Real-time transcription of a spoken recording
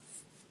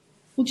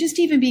Well, just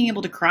even being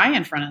able to cry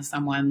in front of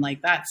someone,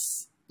 like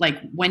that's like,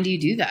 when do you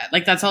do that?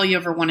 Like, that's all you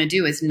ever want to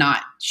do is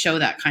not show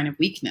that kind of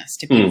weakness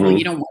to people. Mm-hmm.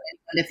 You don't want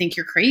anyone to think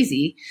you're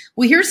crazy.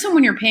 Well, here's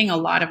someone you're paying a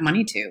lot of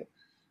money to.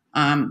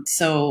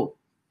 So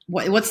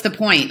what's the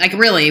point? Like,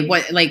 really,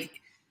 what, like,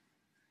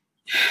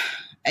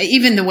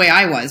 even the way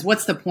I was,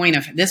 what's the point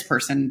of this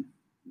person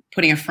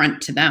putting a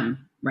front to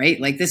them?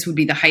 Right? Like, this would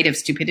be the height of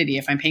stupidity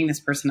if I'm paying this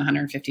person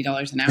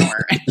 $150 an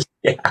hour.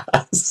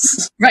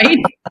 Yes. Right?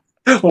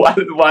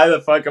 Why the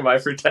fuck am I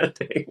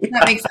pretending?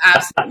 That makes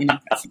absolutely no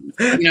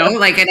sense. You know,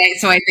 like,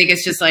 so I think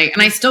it's just like,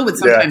 and I still would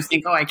sometimes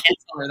think, oh, I can't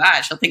tell her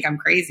that. She'll think I'm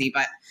crazy.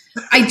 But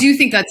I do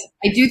think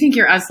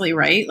you're absolutely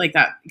right. Like,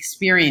 that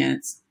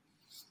experience.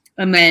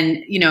 And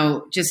then, you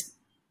know, just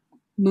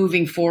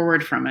moving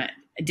forward from it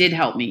did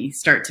help me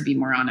start to be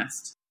more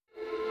honest.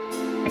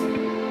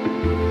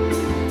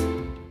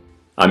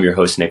 I'm your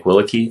host, Nick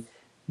Willicke.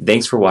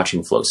 Thanks for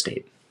watching Flow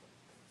State.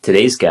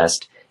 Today's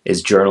guest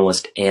is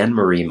journalist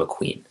Anne-Marie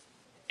McQueen.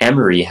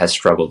 Anne-Marie has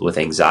struggled with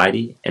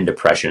anxiety and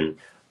depression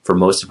for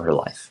most of her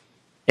life.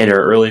 In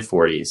her early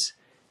 40s,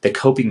 the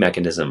coping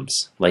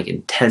mechanisms like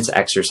intense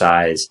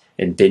exercise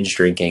and binge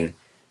drinking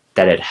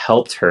that had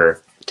helped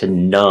her to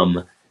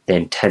numb the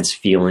intense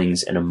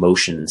feelings and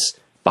emotions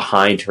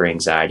behind her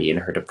anxiety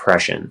and her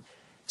depression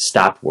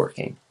stopped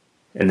working.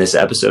 In this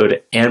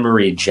episode,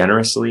 Anne-Marie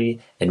generously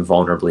and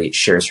vulnerably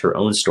shares her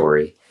own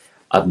story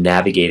of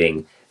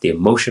navigating the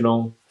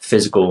emotional,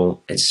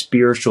 physical, and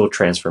spiritual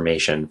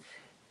transformation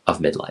of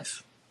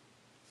midlife.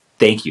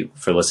 Thank you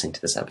for listening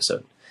to this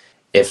episode.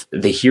 If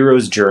the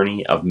hero's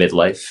journey of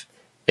midlife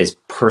is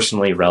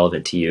personally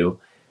relevant to you,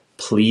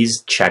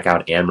 please check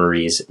out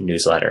Anne-Marie's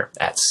newsletter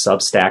at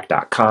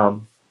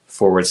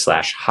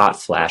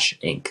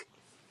substack.com/hotflashinc.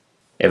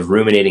 If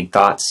ruminating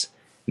thoughts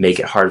make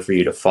it hard for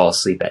you to fall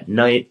asleep at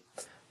night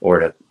or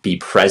to be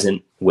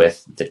present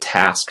with the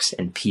tasks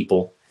and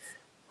people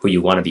who you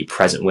want to be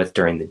present with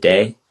during the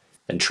day,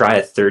 then try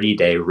a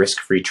 30-day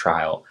risk-free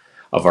trial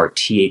of our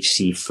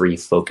THC-free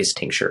focus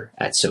tincture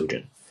at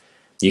Sojin.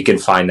 You can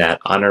find that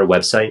on our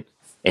website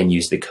and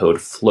use the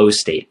code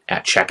FLOWSTATE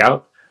at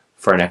checkout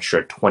for an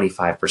extra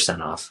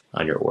 25% off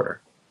on your order.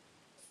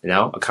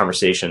 Now, a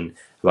conversation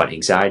about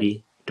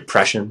anxiety,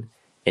 depression,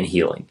 and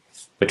healing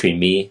between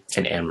me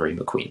and Anne-Marie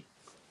McQueen.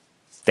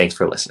 Thanks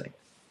for listening.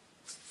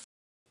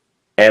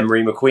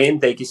 Anne-Marie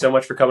McQueen, thank you so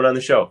much for coming on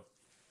the show.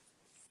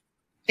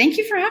 Thank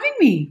you for having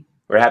me.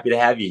 We're happy to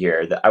have you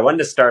here. I wanted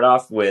to start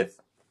off with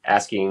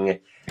asking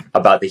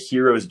about the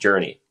hero's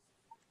journey.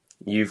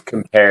 You've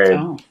compared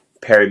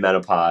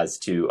perimenopause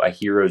to a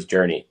hero's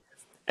journey,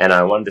 and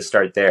I wanted to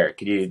start there.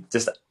 Could you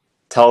just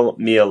tell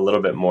me a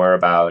little bit more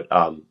about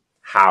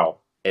how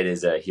it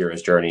is a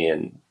hero's journey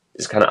and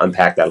just kind of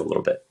unpack that a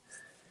little bit?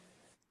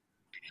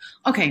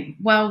 Okay.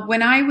 Well,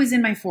 when I was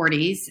in my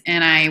 40s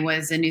and I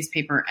was a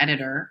newspaper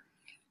editor,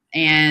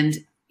 and,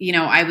 you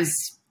know, I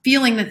was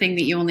feeling the thing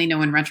that you only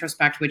know in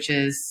retrospect, which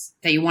is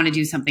that you want to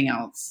do something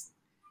else.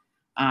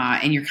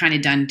 And you're kind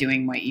of done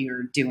doing what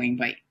you're doing,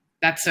 but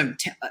that's a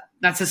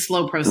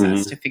slow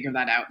process to figure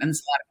that out. And it's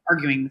a lot of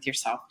arguing with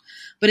yourself,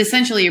 but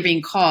essentially you're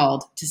being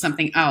called to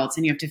something else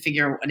and you have to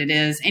figure out what it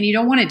is. And you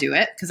don't want to do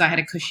it because I had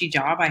a cushy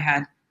job. I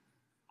had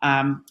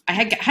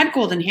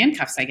golden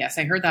handcuffs, I guess.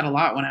 I heard that a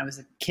lot when I was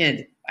a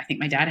kid. I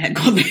think my dad had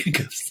golden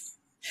handcuffs.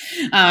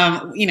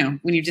 You know,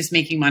 when you're just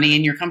making money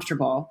and you're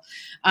comfortable.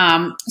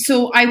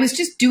 So I was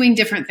just doing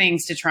different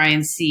things to try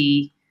and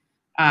see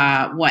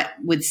what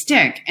would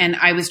stick. And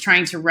I was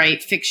trying to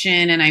write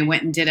fiction, and I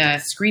went and did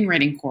a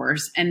screenwriting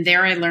course. And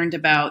there I learned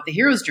about the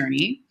hero's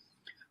journey,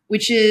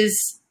 which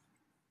is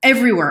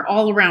everywhere,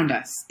 all around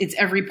us. It's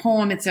every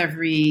poem, it's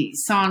every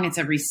song, it's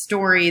every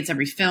story, it's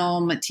every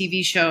film, a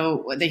TV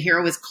show. The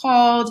hero is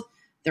called,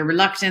 they're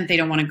reluctant, they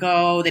don't want to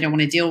go, they don't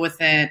want to deal with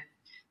it.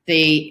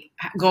 They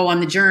go on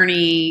the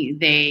journey.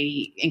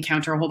 They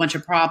encounter a whole bunch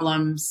of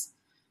problems.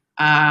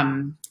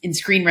 In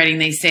screenwriting,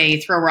 they say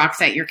throw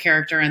rocks at your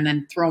character and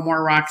then throw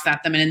more rocks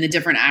at them. And in the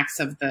different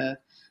acts of the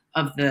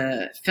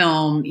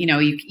film, you know,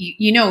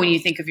 you know when you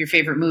think of your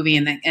favorite movie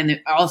and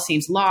it all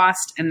seems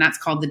lost, and that's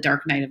called the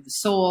dark night of the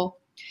soul.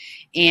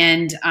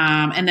 And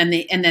then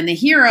the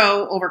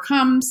hero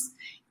overcomes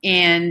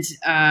and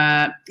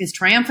is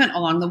triumphant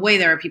along the way.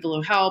 There are people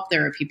who help.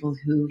 There are people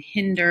who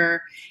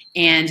hinder.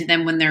 And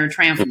then when they're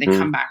triumphant, they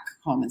come back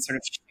home and sort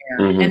of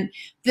share. And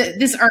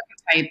this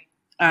archetype,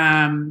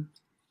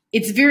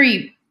 it's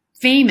very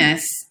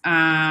famous.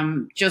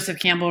 Joseph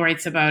Campbell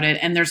writes about it,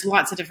 and there's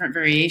lots of different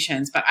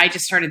variations. But I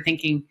just started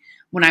thinking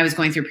when I was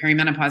going through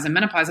perimenopause and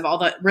menopause of all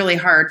the really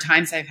hard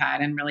times I've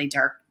had and really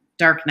dark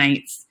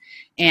nights,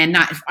 and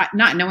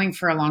not knowing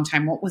for a long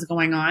time what was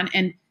going on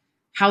and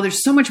how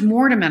there's so much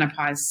more to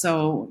menopause.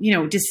 So, you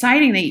know,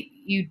 deciding that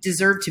you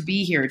deserve to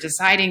be here,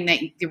 deciding that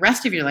the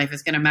rest of your life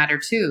is going to matter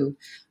too,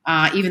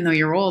 even though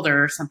you're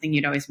older, something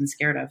you'd always been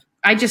scared of.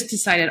 I just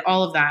decided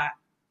all of that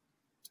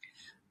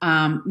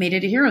made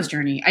it a hero's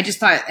journey. I just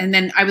thought, and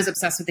then I was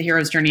obsessed with the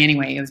hero's journey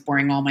anyway. It was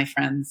boring all my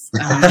friends.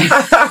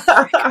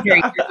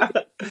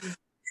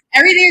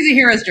 everything is a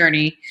hero's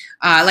journey.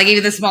 Like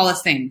even the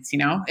smallest things, you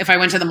know, if I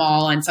went to the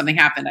mall and something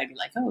happened, I'd be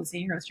like, oh, it's a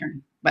hero's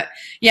journey. But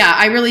yeah,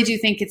 I really do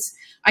think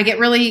I get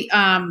really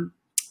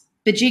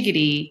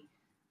bejiggity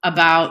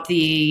about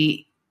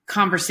the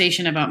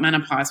conversation about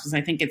menopause because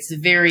I think it's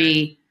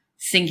very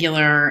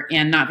singular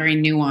and not very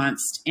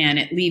nuanced, and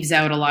it leaves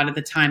out a lot of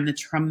the time the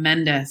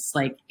tremendous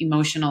like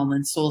emotional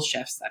and soul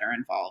shifts that are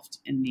involved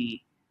in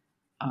the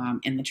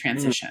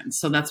transition.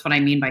 So that's what I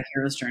mean by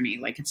hero's journey.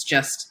 Like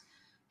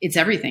it's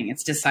everything.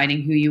 It's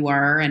deciding who you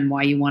are and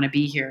why you want to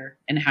be here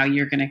and how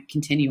you're going to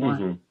continue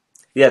on.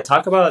 Yeah,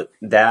 talk about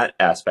that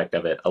aspect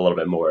of it a little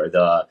bit more.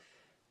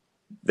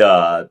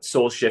 The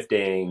soul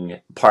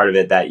shifting part of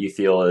it that you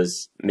feel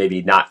is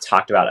maybe not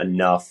talked about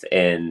enough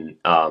in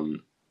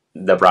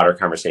the broader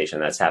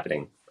conversation that's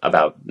happening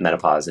about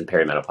menopause and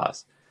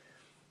perimenopause.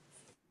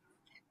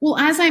 Well,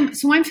 I'm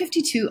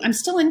 52. I'm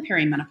still in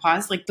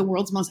perimenopause, like the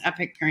world's most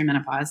epic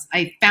perimenopause.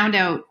 I found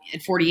out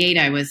at 48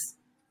 I was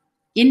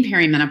in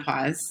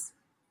perimenopause.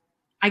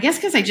 I guess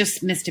because I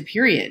just missed a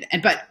period,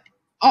 but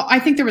I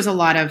think there was a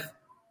lot of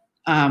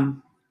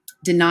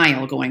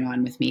denial going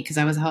on with me because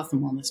I was a health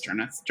and wellness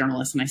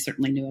journalist, and I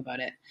certainly knew about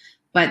it.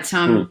 But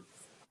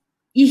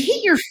you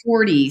hit your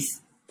 40s,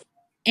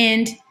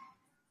 and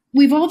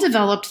we've all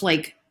developed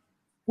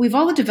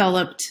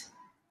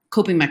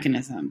coping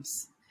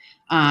mechanisms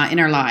in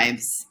our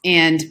lives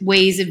and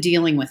ways of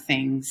dealing with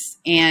things.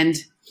 And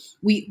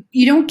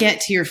you don't get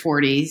to your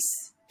 40s,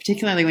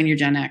 particularly when you're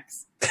Gen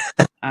X.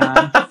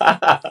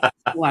 A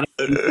lot of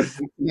things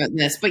about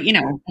this, but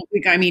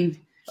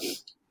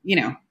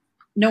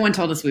no one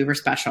told us we were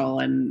special,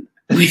 and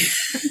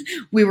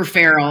we were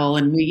feral,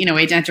 and we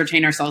had to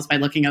entertain ourselves by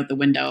looking out the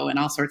window and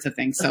all sorts of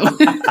things. So,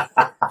 and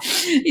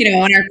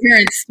our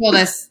parents told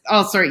us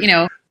all sorts,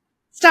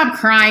 stop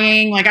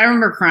crying. Like I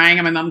remember crying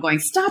and my mom going,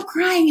 stop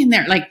crying in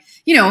there. Like,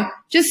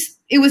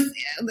 it was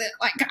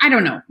like, I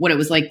don't know what it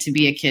was like to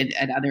be a kid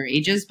at other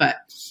ages, but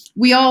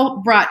we all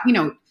brought,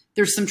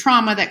 there's some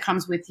trauma that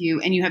comes with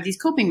you and you have these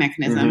coping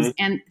mechanisms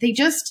and they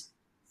just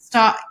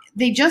stop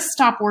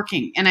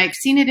working. And I've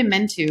seen it in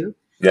men too.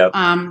 Yep.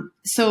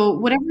 So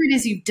whatever it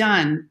is you've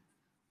done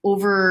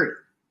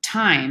over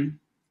time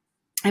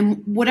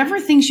and whatever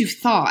things you've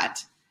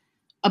thought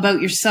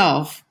about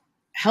yourself,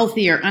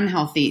 healthy or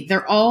unhealthy,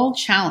 they're all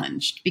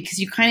challenged because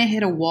you kind of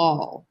hit a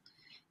wall.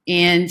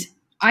 And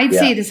I'd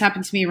say this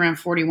happened to me around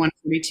 41,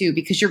 42,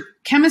 because your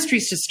chemistry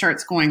just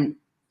starts going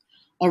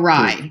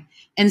awry.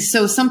 And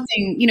so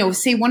something,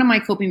 say one of my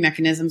coping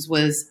mechanisms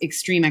was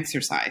extreme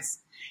exercise.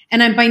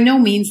 And I'm by no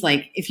means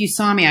like, if you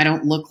saw me, I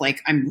don't look like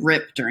I'm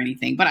ripped or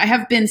anything, but I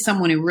have been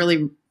someone who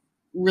really,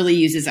 really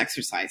uses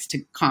exercise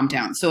to calm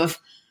down. So if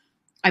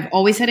I've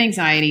always had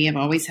anxiety, I've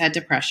always had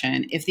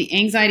depression. If the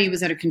anxiety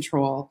was out of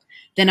control,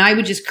 then I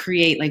would just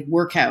create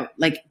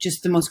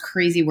just the most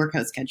crazy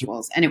workout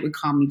schedules and it would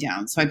calm me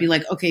down. So I'd be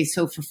like, okay,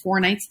 so for 4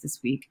 nights this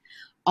week,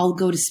 I'll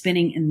go to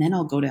spinning and then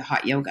I'll go to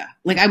hot yoga.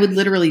 Like I would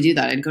literally do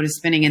that. I'd go to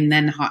spinning and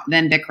then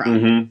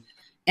Bikram.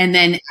 And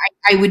then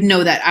I would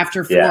know that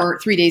after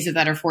 3 days of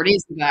that or 4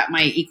 days of that,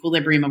 my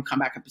equilibrium would come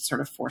back up and sort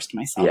of forced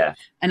myself. Yeah.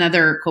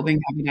 Another coping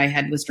habit I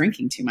had was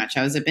drinking too much.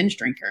 I was a binge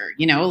drinker,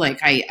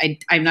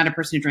 I'm not a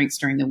person who drinks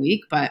during the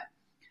week, but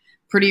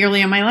pretty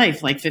early in my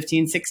life, like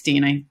 15,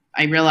 16,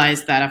 I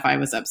realized that if I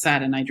was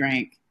upset and I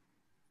drank,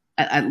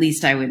 at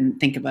least I wouldn't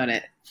think about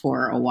it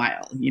for a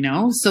while,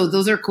 So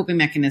those are coping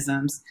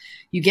mechanisms.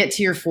 You get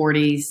to your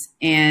 40s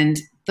and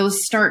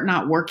those start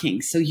not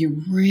working. So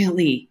you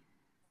really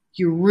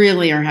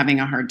are having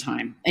a hard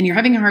time. And you're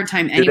having a hard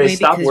time anyway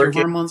because your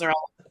hormones are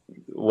all...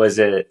 Was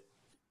it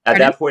at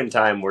that point in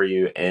time, were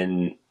you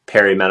in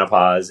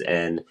perimenopause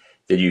and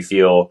did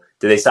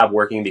they stop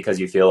working because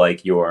you feel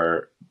like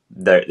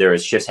there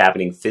was shifts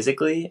happening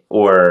physically,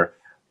 or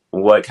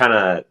what kind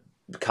of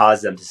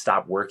caused them to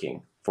stop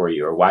working for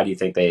you? Or why do you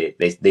think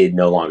they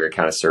no longer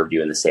kind of served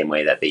you in the same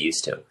way that they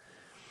used to?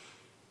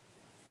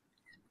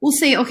 We'll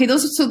say, okay,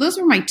 those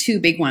were my two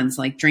big ones,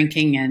 like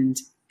drinking and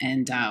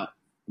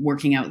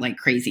working out like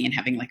crazy and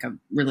having like a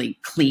really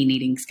clean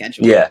eating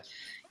schedule. Yeah.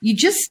 They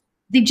just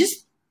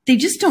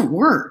don't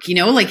work,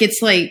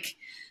 it's like,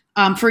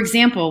 for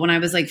example, when I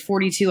was like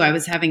 42, I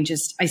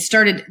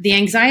started the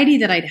anxiety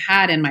that I'd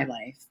had in my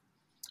life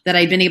that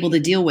I'd been able to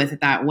deal with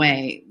it that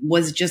way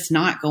was just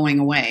not going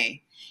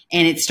away.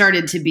 And it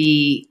started to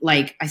be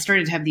like, I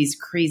started to have these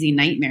crazy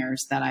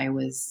nightmares that I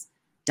was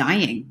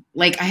dying.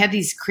 Like I had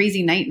these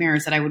crazy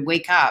nightmares that I would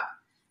wake up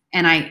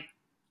and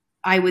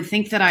I would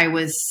think that I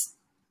was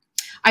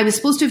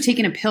supposed to have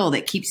taken a pill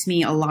that keeps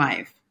me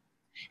alive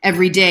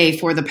every day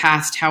for the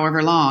past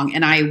however long.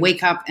 And I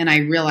wake up and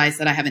I realize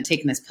that I haven't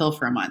taken this pill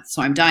for a month.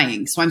 So I'm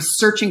dying. So I'm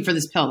searching for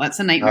this pill. That's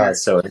a nightmare.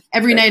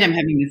 Every night I'm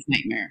having this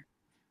nightmare.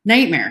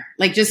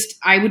 Like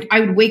I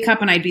would wake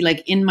up and I'd be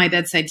like in my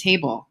bedside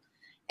table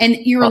and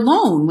you're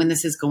alone when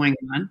this is going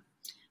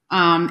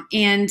on.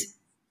 And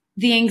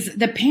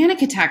the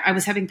panic attack, I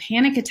was having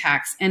panic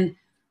attacks and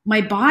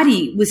my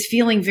body was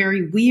feeling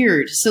very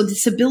weird. So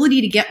this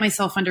ability to get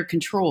myself under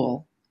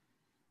control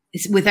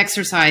with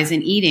exercise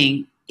and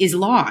eating, is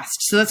lost.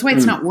 So that's why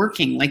it's not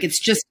working. Like, it's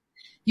just,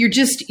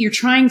 you're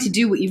trying to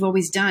do what you've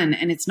always done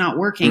and it's not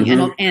working.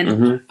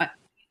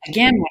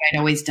 Again, what I'd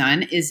always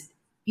done is,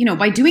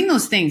 by doing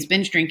those things,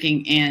 binge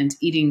drinking and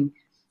eating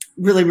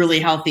really, really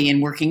healthy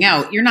and working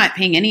out, you're not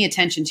paying any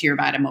attention to your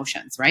bad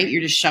emotions, right?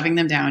 You're just shoving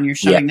them down. You're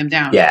shoving them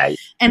down. Yeah.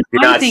 And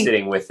you're not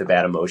sitting with the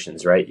bad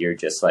emotions, right? You're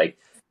just like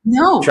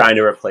trying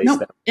to replace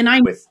them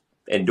with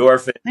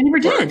endorphin. I never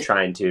did.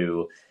 Trying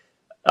to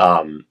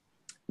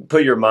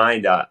put your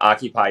mind,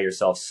 occupy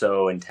yourself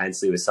so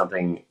intensely with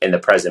something in the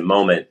present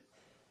moment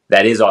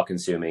that is all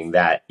consuming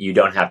that you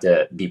don't have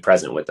to be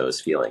present with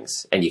those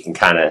feelings, and you can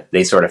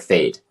they sort of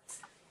fade.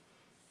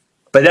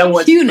 But then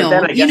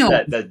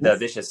the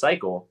vicious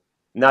cycle,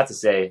 not to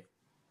say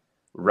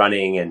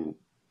running and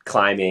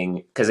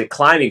climbing, because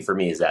climbing for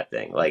me is that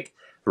thing. Like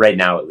right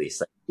now, at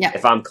least,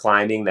 if I'm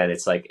climbing, then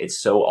it's like,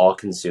 it's so all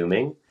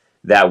consuming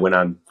that when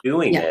I'm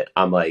doing it,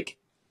 I'm like,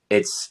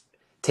 it's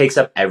takes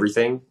up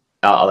everything,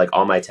 like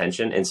all my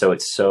attention. And so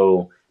it's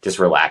so just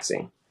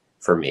relaxing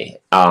for me.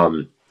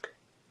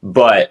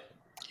 But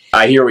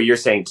I hear what you're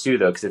saying too,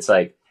 though, because it's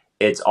like,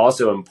 it's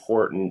also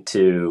important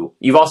to,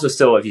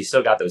 if you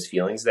still got those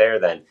feelings there,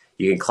 then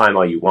you can climb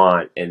all you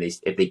want. And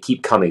if they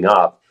keep coming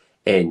up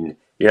and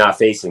you're not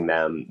facing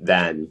them,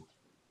 then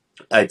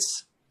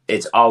it's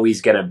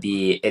always going to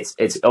be,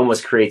 it's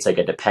almost creates like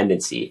a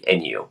dependency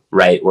in you,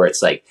 right? Where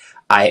it's like,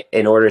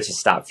 in order to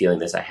stop feeling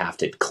this, I have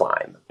to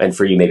climb. And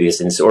for you, maybe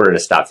it's in order to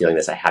stop feeling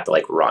this, I have to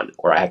like run,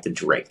 or I have to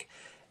drink.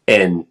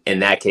 And in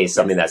that case,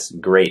 something that's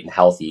great and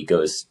healthy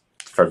goes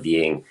from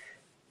being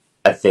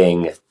a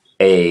thing,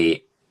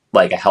 a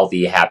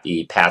healthy,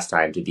 happy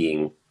pastime, to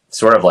being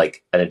sort of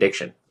like an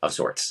addiction of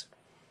sorts.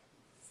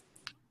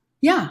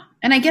 Yeah.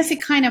 And I guess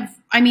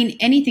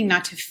anything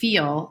not to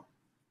feel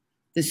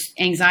this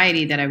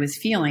anxiety that I was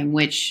feeling,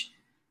 which,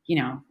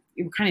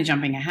 you were kind of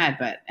jumping ahead,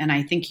 and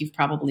I think you've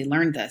probably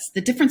learned this,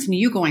 the difference in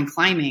you going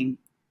climbing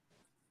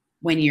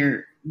when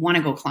you want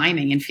to go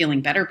climbing and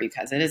feeling better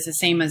because it is the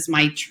same as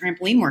my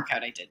trampoline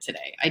workout I did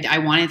today. I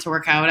wanted to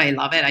work out. I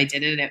love it. I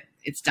did it.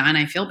 It's done.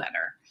 I feel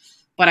better.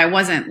 But I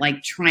wasn't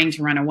like trying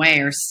to run away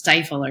or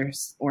stifle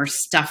or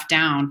stuff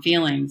down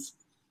feelings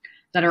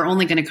that are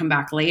only going to come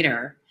back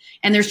later.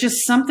 And there's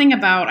just something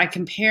about, I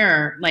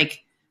compare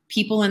like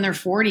people in their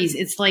 40s,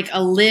 it's like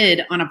a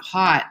lid on a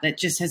pot that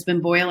just has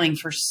been boiling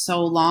for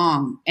so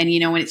long. And,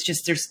 and it's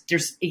just,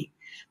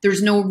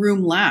 there's no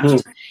room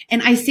left.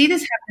 And I say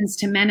this happens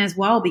to men as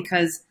well,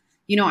 because,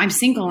 I'm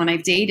single and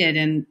I've dated,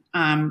 and,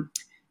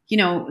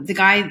 the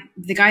guy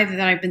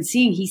that I've been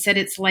seeing, he said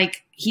it's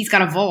like he's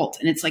got a vault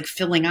and it's like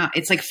filling up.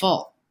 It's like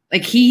full.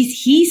 Like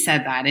he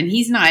said that, and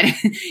he's not,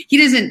 he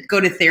doesn't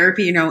go to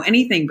therapy,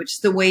 anything, but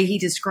just the way he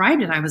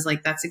described it, I was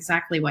like, that's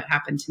exactly what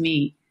happened to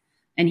me.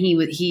 And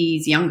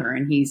he's younger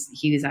and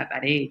he was at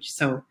that age.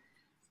 So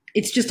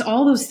it's just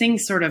all those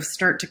things sort of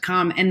start to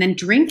come. And then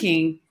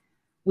drinking,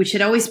 which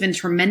had always been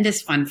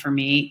tremendous fun for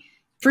me.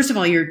 First of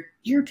all, you're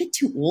a bit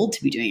too old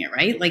to be doing it,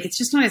 right? Like, it's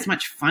just not as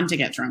much fun to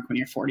get drunk when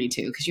you're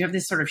 42, because you have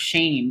this sort of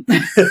shame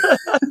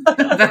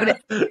about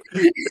it.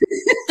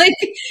 Like,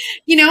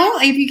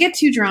 if you get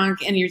too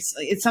drunk and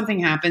if something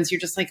happens,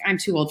 you're just like, I'm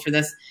too old for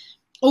this.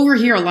 Over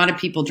here, a lot of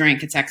people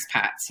drink. It's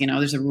expats.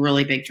 There's a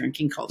really big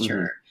drinking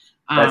culture.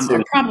 That's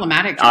or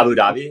problematic. Abu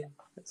Dhabi?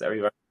 Is that where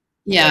you are?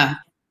 Yeah,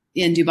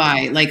 in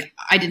Dubai. Like,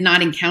 I did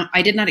not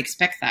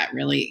expect that,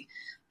 really.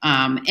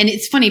 And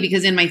it's funny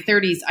because in my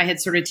 30s, I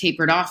had sort of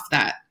tapered off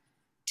that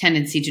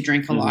tendency to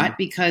drink a lot,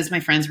 because my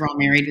friends were all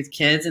married with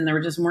kids and there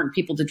just weren't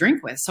people to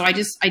drink with. So I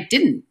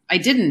didn't.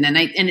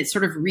 And it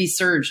sort of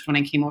resurged when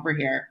I came over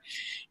here.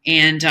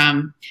 And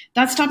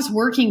that stops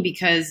working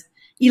because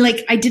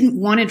I didn't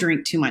want to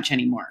drink too much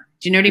anymore.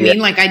 Do you know what I mean?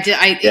 Like where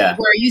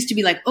I used to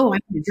be like, oh, I'm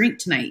going to drink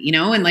tonight,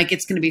 and like,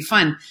 it's going to be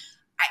fun.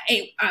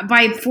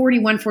 By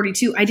 41,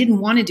 42, I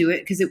didn't want to do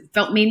it because it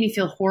made me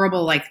feel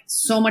horrible, like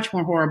so much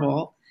more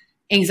horrible.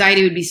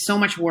 Anxiety would be so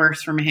much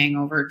worse from a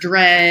hangover,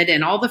 dread,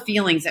 and all the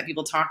feelings that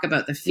people talk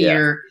about, the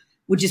fear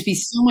would just be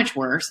so much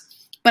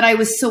worse. But I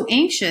was so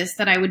anxious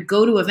that I would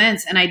go to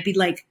events and I'd be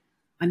like,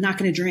 I'm not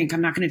going to drink.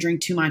 I'm not going to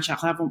drink too much. I'll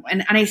have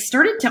and I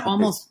started to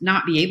almost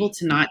not be able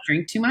to not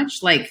drink too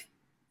much, like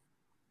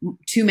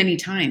too many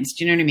times.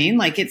 Do you know what I mean?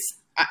 Like,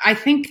 I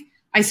think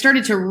I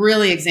started to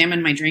really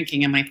examine my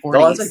drinking in my 40s.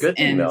 Well, that's a good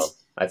thing, though.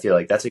 I feel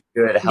like that's a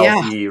good,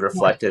 healthy,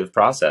 reflective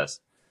process.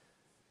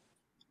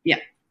 Yeah.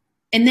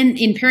 And then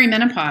in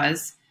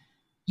perimenopause,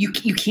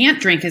 you can't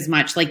drink as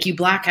much, like you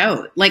black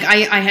out. Like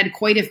I had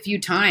quite a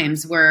few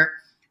times where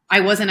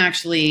I wasn't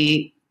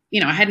actually,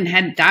 I hadn't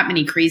had that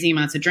many crazy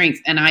amounts of drinks,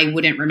 and I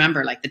wouldn't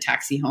remember like the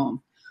taxi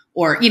home,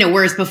 or,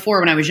 whereas before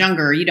when I was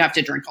younger, you'd have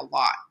to drink a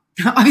lot.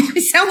 I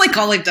sound like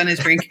all I've done is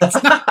drink. But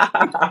you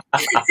know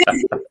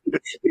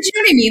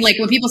what I mean? Like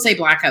when people say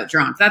blackout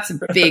drunk, that's a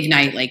big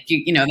night. Like,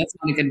 that's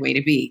not a good way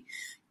to be.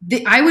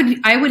 I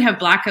would have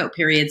blackout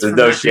periods. There's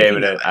no shame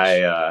in it.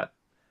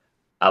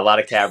 A lot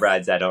of cab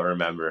rides I don't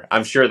remember.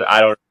 I'm sure that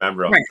I don't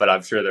remember them, but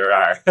I'm sure there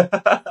are.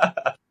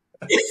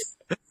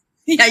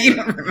 Yeah, you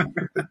don't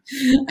remember.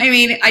 I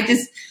mean,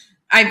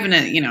 I've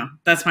been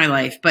that's my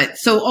life. But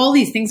so all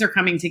these things are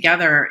coming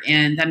together,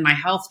 and then my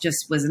health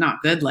just was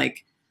not good.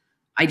 Like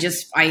I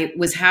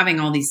was having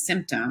all these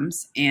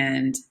symptoms,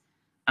 and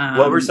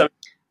what were some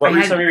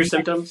of your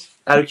symptoms,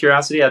 out of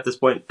curiosity, at this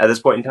point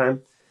in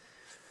time?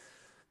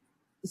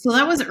 So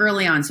that was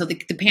early on. So the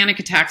panic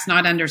attacks,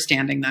 not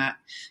understanding that,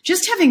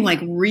 just having like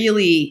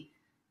really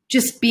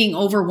just being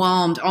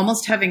overwhelmed,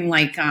 almost having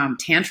like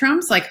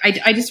tantrums. Like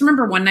I just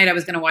remember one night I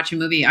was going to watch a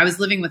movie. I was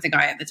living with a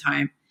guy at the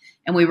time,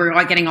 and we were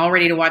like getting all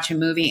ready to watch a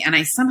movie, and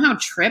I somehow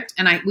tripped,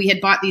 and we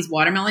had bought these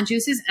watermelon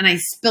juices, and I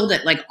spilled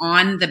it like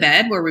on the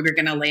bed where we were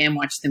going to lay and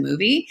watch the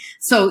movie.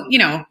 So,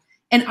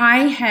 and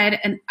I had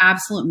an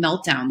absolute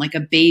meltdown like a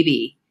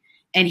baby.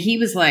 And he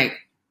was like,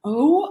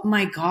 "Oh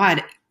my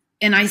God."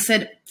 And I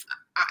said,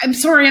 I'm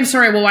sorry.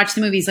 We'll watch the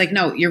movie. He's like,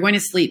 "No, you're going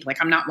to sleep.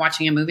 Like, I'm not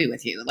watching a movie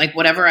with you." Like,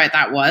 whatever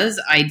that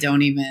was, I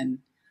don't even,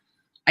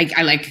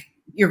 I like,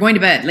 "You're going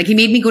to bed." Like, he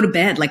made me go to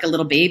bed like a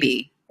little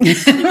baby.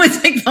 It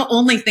was like the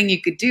only thing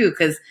you could do.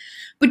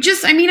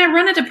 I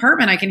run a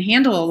department. I can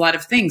handle a lot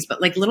of things,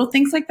 but like little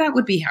things like that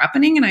would be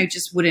happening, and I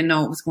just wouldn't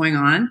know what was going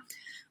on.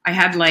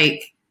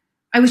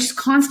 I was just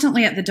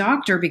constantly at the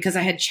doctor because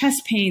I had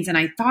chest pains, and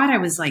I just thought I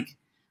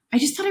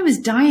was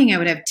dying. I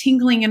would have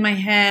tingling in my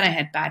head. I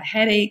had bad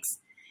headaches.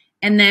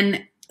 And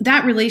then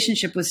that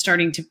relationship was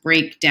starting to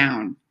break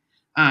down.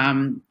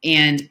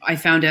 And I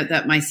found out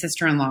that my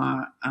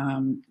sister-in-law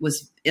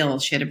was ill.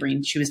 She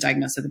was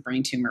diagnosed with a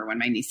brain tumor when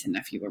my niece and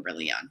nephew were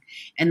really young.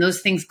 And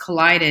those things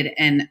collided.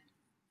 And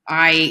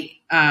I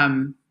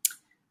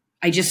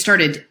just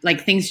started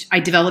I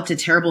developed a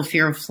terrible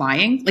fear of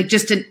flying.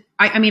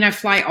 I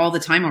fly all the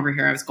time over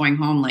here. I was going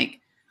home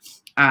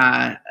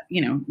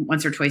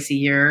once or twice a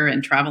year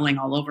and traveling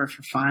all over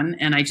for fun.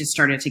 And I just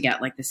started to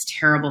get like this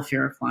terrible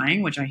fear of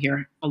flying, which I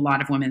hear a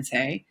lot of women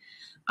say.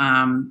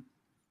 And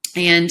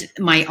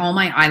all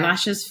my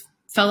eyelashes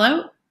fell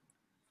out,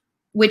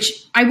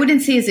 which I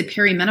wouldn't say is a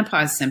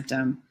perimenopause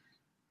symptom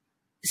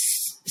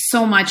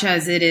so much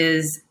as it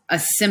is a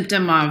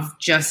symptom of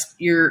just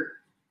you're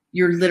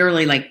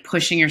literally like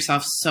pushing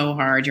yourself so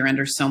hard. You're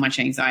under so much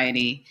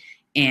anxiety,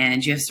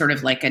 and you have sort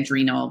of like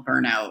adrenal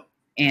burnout.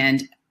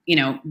 And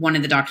one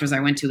of the doctors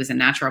I went to was a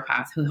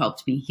naturopath who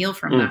helped me heal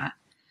from that.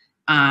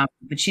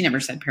 But she never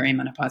said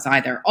perimenopause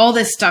either. All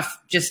this stuff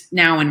just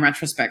now in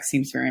retrospect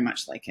seems very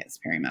much like it's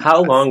perimenopause.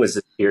 How long was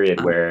the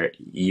period where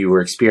you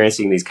were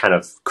experiencing these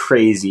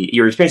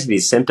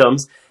these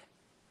symptoms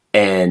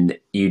and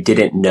you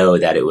didn't know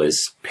that it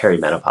was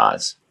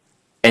perimenopause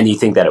and you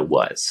think that it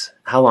was?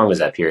 How long was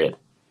that period?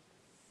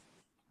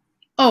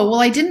 Oh, well,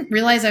 I didn't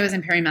realize I was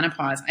in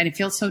perimenopause. I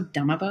feel so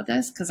dumb about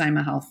this because I'm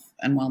a health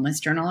and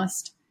wellness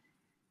journalist.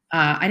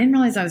 I didn't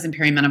realize I was in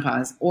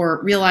perimenopause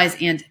or realize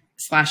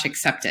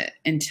 /accept it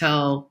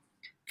until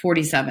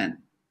 47,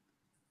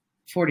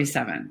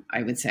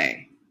 I would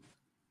say.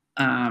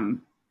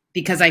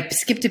 Because I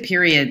skipped a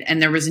period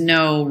and there was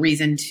no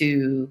reason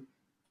to,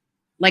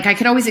 I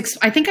could always,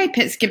 I think I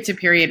skipped a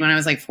period when I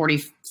was like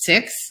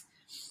 46,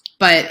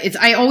 but if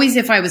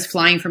I was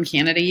flying from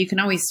Canada, you can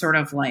always sort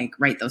of like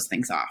write those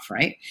things off.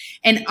 Right.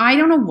 And I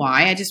don't know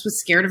why. I just was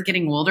scared of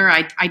getting older.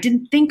 I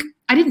didn't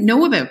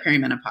know about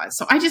perimenopause.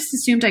 So I just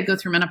assumed I'd go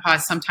through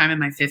menopause sometime in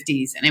my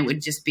 50s and it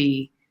would just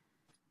be,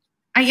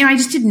 I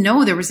just didn't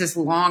know there was this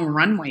long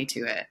runway to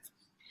it.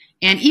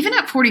 And even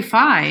at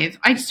 45,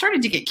 I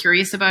started to get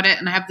curious about it.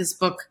 And I have this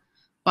book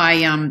by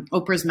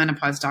Oprah's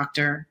Menopause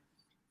Doctor.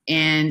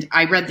 And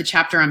I read the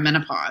chapter on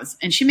menopause,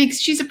 and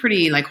she's a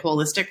pretty like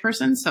holistic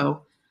person.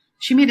 So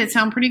she made it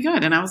sound pretty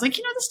good. And I was like,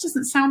 this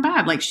doesn't sound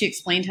bad. Like she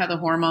explained how the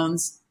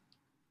hormones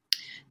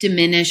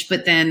diminish,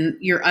 but then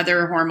your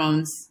other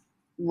hormones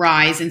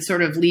rise and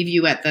sort of leave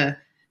you at the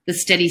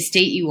steady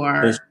state you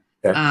are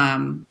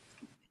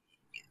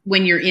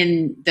when you're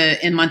in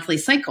monthly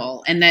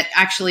cycle. And that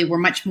actually we're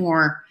much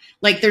more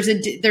like there's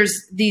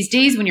these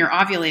days when you're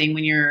ovulating,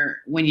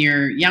 when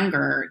you're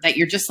younger, that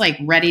you're just like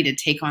ready to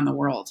take on the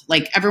world.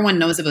 Like everyone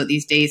knows about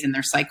these days in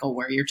their cycle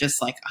where you're just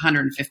like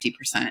 150%.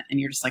 And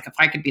you're just like, if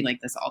I could be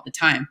like this all the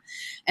time.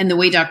 And the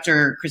way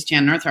Dr.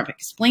 Christiane Northrup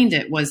explained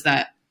it was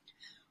that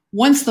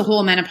once the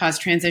whole menopause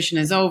transition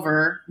is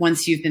over,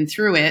 once you've been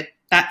through it,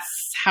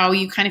 that's how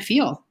you kind of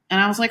feel.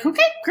 And I was like,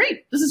 okay,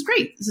 great. This is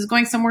great. This is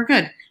going somewhere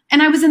good.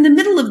 And I was in the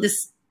middle of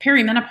this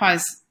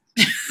perimenopause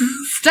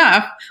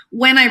stuff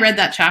when I read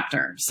that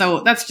chapter.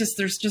 So there's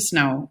just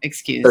no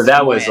excuse. So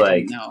that was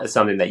like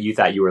something that you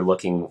thought you were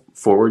looking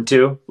forward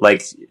to? I'm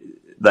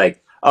going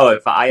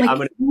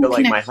to feel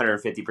like my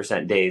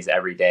 150% days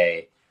every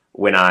day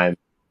when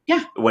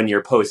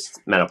you're post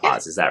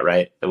menopause. Is that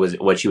right? That was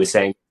what she was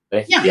saying?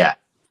 Yeah.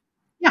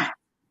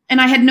 And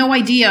I had no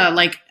idea,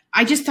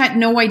 I just had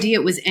no idea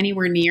it was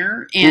anywhere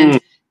near and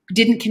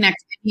didn't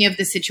connect any of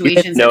the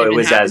situations that had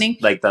been happening.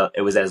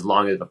 It was as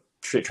long as a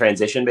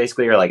transition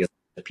basically, or like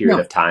a period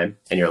of time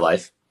in your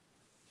life?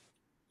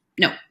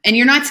 No. And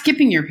you're not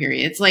skipping your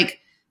periods. Like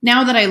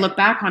now that I look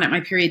back on it,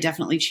 my period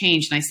definitely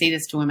changed. And I say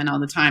this to women all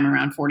the time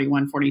around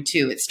 41,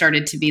 42. It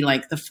started to be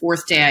like the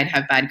fourth day I'd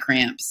have bad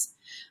cramps.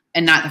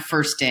 and not the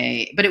first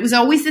day, but it was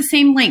always the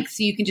same length.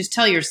 So you can just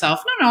tell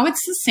yourself, no,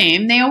 it's the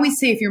same. They always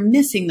say if you're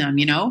missing them,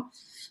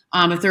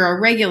 if they're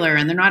irregular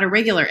and they're not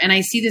irregular. And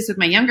I see this with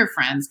my younger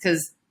friends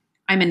because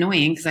I'm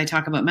annoying because I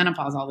talk about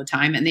menopause all the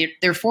time, and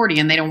they're 40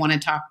 and they don't want to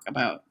talk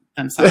about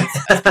themselves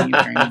as being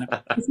during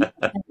menopause.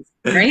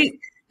 Right?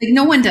 Like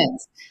no one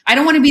does. I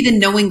don't want to be the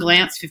knowing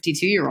glance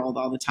 52-year-old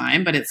all the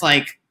time, but it's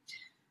like,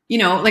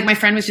 like my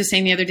friend was just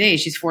saying the other day,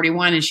 she's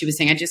 41 and she was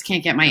saying, I just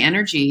can't get my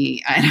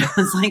energy. And I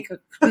was like,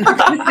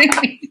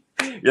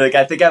 you're like,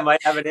 I think I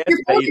might have an answer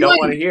that you don't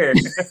want to hear.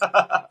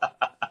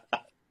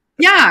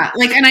 Yeah.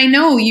 Like, and I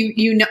know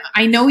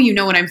I know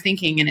what I'm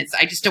thinking, and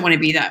I just don't want to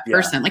be that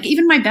person. Yeah. Like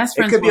even my best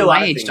friends who are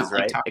my age don't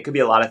like talking. It could be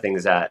a lot of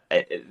things that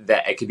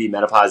it could be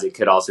menopause. It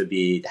could also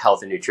be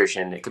health and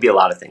nutrition. It could be a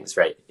lot of things.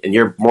 Right. And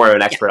you're more of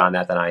an expert on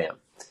that than I am.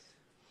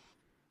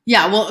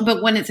 Yeah, well,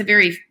 but when it's a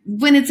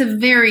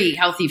very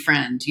healthy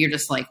friend, you're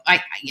just like, I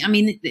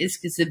mean,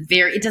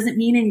 it doesn't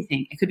mean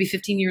anything. It could be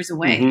 15 years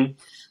away.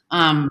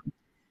 Mm-hmm.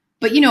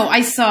 But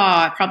I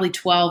saw probably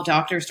 12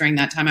 doctors during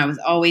that time. I was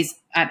always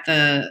at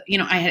the,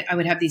 I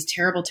would have these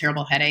terrible,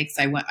 terrible headaches.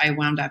 I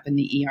wound up in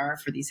the ER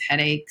for these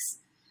headaches.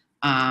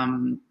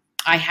 I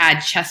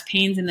had chest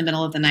pains in the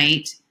middle of the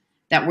night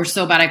that were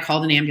so bad I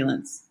called an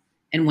ambulance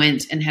and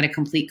went and had a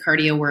complete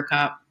cardio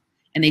workup.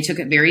 And they took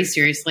it very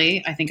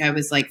seriously. I think I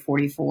was like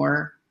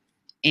 44.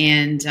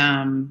 And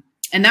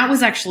that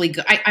was actually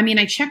good.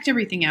 I checked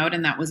everything out,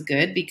 and that was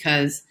good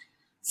because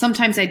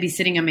sometimes I'd be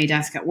sitting on my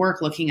desk at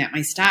work looking at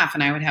my staff,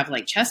 and I would have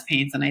like chest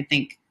pains. And I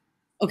think,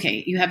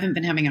 okay, you haven't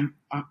been having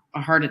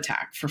a heart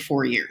attack for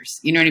 4 years.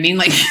 You know what I mean?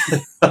 Like,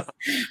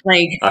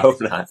 I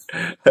hope not.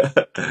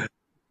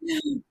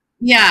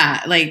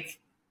 Yeah. Like,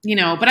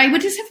 but I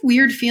would just have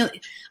weird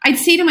feelings. I'd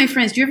say to my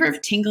friends, do you ever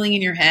have tingling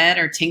in your head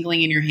or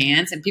tingling in your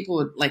hands? And people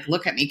would like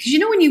look at me. Cause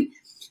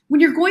when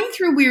you're going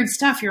through weird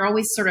stuff, you're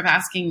always sort of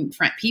asking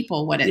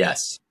people what's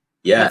happening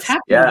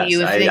to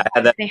you. I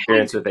had that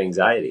experience with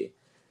anxiety.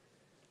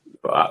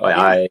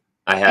 I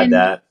had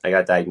that. I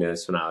got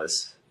diagnosed when I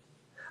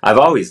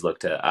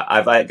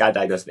got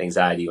diagnosed with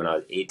anxiety when I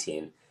was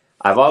 18.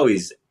 I've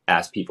always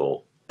asked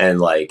people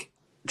and like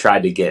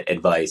tried to get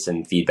advice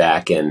and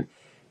feedback and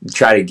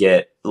try to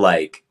get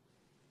like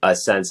a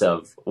sense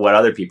of what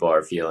other people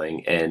are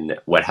feeling and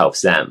what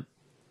helps them.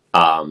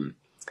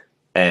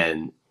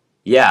 And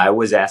yeah, I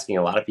was asking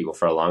a lot of people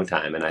for a long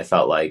time, and I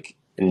felt like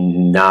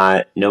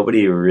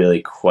nobody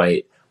really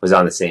quite was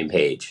on the same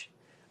page.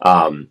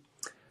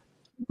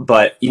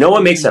 But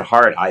what makes it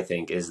hard, I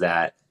think, is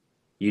that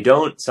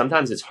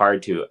sometimes it's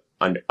hard to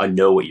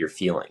know what you're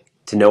feeling,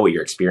 to know what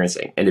you're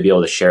experiencing, and to be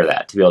able to share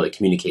that, to be able to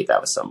communicate that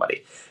with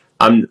somebody.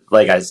 I'm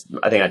like, I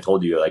think I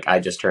told you, like, I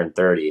just turned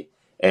 30,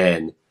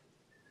 and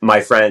my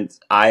friends,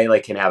 I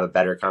like can have a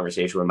better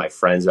conversation with my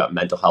friends about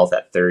mental health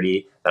at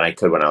 30 than I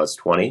could when I was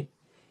 20.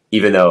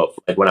 Even though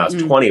like when I was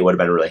 20, it would have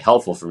been really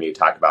helpful for me to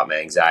talk about my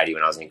anxiety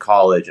when I was in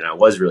college and I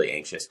was really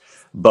anxious,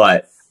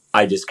 but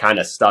I just kind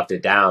of stuffed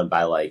it down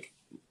by like,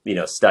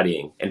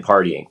 studying and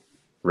partying.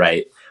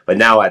 Right. But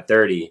now at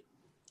 30,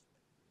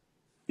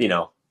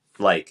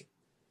 like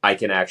I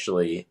can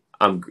actually,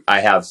 I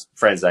have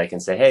friends that I can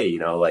say, hey,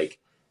 like,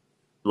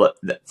 look,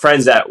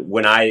 friends that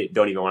when I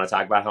don't even want to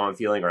talk about how I'm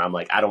feeling, or I'm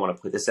like, I don't want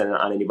to put this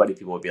on anybody,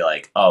 people would be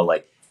like, oh,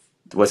 like,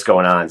 what's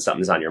going on?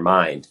 Something's on your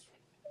mind.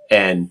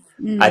 And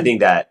I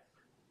think that,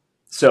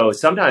 so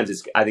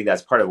sometimes I think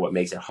that's part of what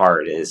makes it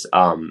hard is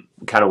kind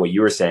of what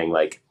you were saying,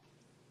 like,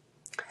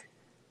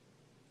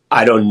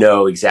 I don't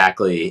know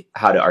exactly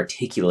how to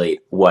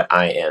articulate what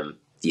I am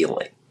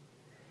feeling.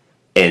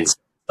 And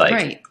like,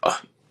 right.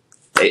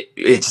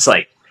 It's just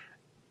like,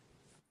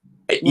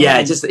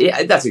 yeah,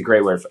 that's a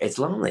great word. It's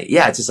lonely.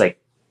 Yeah. It's just like,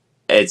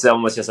 it's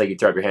almost just like you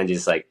throw up your hands, you're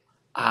just like,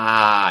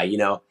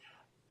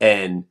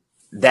 and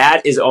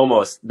that is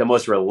almost the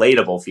most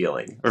relatable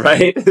feeling,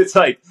 right? It's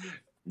like,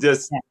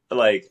 just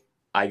like,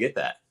 I get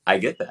that.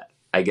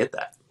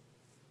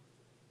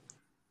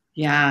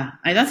 Yeah.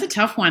 That's a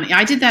tough one.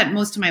 I did that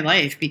most of my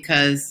life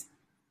because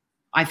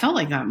I felt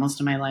like that most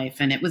of my life.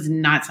 And it was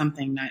not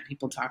something that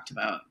people talked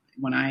about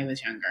when I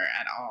was younger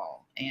at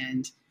all.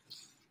 And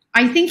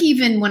I think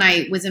even when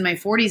I was in my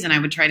 40s and I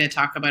would try to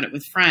talk about it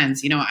with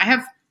friends, I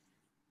have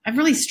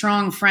really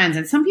strong friends,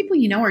 and some people,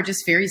 are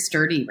just very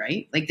sturdy,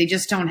 right? Like they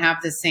just don't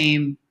have the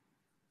same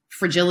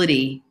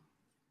fragility.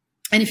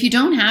 And if you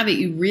don't have it,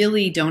 you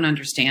really don't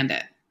understand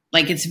it.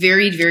 Like it's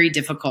very, very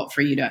difficult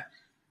for you to,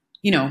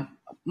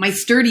 my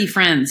sturdy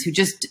friends who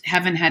just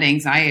haven't had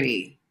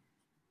anxiety,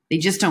 they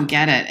just don't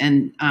get it.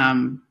 And,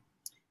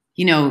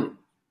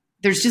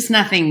 there's just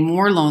nothing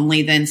more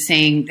lonely than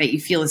saying that you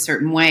feel a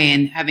certain way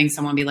and having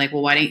someone be like,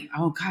 well,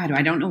 oh God,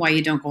 I don't know why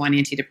you don't go on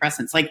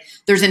antidepressants. Like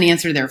there's an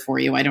answer there for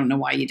you. I don't know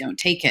why you don't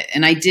take it.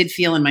 And I did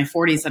feel in my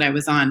 40s that I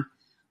was on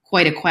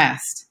quite a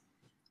quest.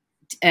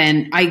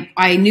 And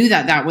I knew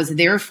that was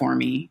there for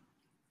me,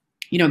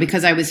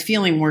 because I was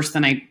feeling worse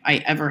than I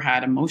ever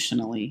had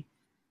emotionally.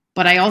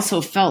 But I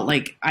also felt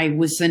like I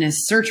was in a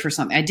search for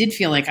something. I did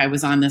feel like I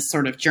was on this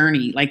sort of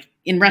journey, like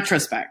in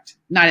retrospect,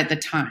 not at the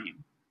time.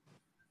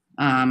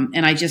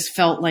 And I just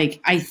felt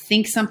like I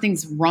think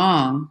something's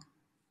wrong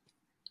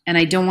and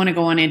I don't want to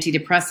go on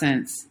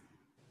antidepressants.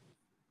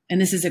 And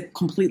this is a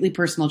completely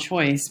personal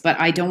choice, but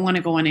I don't want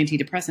to go on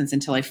antidepressants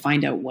until I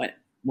find out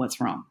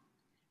what's wrong.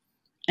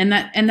 And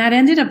that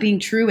ended up being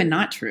true and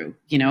not true,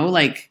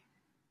 like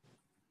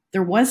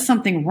there was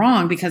something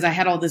wrong because I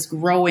had all this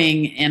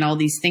growing and all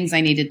these things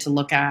I needed to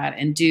look at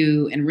and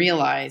do and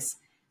realize.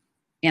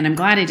 And I'm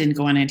glad I didn't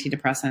go on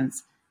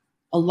antidepressants.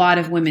 A lot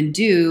of women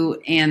do.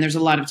 And there's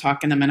a lot of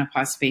talk in the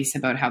menopause space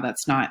about how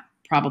that's not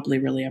probably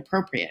really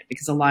appropriate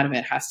because a lot of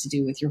it has to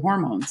do with your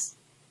hormones.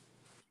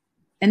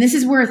 And this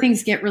is where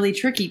things get really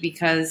tricky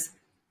because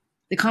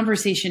the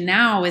conversation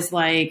now is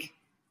like,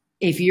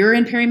 if you're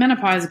in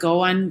perimenopause,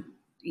 go on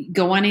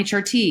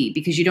HRT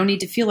because you don't need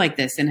to feel like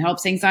this, and it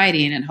helps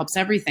anxiety and it helps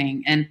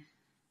everything. And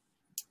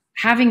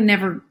having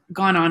never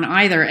gone on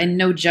either and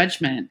no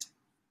judgment,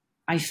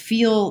 I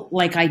feel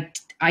like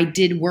I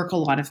did work a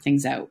lot of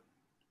things out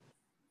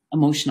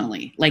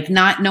emotionally. Like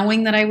not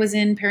knowing that I was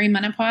in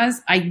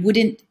perimenopause, I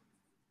wouldn't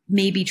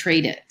maybe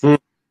trade it.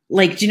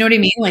 Like, do you know what I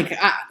mean?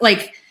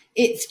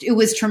 It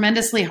was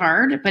tremendously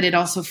hard, but it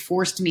also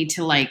forced me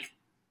to like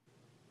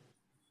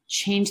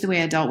change the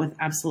way I dealt with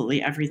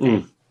absolutely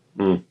everything.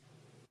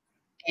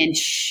 And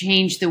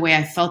change the way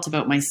I felt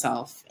about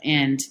myself.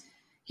 And,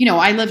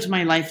 I lived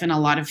my life in a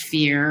lot of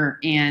fear,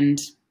 and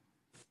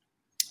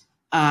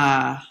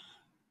I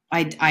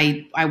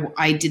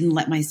didn't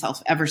let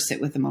myself ever sit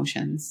with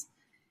emotions.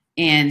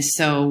 And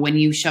so when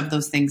you shove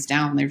those things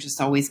down, they're just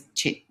always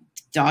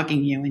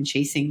dogging you and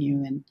chasing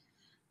you. And,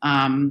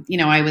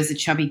 I was a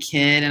chubby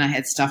kid and I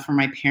had stuff from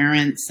my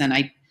parents, and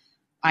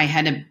I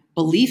had a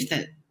belief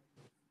that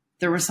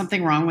there was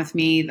something wrong with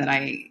me, that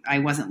I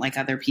wasn't like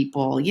other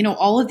people,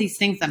 all of these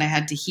things that I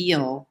had to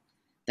heal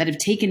that have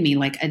taken me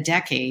like a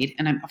decade.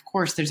 And of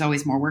course there's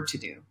always more work to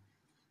do,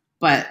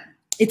 but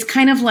it's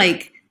kind of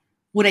like,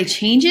 would I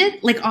change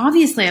it? Like,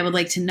 obviously I would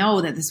like to know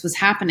that this was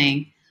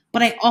happening,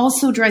 but it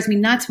also drives me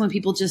nuts when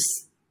people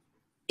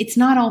it's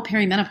not all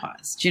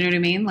perimenopause. Do you know what I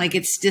mean? Like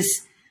it's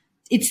this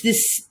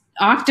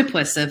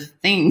octopus of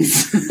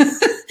things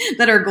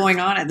that are going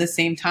on at the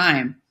same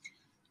time.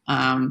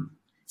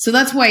 So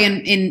that's why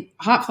in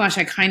Hot Flash,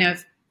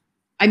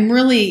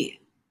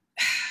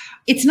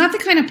 it's not the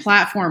kind of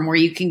platform where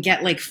you can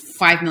get like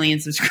 5 million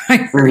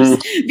subscribers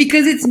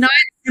because it's not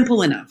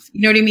simple enough.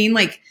 You know what I mean?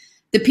 Like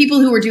the people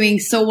who are doing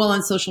so well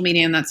on social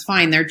media, and that's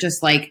fine. They're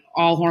just like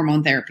all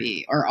hormone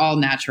therapy or all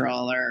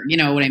natural, or you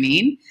know what I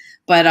mean?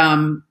 But,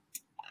 I'm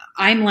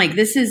like,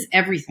 this is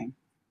everything.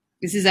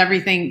 This is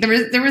everything.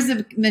 There was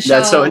a Michelle.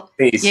 That's so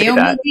interesting you say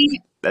that.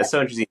 Movie. That's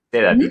so interesting you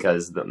say that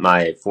because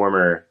my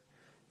former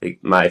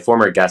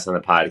guest on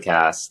the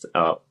podcast,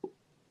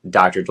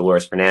 Dr.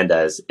 Dolores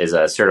Fernandez, is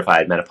a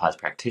certified menopause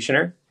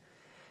practitioner.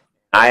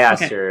 I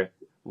asked her,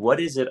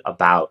 what is it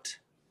about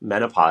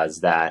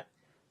menopause that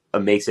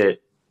makes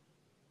it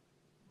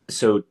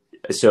so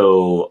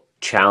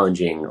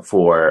challenging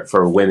for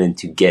women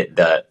to get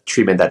the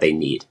treatment that they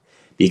need?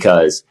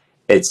 Because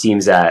it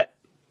seems that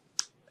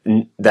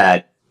they're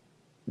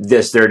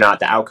not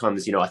the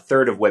outcomes. A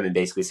third of women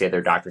basically say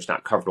their doctor's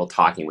not comfortable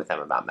talking with them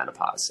about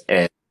menopause.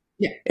 And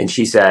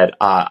she said,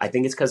 I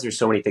think it's because there's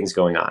so many things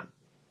going on.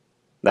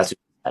 That's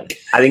what she said.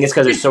 I think it's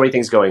because there's so many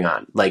things going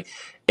on. Like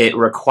it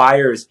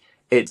requires,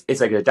 it's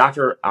like a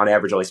doctor on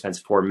average only spends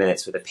 4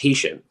 minutes with a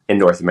patient in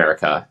North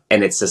America.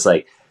 And it's just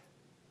like,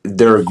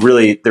 they're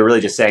really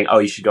just saying, oh,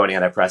 you should go on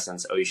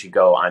antidepressants. Oh, you should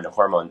go on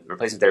hormone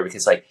replacement therapy.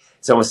 Because like,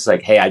 it's almost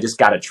like, hey, I just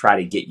got to try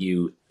to get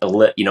you a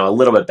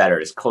little bit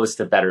better, as close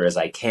to better as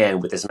I can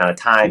with this amount of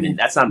time. And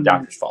that's not a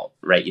doctor's fault,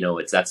 right?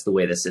 That's the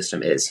way the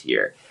system is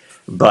here.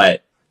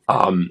 But,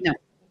 No.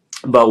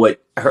 But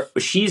what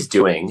she's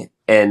doing,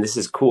 and this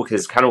is cool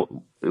because kind of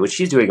what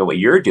she's doing and what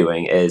you're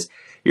doing is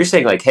you're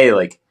saying like, hey,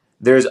 like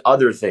there's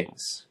other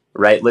things,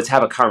 right? Let's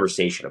have a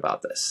conversation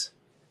about this.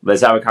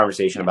 Let's have a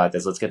conversation about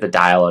this. Let's get the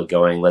dialogue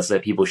going. Let's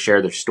let people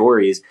share their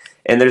stories.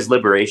 And there's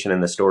liberation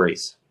in the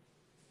stories.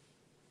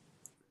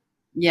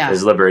 Yeah.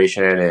 There's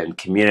liberation and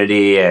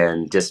community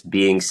and just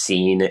being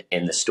seen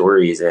in the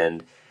stories.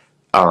 And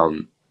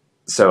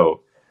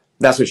so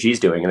that's what she's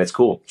doing. And it's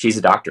cool. She's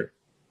a doctor.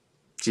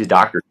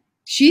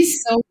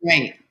 She's so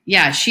right.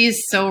 Yeah, she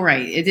is so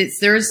right.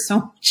 There is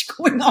so much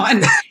going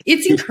on.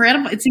 It's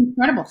incredible. It's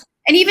incredible.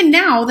 And even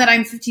now that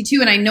I'm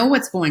 52 and I know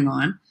what's going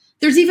on,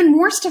 there's even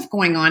more stuff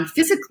going on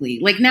physically.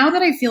 Like now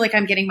that I feel like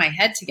I'm getting my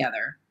head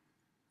together,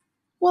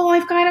 well,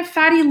 I've got a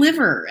fatty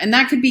liver and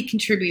that could be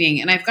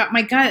contributing. And I've got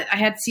my gut. I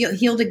had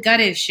healed a gut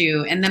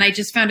issue. And then I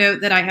just found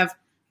out that I have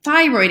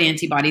thyroid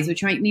antibodies,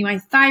 which might mean my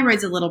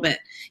thyroid's a little bit,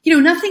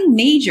 nothing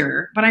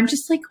major, but I'm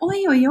just like,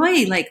 oi, oi,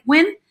 oi. Like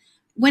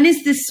when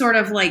is this sort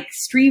of like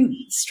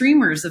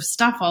streamers of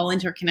stuff all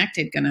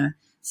interconnected going to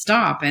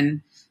stop?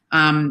 And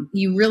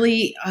you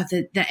really,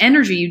 the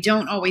energy, you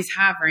don't always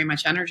have very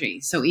much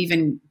energy. So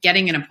even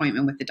getting an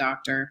appointment with the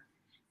doctor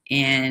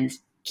and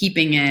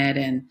keeping it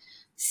and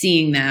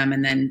seeing them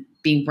and then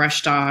being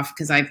brushed off.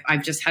 Cause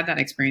I've just had that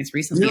experience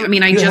recently. I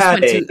mean, you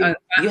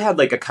had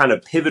like a kind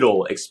of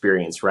pivotal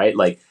experience, right?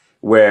 Like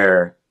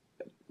where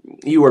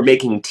you were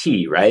making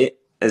tea, right?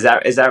 Is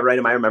that right?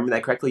 Am I remembering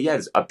that correctly? Yeah,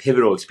 it's a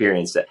pivotal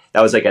experience.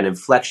 That was like an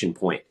inflection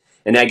point.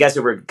 And I guess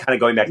if we're kind of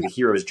going back to the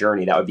hero's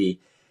journey, that would be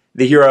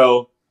the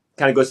hero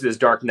kind of goes through this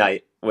dark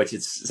night, which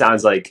it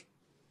sounds like,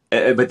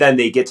 but then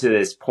they get to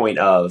this point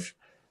of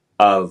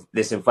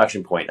this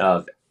inflection point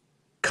of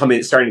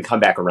starting to come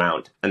back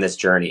around on this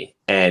journey,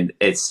 and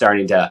it's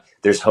starting to,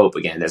 there's hope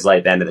again, there's light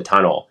at the end of the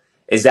tunnel.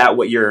 Is that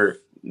what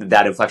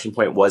that inflection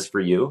point was for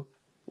you?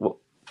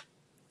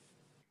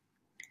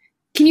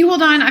 Can you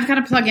hold on? I've got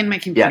to plug in my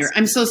computer. Yes.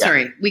 I'm so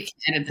sorry. We can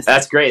edit this.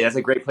 That's great. That's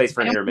a great place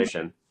for an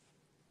intermission.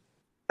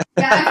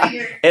 Yeah, I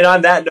figured. And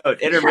on that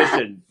note,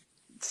 intermission.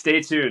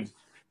 Stay tuned.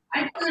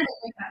 I put it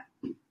like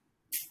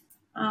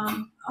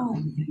that.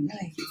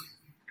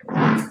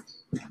 Right.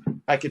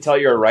 I could tell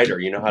you're a writer.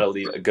 You know how to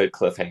leave a good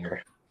cliffhanger.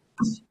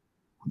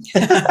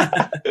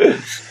 Okay.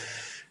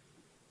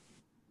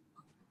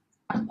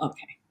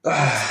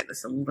 Let's get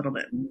this a little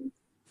bit.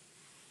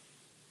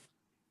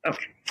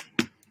 Okay.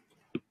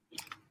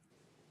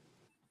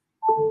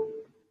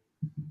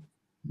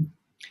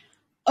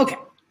 Okay.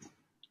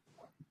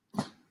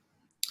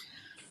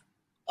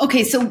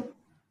 Okay, so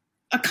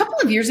a couple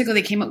of years ago,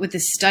 they came up with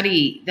this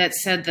study that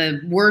said the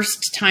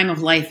worst time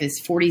of life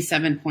is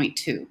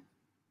 47.2.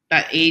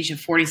 That age of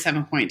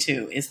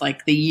 47.2 is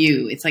like the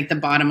U. It's like the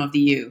bottom of the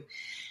U.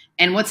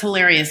 And what's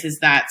hilarious is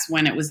that's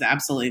when it was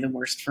absolutely the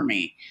worst for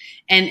me.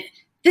 And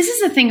this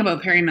is the thing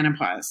about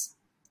perimenopause.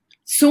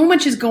 So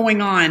much is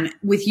going on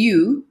with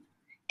you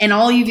and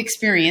all you've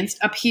experienced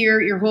up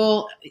here, your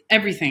whole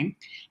everything.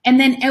 And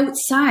then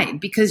outside,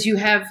 because you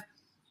have,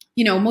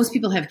 most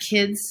people have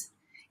kids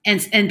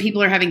and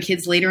people are having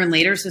kids later and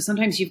later. So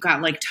sometimes you've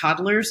got like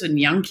toddlers and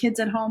young kids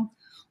at home,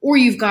 or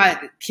you've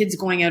got kids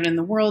going out in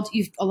the world.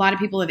 A lot of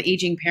people have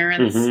aging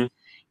parents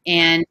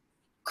and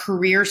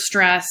career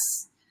stress.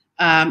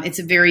 It's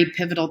a very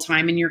pivotal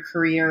time in your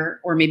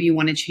career, or maybe you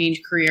want to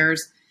change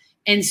careers.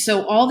 And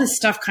so all this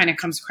stuff kind of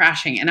comes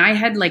crashing. And I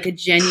had like a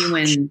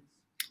genuine,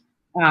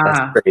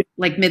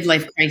 like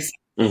midlife crisis.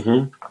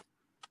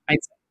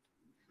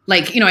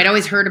 I'd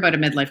always heard about a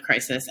midlife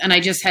crisis, and I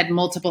just had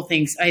multiple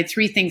things. I had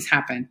three things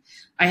happen.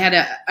 I had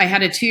a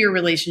 2-year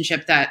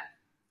relationship that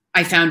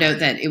I found out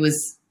that it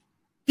was,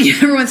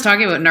 everyone's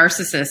talking about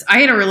narcissists. I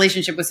had a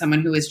relationship with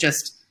someone who was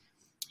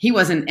he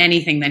wasn't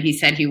anything that he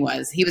said he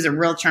was. He was a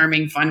real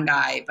charming, fun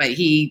guy, but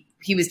he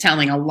was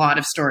telling a lot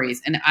of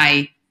stories, and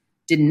I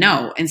didn't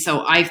know. And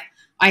so I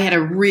had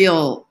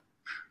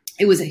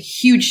it was a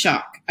huge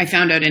shock. I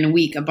found out in a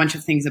week a bunch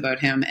of things about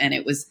him, and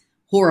it was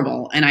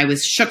horrible. And I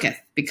was shooketh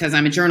because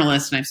I'm a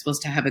journalist and I'm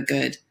supposed to have a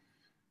good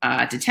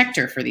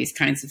detector for these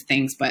kinds of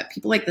things. But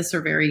people like this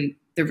they're very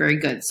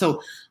good.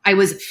 So I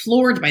was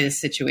floored by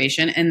this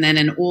situation. And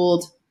then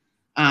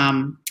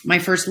my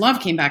first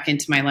love came back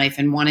into my life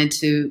and wanted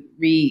to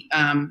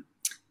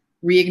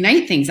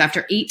reignite things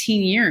after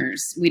 18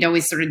 years. We'd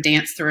always sort of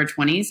danced through our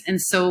 20s.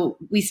 And so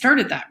we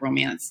started that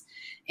romance.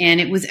 And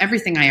it was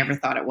everything I ever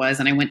thought it was.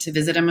 And I went to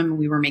visit him, and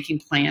we were making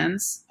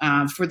plans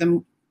for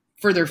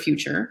their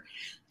future.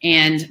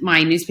 And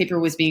my newspaper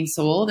was being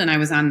sold, and I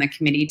was on the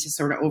committee to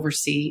sort of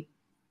oversee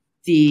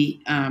the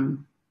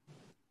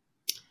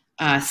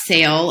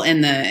sale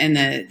and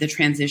the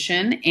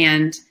transition.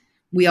 And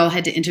we all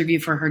had to interview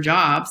for her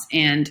jobs,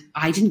 and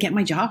I didn't get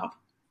my job.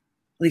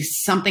 Like,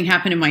 something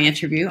happened in my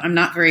interview. I'm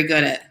not very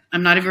good at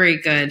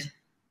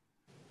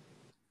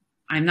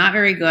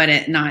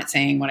not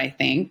saying what I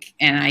think.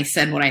 And I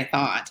said what I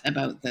thought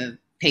about the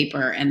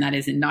paper, and that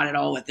is not at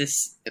all what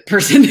this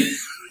person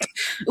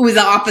it was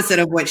the opposite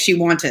of what she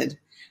wanted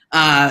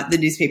the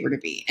newspaper to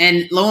be.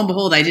 And lo and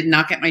behold, I did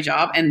not get my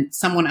job, and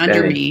someone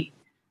under me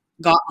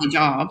got my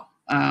job.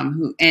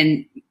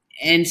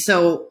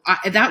 So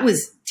that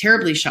was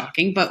terribly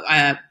shocking, but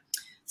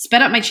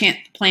sped up my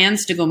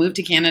plans to go move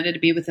to Canada to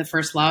be with the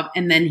first love.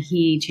 And then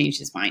he changed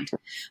his mind.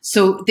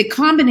 So the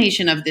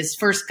combination of this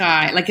first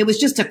guy, like, it was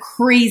just a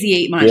crazy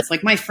 8 months. Yeah.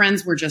 Like, my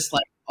friends were just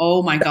like,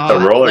 oh my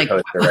God. A roller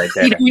coaster right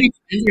there. Like,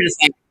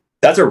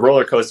 that's a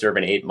roller coaster of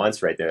an 8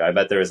 months right there. I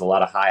bet there was a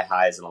lot of high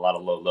highs and a lot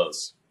of low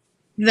lows.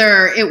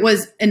 It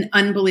was an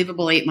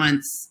unbelievable 8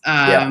 months.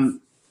 And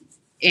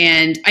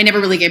I never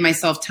really gave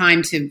myself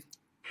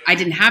I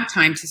didn't have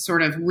time to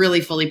sort of really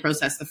fully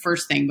process the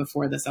first thing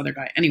before this other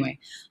guy. Anyway,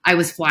 I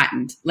was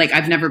flattened. Like,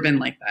 I've never been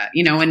like that,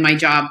 and my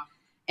job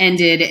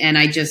ended, and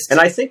I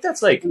think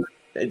that's like,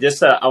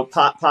 I'll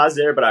pause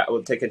there, but I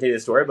will continue the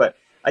story. But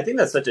I think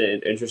that's such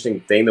an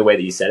interesting thing. The way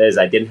that you said it is,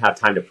 I didn't have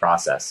time to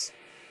process,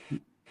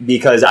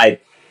 because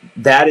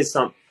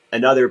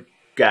another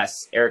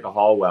guest, Erica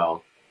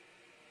Hallwell,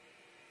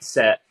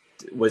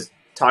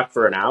 talked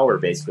for an hour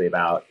basically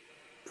about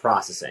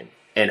processing,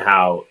 and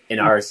how in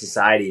our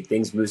society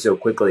things move so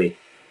quickly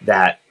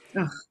that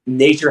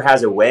nature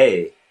has a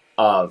way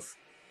of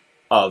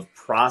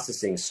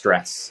processing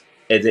stress.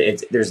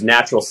 There's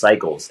natural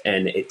cycles,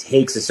 and it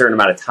takes a certain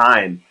amount of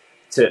time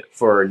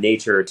for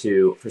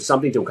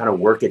something to kind of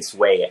work its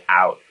way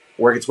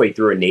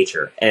through in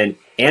nature. And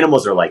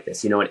animals are like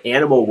this. An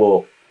animal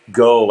will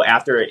go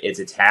after it's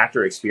attacked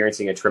or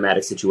experiencing a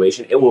traumatic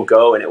situation. It will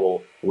go and it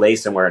will lay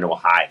somewhere and it will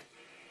hide.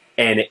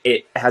 And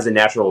it has a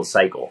natural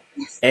cycle.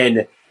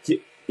 And,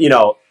 you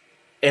know,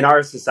 in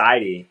our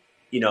society,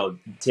 you know,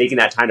 taking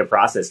that time to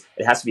process,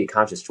 it has to be a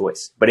conscious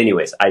choice. But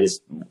anyways,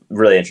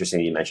 really interesting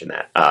that you mentioned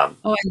that. I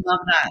love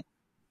that.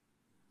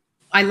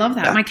 I love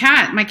that. Yeah.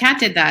 My cat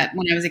did that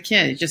when I was a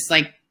kid, just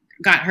like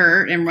got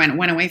hurt and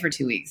went away for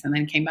 2 weeks and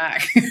then came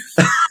back.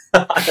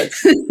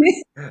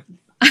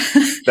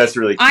 That's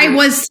really cute. I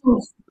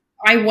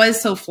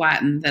was so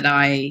flattened that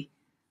I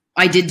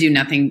did do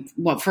nothing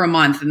for a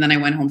month, and then I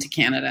went home to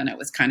Canada, and it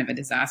was kind of a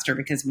disaster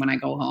because when I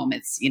go home,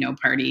 it's, you know,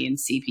 party and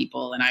see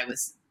people, and I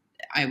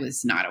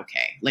was not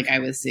okay. Like, I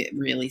was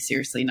really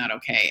seriously not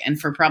okay. And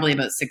for probably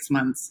about 6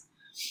 months,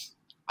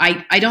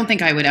 I don't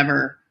think I would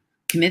ever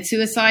commit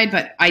suicide,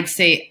 but I'd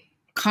say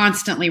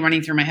constantly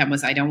running through my head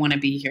was, I don't want to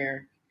be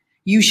here.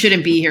 You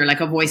shouldn't be here.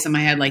 Like a voice in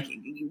my head, like,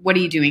 what are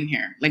you doing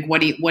here? Like,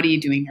 what are you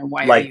doing here?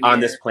 Why like are you on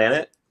here? This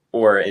planet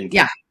or in?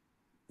 Yeah.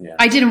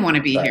 I didn't want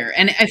to be here.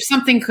 And if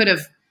something could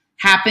have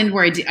happened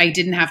where I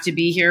didn't have to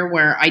be here,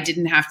 where I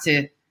didn't have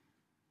to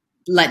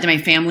let my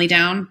family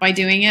down by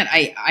doing it,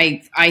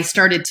 I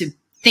started to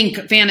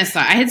fantasize.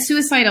 I had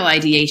suicidal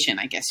ideation,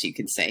 I guess you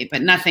could say,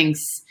 but nothing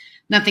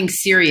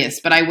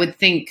serious. But I would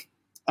think,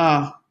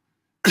 I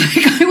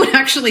would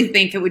actually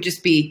think it would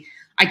just be,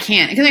 I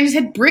can't, because I just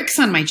had bricks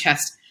on my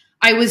chest.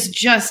 I was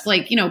just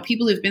like, you know,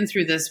 people who've been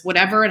through this,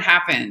 whatever had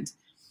happened,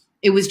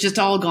 it was just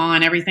all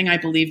gone. Everything I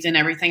believed in,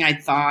 everything I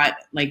thought,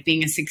 like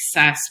being a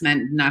success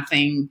meant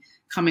nothing.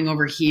 Coming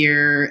over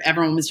here,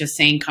 everyone was just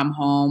saying, come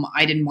home.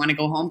 I didn't want to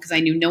go home because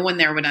I knew no one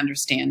there would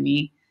understand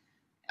me.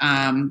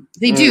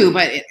 They do,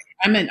 but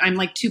I'm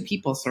like two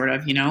people sort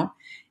of, you know?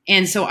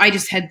 And so I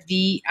just had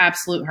the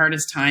absolute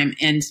hardest time.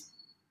 And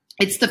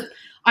it's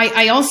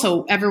I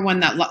also, everyone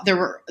that there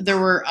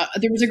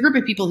was a group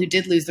of people who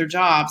did lose their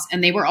jobs,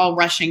 and they were all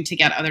rushing to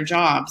get other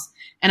jobs.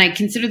 And I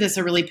consider this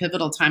a really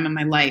pivotal time in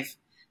my life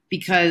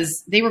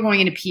because they were going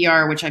into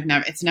PR, which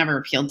it's never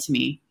appealed to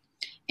me.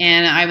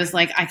 And I was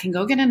like, I can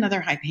go get another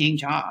high paying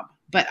job,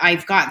 but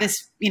I've got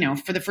this, you know,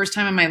 for the first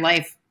time in my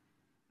life,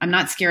 I'm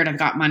not scared. I've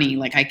got money.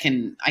 Like I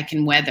can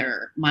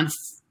weather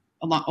months,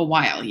 a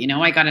while, you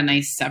know, I got a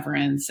nice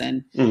severance,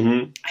 and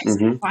I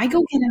said, if I go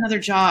get another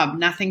job,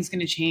 nothing's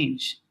going to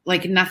change.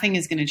 Like nothing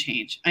is going to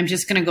change. I'm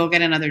just going to go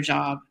get another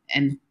job.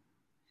 And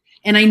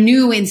I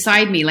knew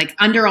inside me, like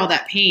under all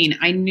that pain,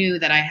 I knew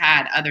that I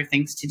had other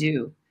things to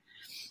do,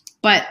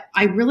 but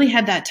I really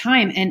had that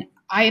time, and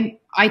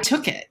I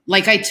took it.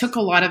 Like I took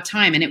a lot of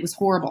time, and it was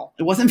horrible.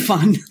 It wasn't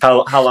fun.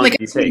 How long did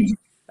you take,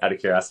 out of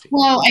curiosity?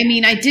 Well, I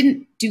mean, I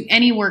didn't do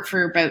any work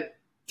for about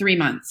 3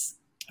 months.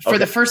 For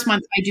the first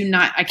month,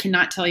 I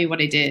cannot tell you what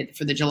I did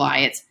for the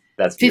July.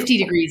 That's 50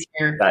 degrees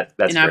here in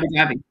Abu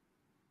Dhabi.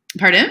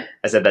 Pardon?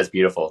 I said, that's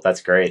beautiful.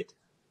 That's great.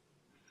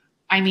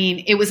 I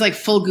mean, it was like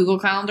full Google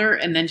Calendar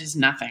and then just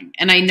nothing.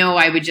 And I know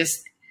I would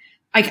just,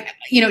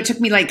 it took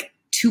me like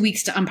 2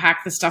 weeks to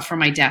unpack the stuff from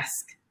my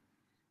desk.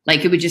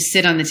 Like it would just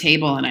sit on the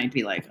table and I'd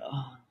be like,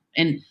 oh.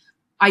 And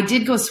I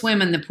did go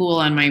swim in the pool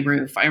on my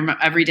roof. I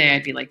remember every day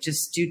I'd be like,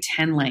 just do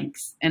 10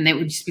 lengths. And it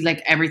would just be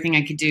like everything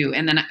I could do.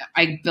 And then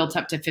I built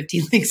up to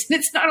 50 lengths, and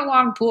it's not a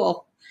long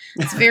pool.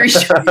 It's very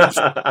short. It's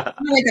like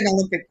an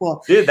Olympic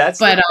pool. Dude, that's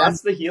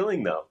the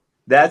healing though.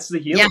 That's the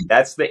healing. Yeah.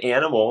 That's the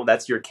animal.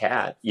 That's your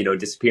cat,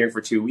 disappearing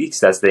for 2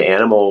 weeks. That's the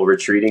animal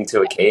retreating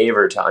to a cave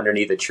or to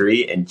underneath a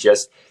tree and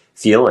just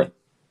feeling.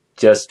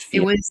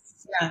 It was,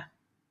 yeah.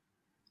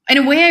 In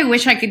a way, I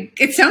wish I could.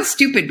 It sounds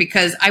stupid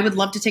because I would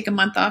love to take a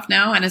month off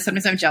now, and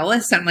sometimes I'm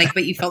jealous. I'm like,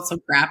 but you felt so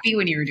crappy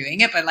when you were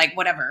doing it. But like,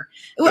 whatever.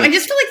 I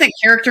just feel like that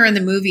character in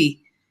the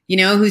movie,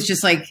 who's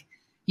just like,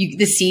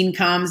 the scene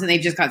comes and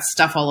they've just got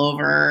stuff all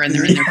over and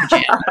they're in their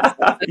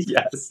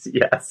pajamas.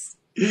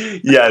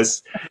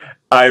 Yes.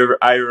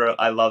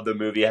 I love the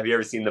movie. Have you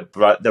ever seen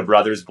the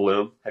Brothers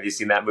Bloom? Have you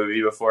seen that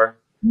movie before?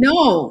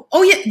 No.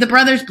 Oh yeah, The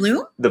Brothers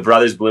Bloom. The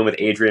Brothers Bloom with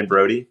Adrian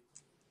Brody.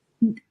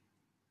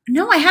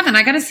 No, I haven't.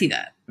 I got to see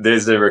that.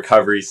 There's a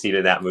recovery scene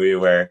in that movie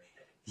where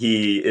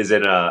he is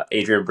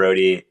Adrian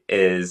Brody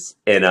is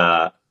in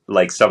a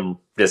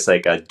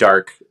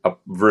dark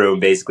room,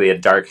 basically a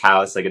dark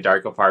house, like a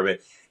dark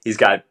apartment. He's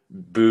got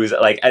booze,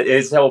 like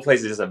his whole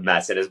place is just a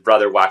mess. And his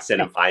brother walks in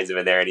and finds him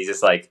in there, and he's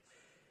just like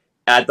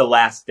at the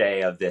last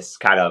day of this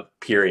kind of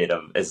period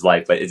of his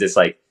life. But it's just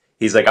like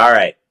he's like, all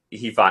right.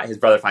 His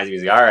brother finds him.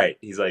 He's like, all right.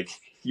 He's like,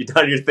 you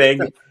done your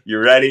thing? You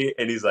ready?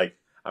 And he's like,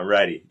 I'm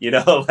ready.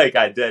 Like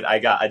I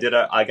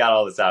got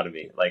all this out of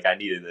me. Like I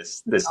needed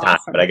this time,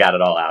 but I got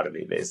it all out of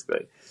me,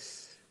 basically.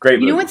 Great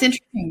movie. You know what's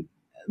interesting?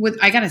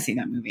 I got to see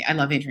that movie. I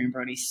love Adrian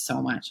Brody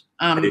so much.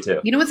 I do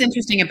too. You know what's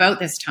interesting about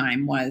this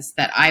time was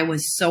that I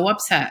was so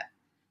upset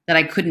that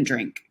I couldn't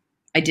drink.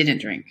 I didn't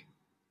drink.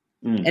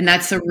 And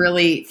that's for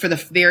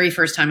the very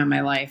first time in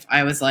my life,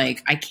 I was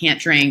like, I can't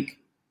drink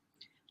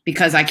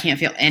because I can't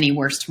feel any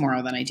worse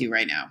tomorrow than I do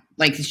right now.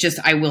 Like, it's just,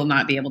 I will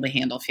not be able to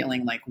handle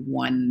feeling like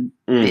one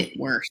bit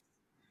worse.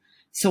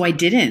 So I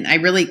didn't.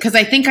 Because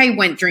I think I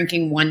went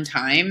drinking one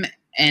time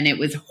and it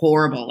was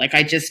horrible. Like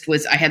I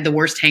had the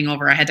worst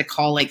hangover. I had to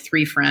call like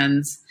 3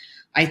 friends.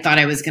 I thought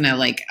I was going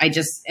to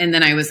and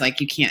then I was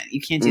like, you can't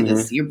do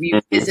this.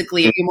 You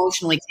physically,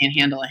 emotionally can't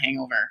handle a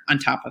hangover on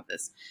top of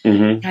this.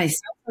 I sound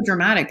so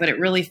dramatic, but it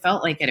really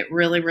felt like it. It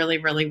really, really,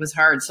 really was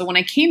hard. So when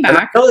I came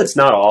back, I know it's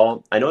not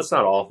all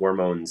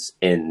hormones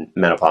in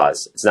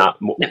menopause. It's not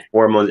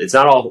hormones. It's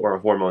not all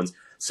hormones.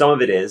 Some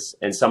of it is,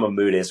 and some of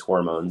mood is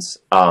hormones.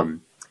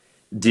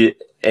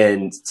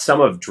 And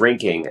some of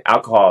drinking,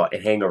 alcohol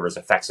and hangovers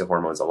affects the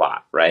hormones a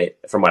lot, right?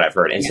 From what I've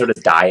heard. And so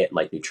does diet and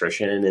like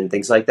nutrition and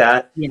things like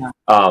that. Yeah.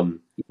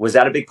 Was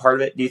that a big part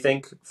of it, do you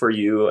think, for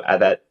you at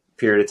that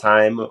period of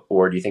time?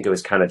 Or do you think it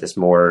was kind of just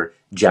more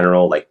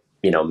general, like,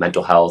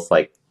 mental health,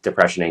 like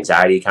depression,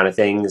 anxiety kind of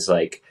things?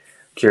 Like,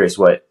 curious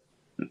what,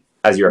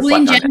 as you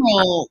reflect on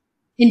it.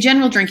 In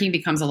general, drinking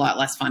becomes a lot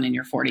less fun in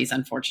your 40s,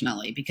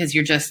 unfortunately, because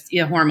you're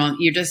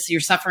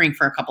suffering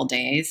for a couple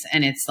days,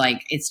 and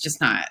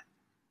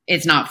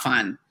it's not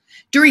fun.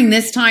 During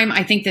this time,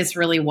 I think this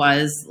really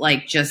was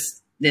like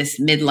just this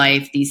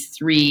midlife, these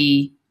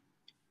 3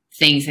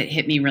 things that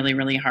hit me really,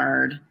 really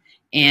hard.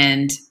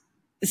 And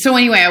so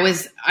anyway,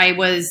 I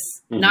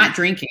was not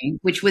drinking,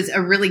 which was a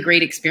really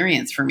great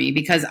experience for me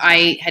because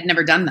I had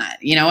never done that.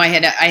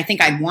 I think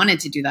I'd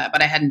wanted to do that,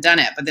 but I hadn't done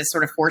it. But this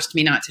sort of forced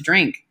me not to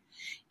drink.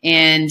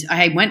 And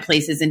I went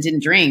places and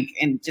didn't drink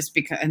and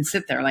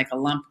sit there like a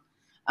lump.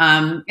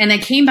 And I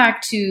came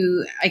back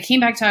to Abu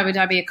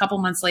Dhabi a couple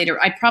months later.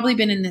 I'd probably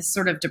been in this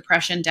sort of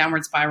depression,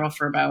 downward spiral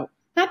for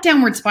not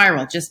downward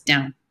spiral, just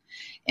down.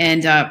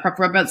 And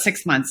for about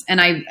 6 months.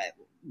 And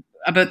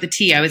about the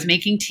tea, I was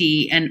making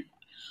tea, and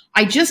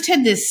I just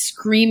had this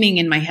screaming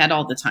in my head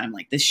all the time,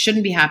 like, this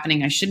shouldn't be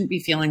happening. I shouldn't be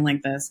feeling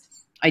like this.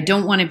 I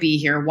don't want to be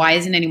here. Why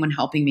isn't anyone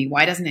helping me?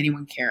 Why doesn't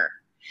anyone care?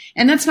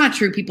 And that's not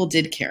true. People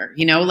did care,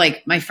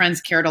 like my friends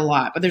cared a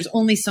lot, but there's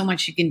only so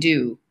much you can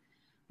do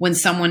when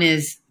someone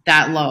is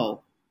that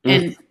low.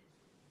 And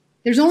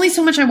there's only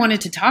so much I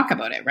wanted to talk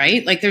about it,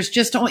 right? Like there's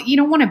just, you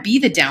don't want to be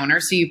the downer,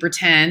 so you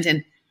pretend,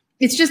 and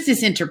it's just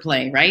this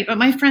interplay, right? But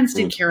my friends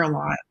did care a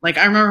lot. Like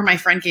I remember my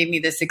friend gave me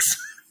this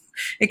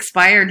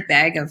expired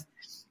bag of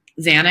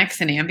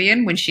Xanax and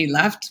Ambien when she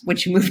left, when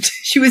she moved,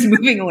 she was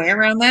moving away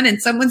around then.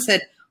 And someone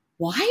said,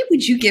 why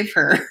would you give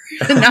her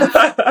enough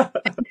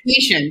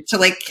medication to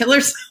like kill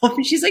herself?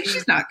 And she's like,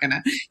 she's not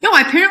gonna. No,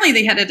 apparently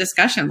they had a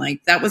discussion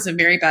like that was a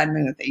very bad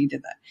move that you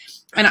did that.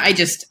 And I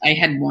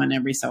had one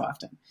every so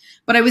often.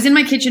 But I was in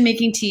my kitchen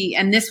making tea,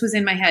 and this was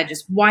in my head,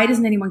 just why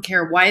doesn't anyone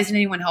care? Why isn't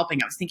anyone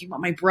helping? I was thinking about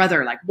my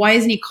brother, like, why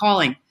isn't he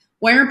calling?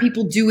 Why aren't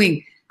people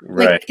doing?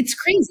 Right. Like, it's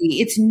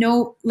crazy. It's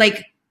no,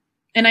 like,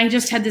 and I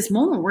just had this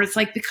moment where it's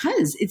like,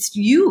 because it's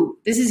you.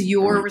 This is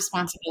your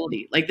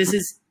responsibility. Like, this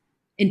is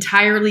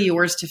entirely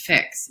yours to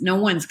fix. No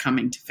one's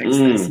coming to fix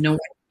this. No one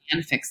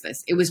can fix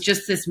this. It was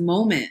just this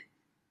moment,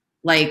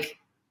 like,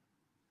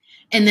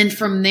 and then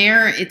from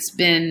there, it's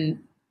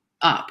been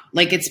up.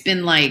 Like, it's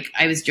been like,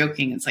 I was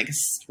joking, it's like a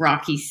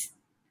rocky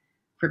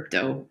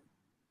crypto.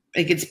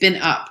 Like, it's been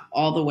up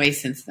all the way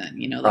since then,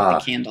 like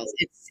the candles.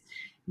 It's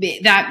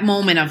that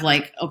moment of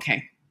like,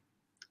 okay,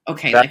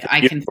 like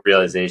I can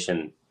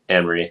realization,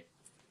 Anne-Marie.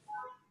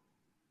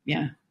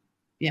 Yeah.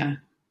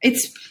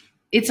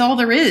 It's all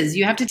there is.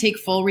 You have to take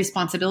full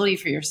responsibility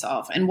for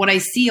yourself. And what I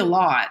see a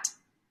lot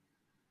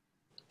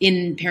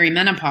in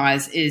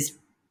perimenopause is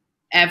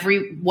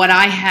what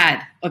I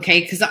had,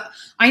 okay, because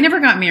I never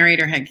got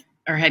married or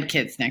had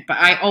kids, Nick, but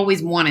I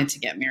always wanted to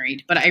get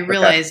married. But I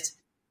realized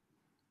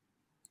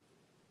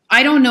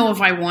I don't know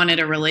if I wanted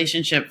a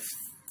relationship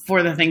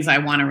for the things I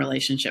want a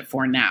relationship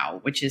for now,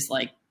 which is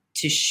like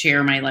to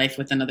share my life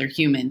with another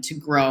human, to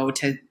grow,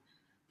 to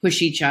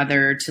push each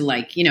other, to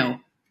like,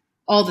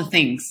 all the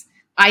things.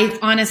 I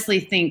honestly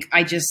think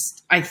I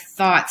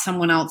thought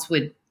someone else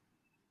would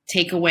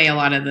take away a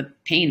lot of the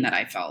pain that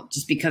I felt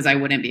just because I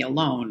wouldn't be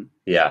alone.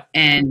 Yeah.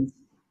 And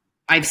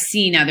I've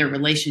seen other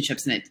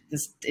relationships, and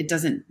it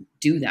doesn't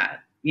do that,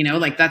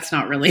 like that's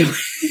not really,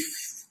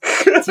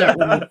 it's not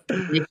what a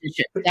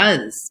relationship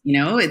does,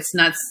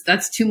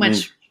 that's too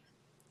much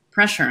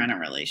pressure on a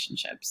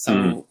relationship.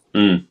 So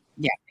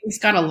yeah, things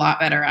got a lot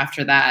better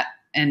after that.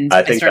 And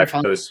I think that's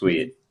so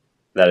sweet.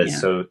 That is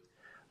so,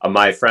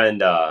 my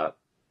friend,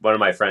 one of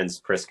my friends,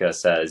 Priska,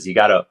 says, you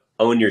got to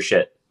own your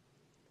shit.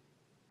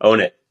 Own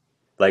it.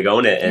 Like,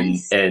 own it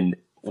and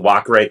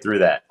walk right through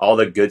that. All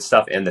the good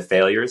stuff and the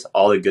failures,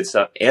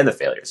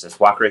 just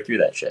walk right through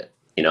that shit.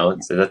 So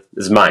this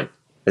is mine.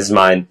 This is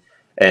mine.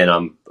 And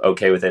I'm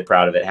okay with it,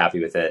 proud of it, happy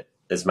with it.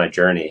 This is my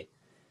journey.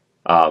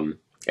 And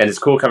it's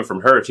cool coming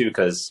from her too,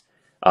 because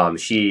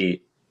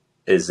she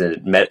is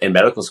in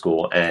medical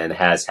school and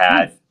has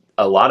had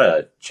a lot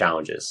of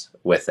challenges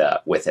with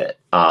it.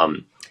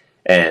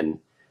 And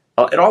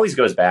it always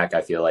goes back,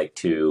 I feel like,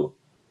 to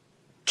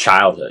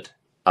childhood,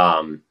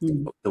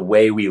 the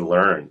way we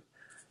learn.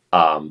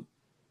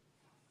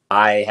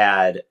 I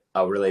had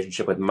a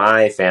relationship with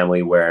my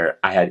family where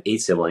I had 8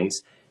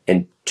 siblings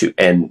and 8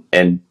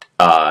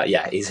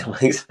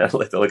 siblings. I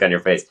like the look on your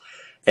face.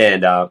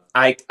 And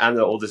I'm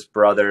the oldest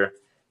brother,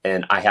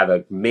 and I have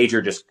a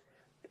major just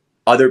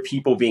other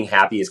people being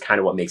happy is kind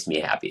of what makes me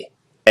happy.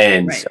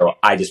 And Right. so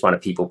I just want to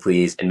people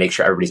please and make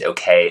sure everybody's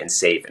okay and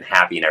safe and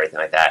happy and everything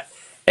like that.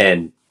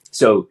 And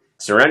so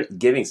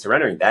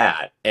surrendering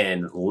that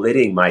and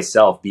letting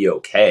myself be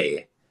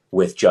okay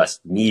with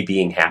just me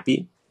being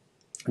happy,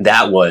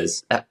 that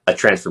was a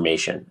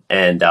transformation.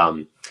 And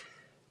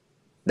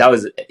that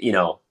was,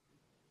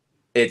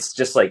 it's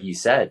just like you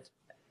said,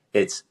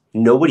 it's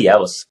nobody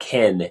else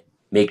can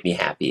make me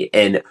happy.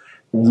 And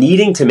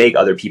needing to make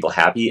other people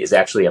happy is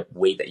actually a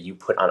weight that you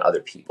put on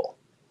other people,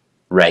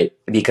 right?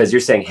 Because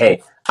you're saying,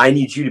 hey, I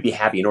need you to be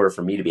happy in order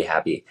for me to be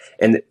happy.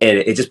 And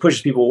it just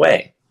pushes people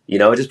away. It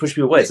just pushes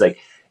people away. It's like,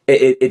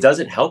 it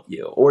doesn't help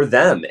you or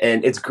them.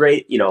 And it's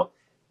great.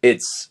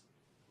 It's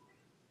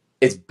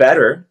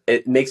better.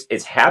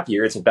 It's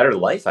happier. It's a better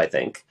life, I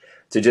think,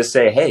 to just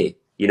say, hey,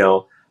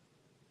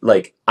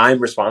 like, I'm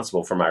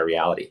responsible for my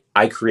reality.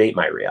 I create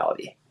my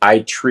reality. I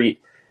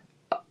treat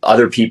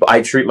other people.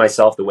 I treat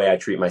myself the way I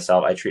treat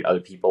myself. I treat other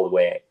people the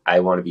way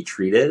I want to be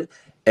treated.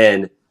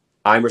 And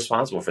I'm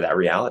responsible for that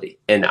reality.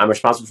 And I'm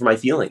responsible for my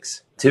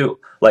feelings too.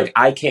 Like,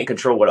 I can't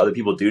control what other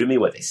people do to me,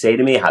 what they say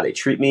to me, how they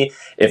treat me,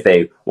 if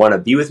they want to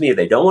be with me, if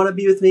they don't want to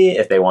be with me,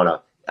 if they want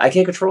to, I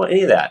can't control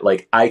any of that.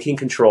 Like, I can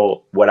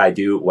control what I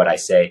do, what I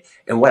say,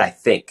 and what I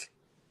think,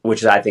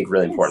 which is, I think,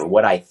 really important.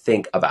 What I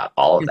think about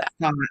all of that.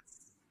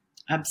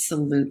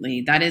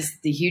 Absolutely. That is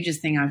the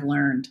hugest thing I've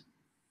learned.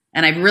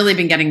 And I've really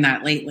been getting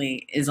that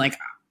lately, is like,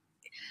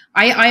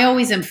 I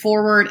always am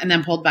forward and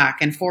then pulled back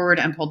and forward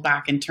and pulled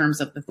back in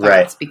terms of the thoughts,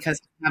 right? Because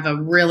I have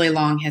a really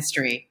long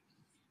history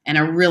and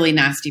a really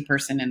nasty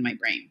person in my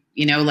brain,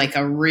 like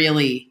a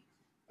really,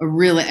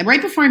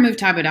 right before I moved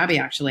to Abu Dhabi,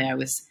 actually, I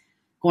was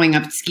going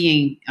up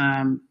skiing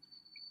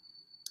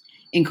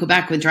in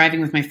Quebec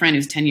driving with my friend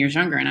who's 10 years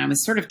younger. And I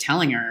was sort of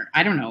telling her,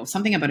 I don't know,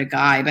 something about a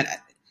guy, but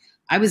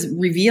I was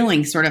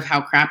revealing sort of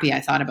how crappy I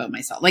thought about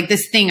myself. Like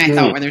this thing I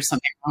thought where there's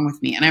something wrong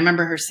with me. And I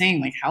remember her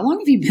saying, like, how long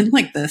have you been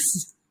like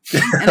this?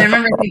 And I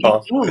remember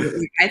thinking,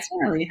 that's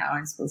not really how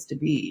I'm supposed to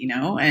be,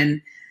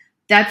 and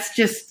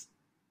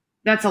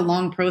that's a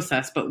long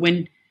process. But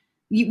when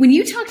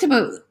you talked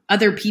about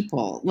other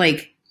people,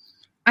 like,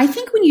 I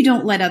think when you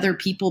don't let other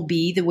people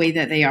be the way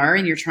that they are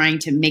and you're trying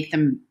to make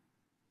them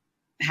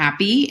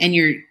happy and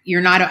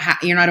you're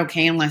not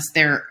okay unless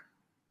they're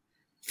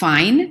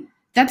fine,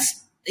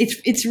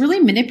 it's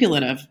really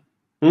manipulative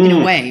in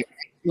a way.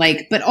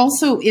 Like, but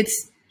also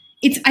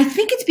I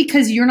think it's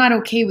because you're not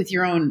okay with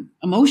your own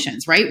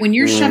emotions, right? When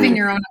you're shoving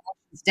your own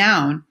emotions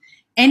down,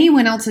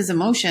 anyone else's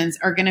emotions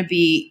are going to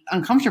be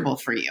uncomfortable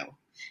for you.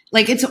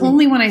 Like, it's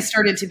only when I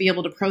started to be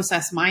able to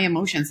process my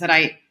emotions that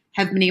I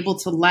have been able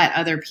to let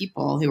other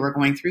people who are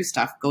going through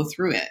stuff go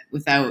through it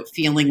without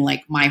feeling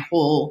like my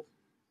whole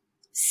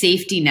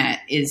safety net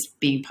is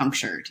being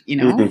punctured,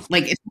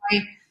 Like, if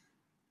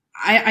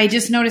I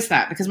just noticed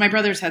that because my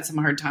brother's had some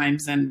hard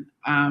times and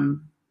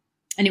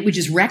it would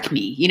just wreck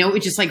me, it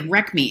would just like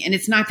wreck me. And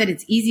it's not that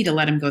it's easy to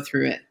let him go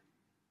through it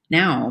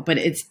now, but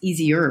it's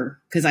easier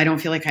because I don't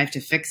feel like I have to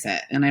fix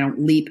it and I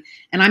don't leap.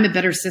 And I'm a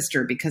better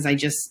sister because I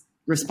just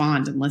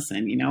respond and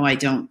listen, I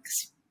don't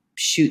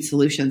shoot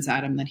solutions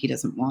at him that he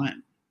doesn't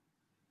want.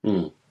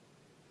 What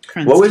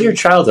was your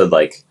childhood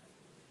like?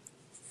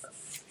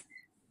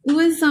 It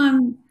was,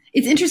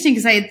 it's interesting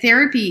because I had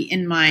therapy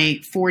in my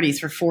 40s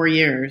for 4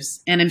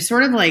 years and I'm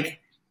sort of like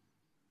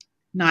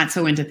not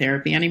so into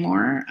therapy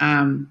anymore.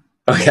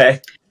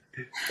 Okay.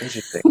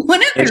 Interesting.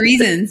 One of the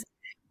reasons,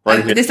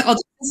 this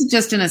is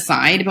just an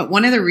aside, but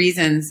one of the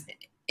reasons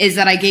is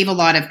that I gave a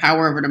lot of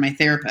power over to my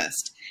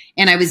therapist.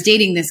 And I was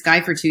dating this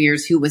guy for 2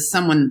 years who was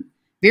someone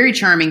very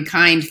charming,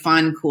 kind,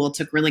 fun, cool,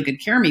 took really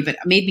good care of me, but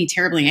made me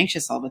terribly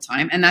anxious all the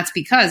time. And that's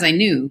because I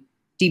knew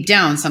deep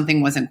down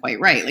something wasn't quite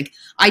right. Like,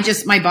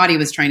 my body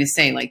was trying to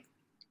say, like,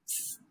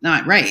 it's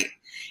not right.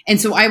 And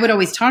so I would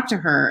always talk to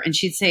her and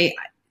she'd say,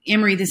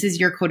 Anne-Marie, this is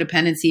your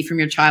codependency from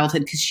your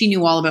childhood, because she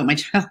knew all about my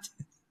childhood.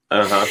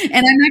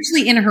 And I'm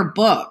actually in her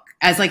book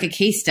as like a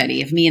case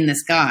study of me and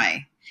this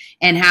guy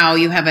and how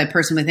you have a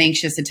person with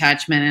anxious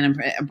attachment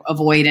and a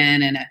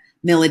avoidant and a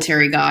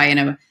military guy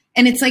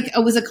and it's like,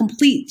 it was a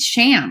complete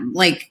sham.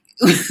 Like,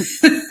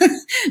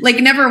 like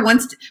never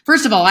once.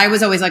 First of all, I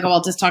was always like, oh,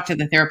 I'll just talk to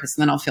the therapist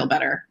and then I'll feel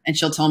better. And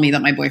she'll tell me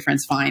that my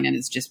boyfriend's fine and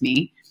it's just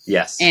me.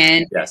 Yes.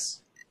 And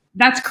yes.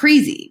 That's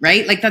crazy,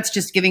 right? Like, that's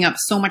just giving up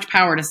so much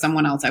power to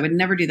someone else. I would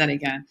never do that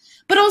again.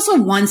 But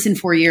also once in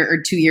 4 years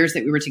or 2 years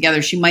that we were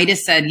together, she might have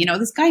said,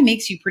 this guy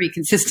makes you pretty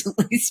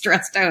consistently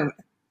stressed out.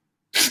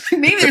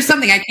 Maybe there's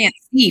something I can't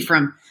see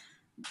from,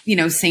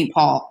 St.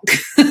 Paul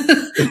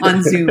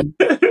on Zoom.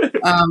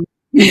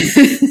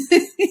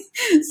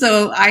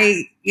 So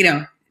I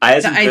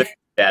had some good,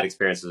 bad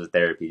experiences with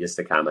therapy, just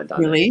to comment on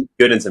really? It.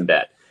 Good and some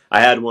bad.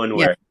 I had one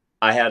where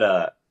I had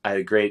a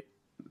great,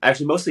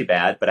 actually mostly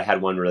bad, but I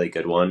had one really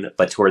good one.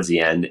 But towards the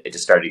end, it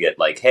just started to get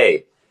like,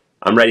 hey,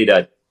 I'm ready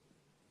to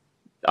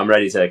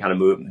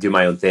kind of do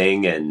my own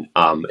thing. And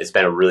it's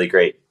been a really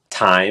great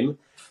time,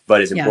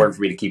 but it's important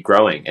for me to keep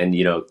growing and,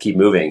 keep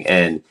moving.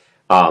 And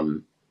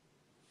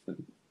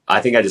I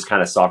think I just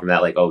kind of saw from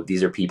that, like, oh,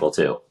 these are people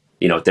too.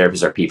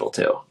 Therapists are people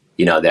too.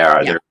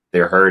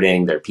 they're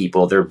hurting, they're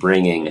people, they're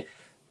bringing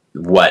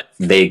what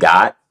they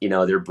got,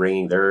 they're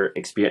bringing their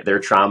experience, their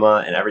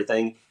trauma and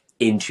everything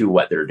into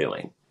what they're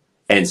doing.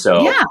 And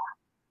so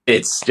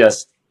it's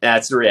just,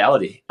 that's the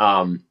reality.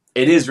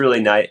 It is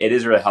really nice. It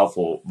is really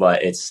helpful,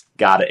 but it's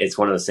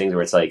one of those things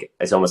where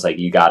it's almost like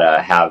you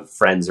gotta have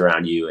friends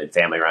around you and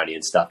family around you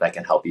and stuff that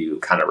can help you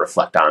kind of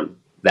reflect on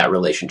that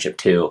relationship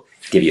too,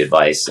 give you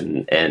advice.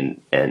 And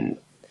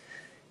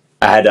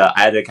I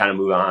had to kind of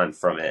move on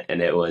from it,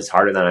 and it was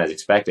harder than I was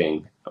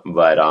expecting,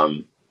 but,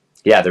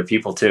 they're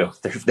people too.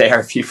 They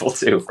are people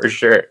too, for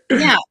sure.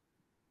 Yeah.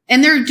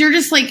 And they're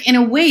just like, in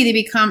a way, they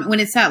become, when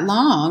it's that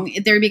long,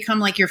 they become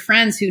like your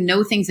friends who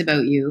know things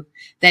about you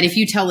that if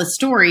you tell a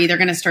story, they're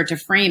going to start to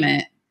frame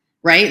it,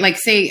 right? Like,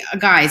 say,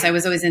 guys, I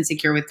was always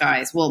insecure with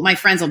guys. Well, my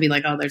friends will be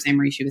like, oh, there's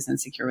Anne-Marie, she was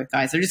insecure with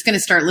guys. They're just going to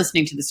start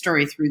listening to the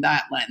story through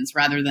that lens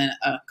rather than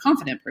a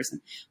confident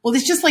person. Well,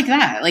 it's just like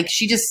that. Like,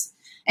 just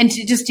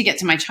to get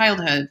to my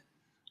childhood,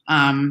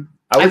 I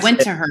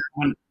went to her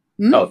on.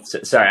 Oh,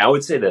 sorry. I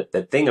would say that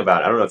the thing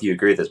about, I don't know if you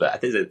agree with this, but I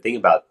think the thing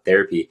about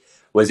therapy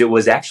was it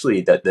was actually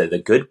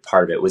the good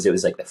part of it was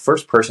like the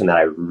first person that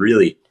I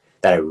really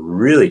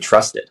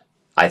trusted,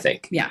 I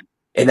think. Yeah.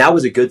 And that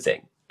was a good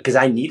thing because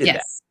I needed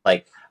that.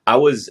 Like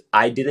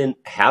I didn't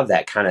have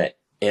that kind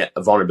of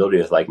vulnerability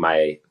with like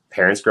my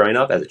parents growing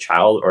up as a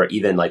child, or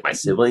even like my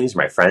siblings,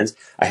 my friends.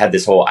 I had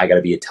this whole, I got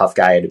to be a tough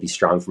guy, I had to be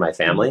strong for my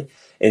family.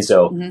 And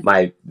so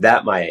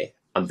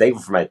I'm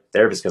thankful for my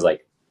therapist because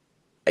like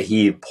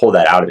he pulled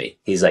that out of me.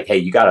 He's like, hey,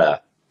 you got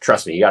to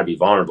trust me. You got to be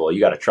vulnerable. You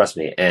got to trust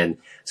me. And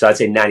so I'd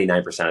say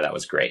 99% of that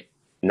was great.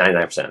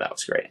 99% of that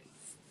was great.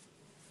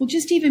 Well,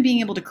 just even being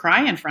able to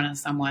cry in front of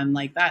someone,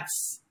 like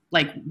that's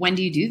like, when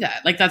do you do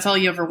that? Like, that's all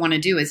you ever want to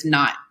do is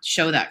not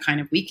show that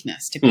kind of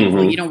weakness to people.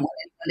 Mm-hmm. You don't want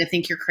anyone to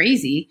think you're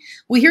crazy.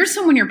 Well, here's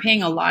someone you're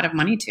paying a lot of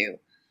money to.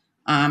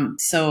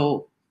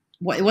 So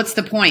what's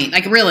the point?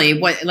 Like,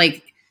 really,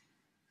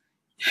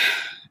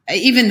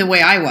 even the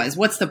way I was,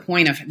 what's the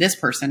point of this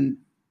person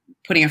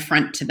putting a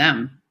front to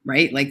them?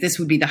 Right? Like, this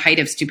would be the height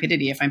of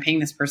stupidity if I'm paying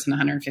this person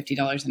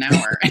 $150 an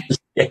hour.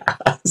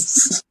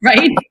 Yes.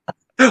 Right?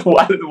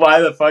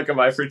 Why the fuck am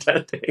I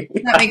pretending?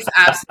 That makes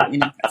absolutely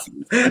no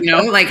sense.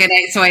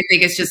 So I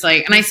think it's just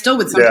like, and I still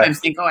would sometimes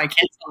think, oh, I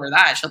can't tell her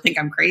that. She'll think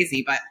I'm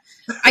crazy. But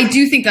I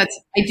do think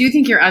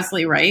you're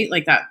absolutely right.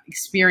 Like, that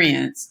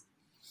experience.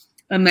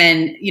 And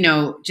then,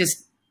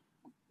 just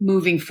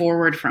moving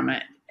forward from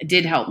it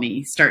did help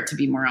me start to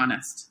be more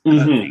honest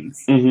about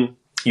things. Mm-hmm.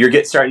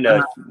 You're starting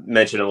to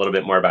mention a little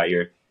bit more about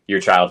your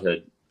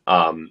childhood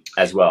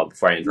as well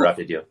before I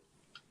interrupted you.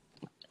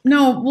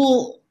 No,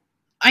 well,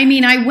 I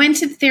mean, I went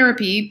to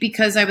therapy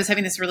because I was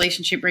having this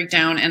relationship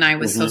breakdown and I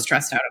was so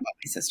stressed out about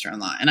my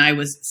sister-in-law and I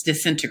was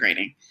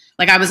disintegrating.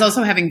 Like, I was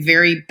also having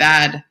very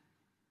bad,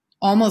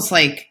 almost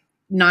like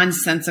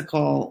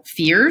nonsensical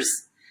fears,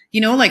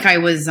 like I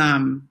was,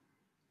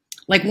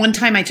 like one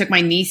time I took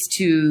my niece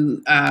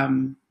to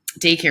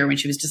daycare when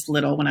she was just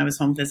little, when I was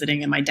home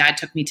visiting, and my dad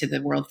took me to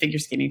the World Figure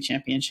Skating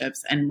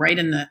Championships. And right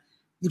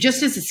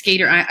just as a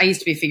skater, I used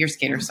to be a figure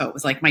skater, so it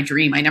was like my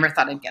dream. I never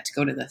thought I'd get to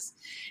go to this.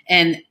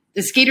 And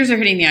the skaters are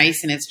hitting the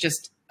ice and it's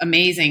just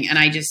amazing. And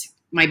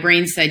my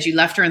brain said, you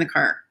left her in the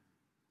car.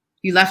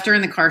 You left her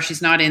in the car.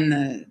 She's not in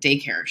the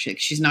daycare.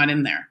 She's not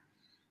in there.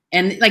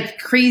 And like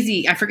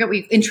crazy, I forget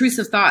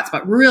intrusive thoughts,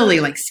 but really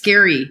like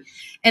scary.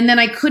 And then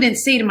I couldn't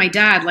say to my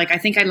dad, like, I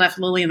think I left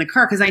Lily in the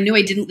car, because I knew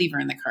I didn't leave her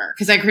in the car,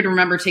 because I could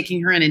remember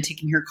taking her in and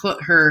taking her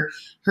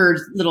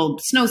little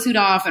snowsuit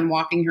off and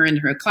walking her into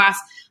her class.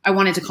 I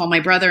wanted to call my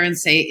brother and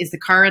say, is the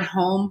car at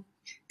home?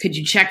 Could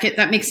you check it?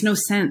 That makes no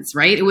sense,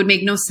 right? It would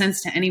make no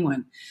sense to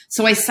anyone.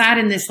 So I sat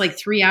in this like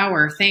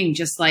 3-hour thing,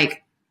 just just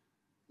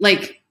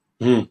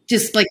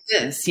like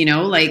this, and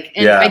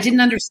I didn't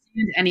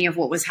understand any of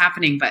what was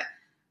happening, but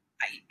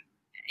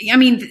I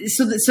mean,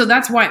 so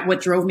that's what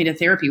drove me to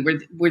therapy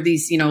were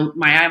these,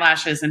 my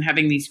eyelashes and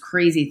having these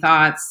crazy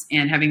thoughts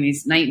and having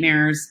these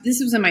nightmares. This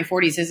was in my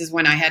 40s. This is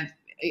when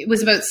it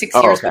was about 6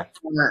 years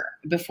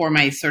before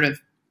my sort of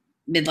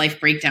midlife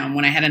breakdown,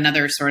 when I had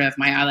another sort of,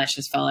 my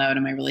eyelashes fell out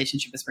and my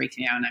relationship was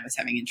breaking down and I was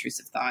having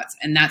intrusive thoughts.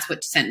 And that's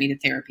what sent me to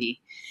therapy.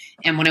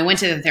 And when I went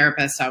to the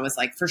therapist, I was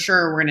like, for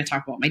sure, we're going to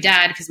talk about my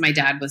dad, because my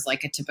dad was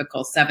like a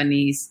typical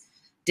 70s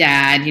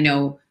dad,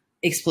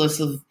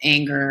 explosive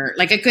anger,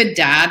 like a good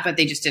dad, but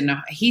they just didn't know.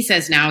 He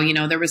says now,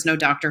 there was no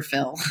Dr.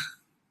 Phil.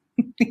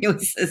 He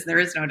always says there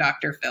is no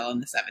Dr. Phil in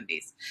the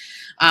 70s.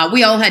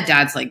 We all had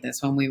dads like this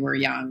when we were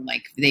young.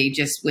 Like, they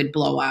just would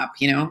blow up,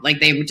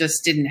 like they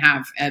just didn't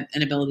have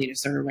an ability to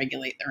sort of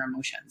regulate their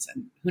emotions,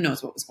 and who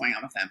knows what was going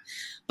on with them.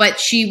 But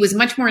she was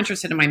much more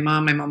interested in my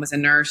mom. My mom was a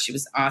nurse. She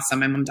was awesome.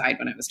 My mom died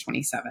when I was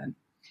 27,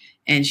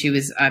 and she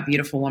was a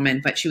beautiful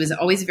woman, but she was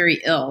always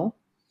very ill.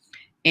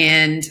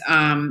 And,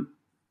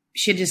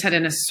 she had just had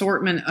an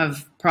assortment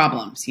of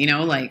problems,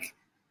 like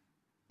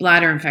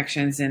bladder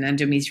infections and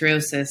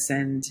endometriosis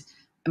and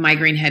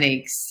migraine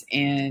headaches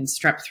and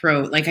strep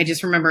throat. Like, I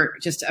just remember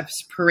just a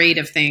parade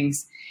of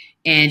things.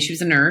 And she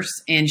was a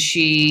nurse, and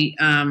she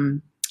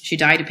she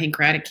died of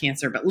pancreatic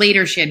cancer, but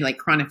later she had like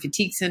chronic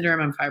fatigue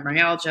syndrome and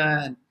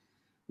fibromyalgia, and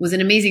was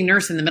an amazing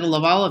nurse in the middle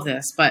of all of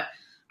this. But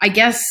I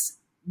guess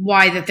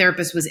why the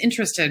therapist was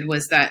interested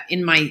was that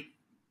in my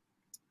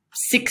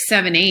 6,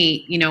 7,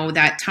 8,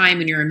 that time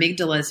when your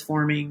amygdala is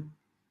forming,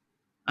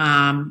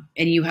 and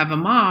you have a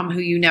mom who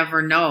you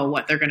never know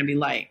what they're going to be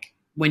like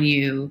when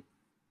you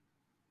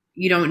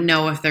don't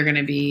know if they're going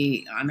to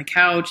be on the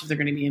couch, if they're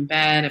going to be in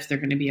bed, if they're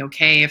going to be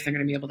okay, if they're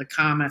going to be able to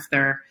come, if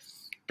they're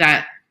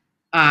that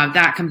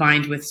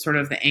combined with sort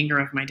of the anger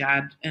of my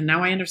dad. And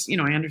now I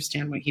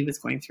understand what he was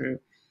going through.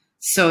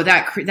 So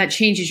that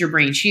changes your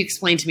brain. She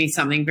explained to me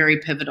something very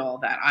pivotal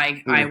that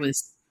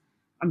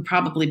I'm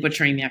probably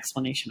butchering the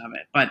explanation of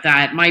it, but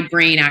that my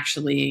brain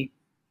actually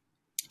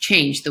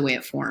changed the way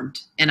it formed.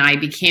 And I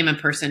became a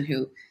person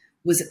who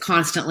was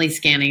constantly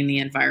scanning the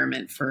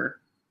environment for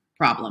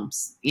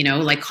problems,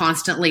 like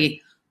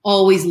constantly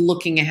always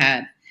looking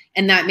ahead.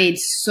 And that made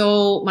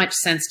so much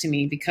sense to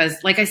me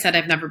because, like I said,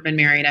 I've never been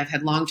married. I've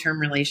had long-term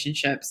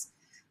relationships,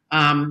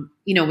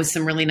 with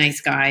some really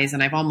nice guys,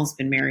 and I've almost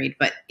been married.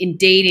 But in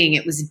dating,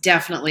 it was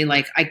definitely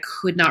like I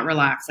could not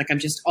relax. Like I'm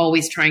just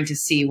always trying to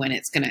see when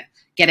it's going to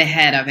get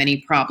ahead of any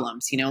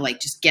problems, like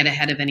just get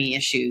ahead of any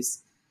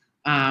issues.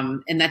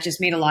 And that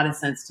just made a lot of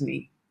sense to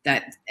me.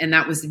 And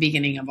that was the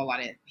beginning of a lot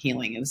of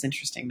healing. It was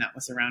interesting. That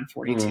was around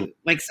 42.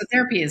 Mm-hmm. So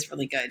therapy is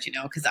really good,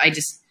 because I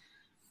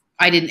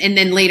didn't. And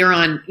then later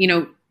on,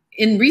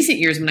 in recent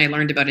years, when I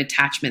learned about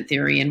attachment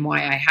theory and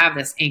why I have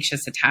this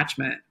anxious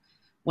attachment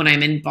when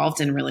I'm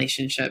involved in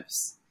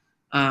relationships,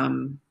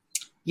 and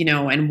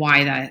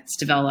why that's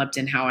developed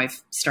and how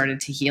I've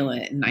started to heal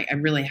it. And I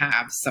really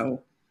have.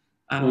 So,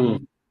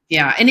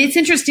 yeah. And it's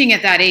interesting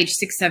at that age,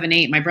 6, 7,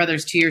 8, my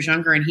brother's 2 years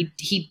younger, and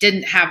he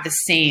didn't have the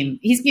same,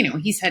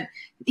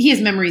 he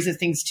has memories of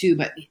things too,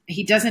 but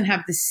he doesn't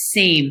have the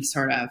same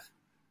sort of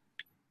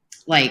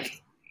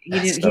he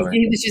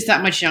was just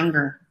that much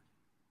younger.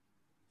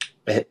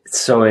 It's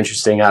so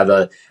interesting how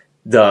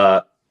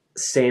the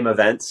same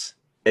events,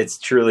 it's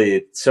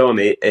truly so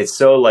amazing. It's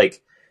so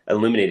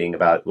illuminating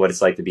about what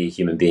it's like to be a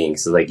human being.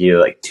 So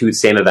two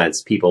same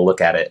events, people look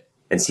at it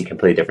and see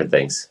completely different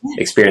things,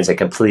 experience it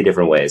completely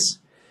different ways.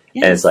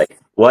 Yes. And it's like,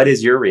 what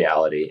is your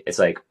reality? It's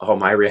like, oh,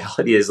 my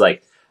reality is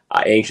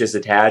anxious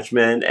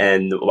attachment.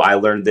 And I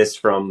learned this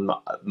from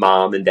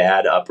mom and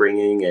dad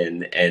upbringing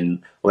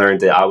and learned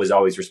that I was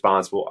always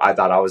responsible. I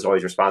thought I was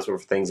always responsible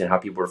for things and how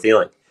people were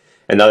feeling.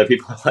 And other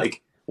people are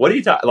like, what are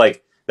you talking?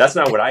 That's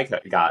not what I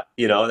got.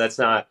 That's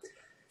not.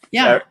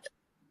 Yeah.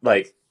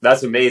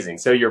 That's amazing.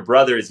 So your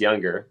brother is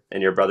younger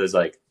and your brother's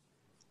I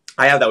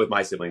have that with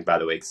my siblings, by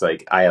the way. Cause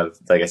I have,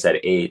 like I said,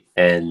 8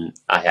 and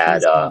I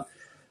had,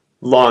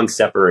 long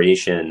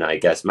separation. I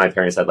guess my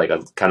parents had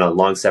a kind of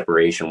long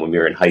separation when we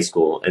were in high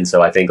school. And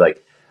so I think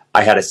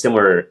I had a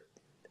similar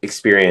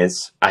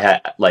experience. I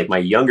had my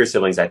younger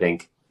siblings, I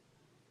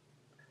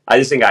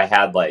just think I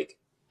had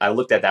I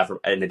looked at that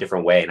in a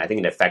different way. And I think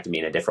it affected me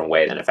in a different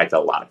way than it affected a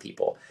lot of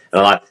people.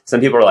 And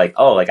some people are like,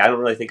 oh, I don't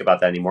really think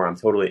about that anymore.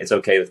 It's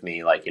okay with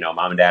me.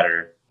 Mom and dad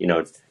are,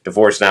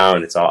 divorced now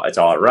and it's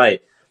all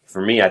right.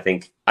 For me, I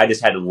think I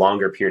just had a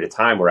longer period of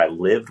time where I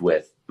lived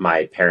with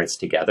my parents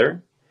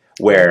together,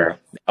 where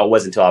it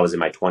wasn't until I was in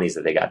my 20s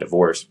that they got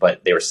divorced,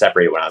 but they were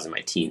separated when I was in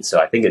my teens. So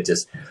I think it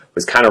just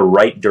was kind of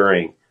right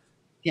during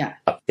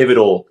a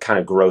pivotal kind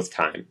of growth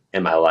time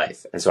in my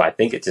life. And so I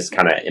think it just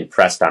kind of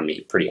impressed on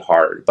me pretty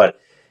hard. But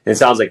it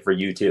sounds like for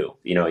you too,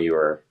 you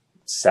were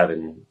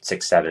 6,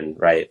 7,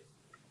 right?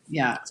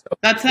 Yeah. So,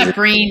 that's that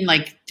brain,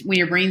 when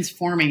your brain's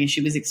forming, and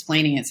she was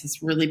explaining it's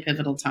this really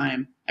pivotal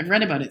time. I've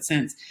read about it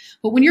since.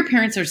 But when your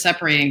parents are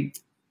separating,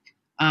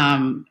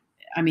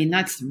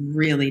 that's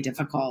really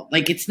difficult.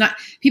 It's not,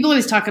 people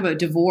always talk about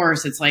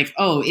divorce. It's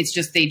it's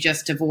just, they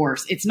just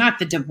divorce. It's not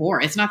the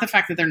divorce. It's not the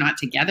fact that they're not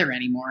together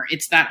anymore.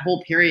 It's that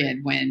whole period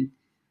when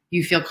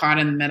you feel caught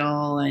in the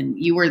middle and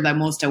you were the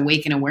most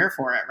awake and aware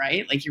for it,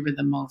 right? You were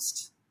the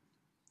most.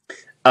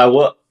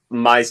 Well,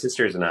 my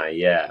sisters and I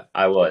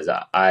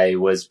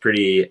was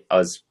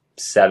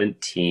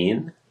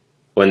 17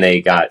 when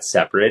they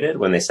separated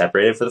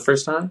for the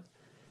first time.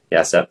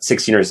 Yeah. So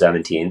 16 or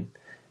 17.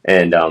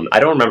 And I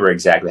don't remember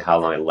exactly how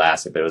long it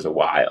lasted, but it was a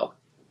while.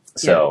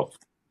 So,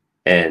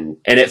 and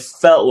it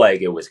felt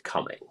like it was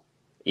coming,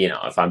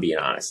 if I'm being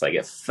honest,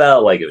 it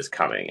felt like it was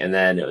coming. And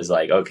then it was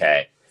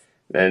okay,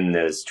 then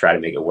it was try to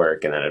make it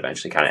work. And then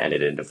eventually kind of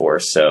ended in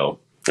divorce. So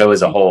it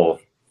was a whole,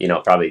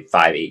 probably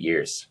 5, 8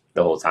 years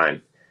the whole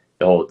time,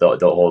 the whole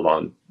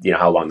long,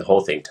 how long the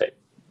whole thing took. It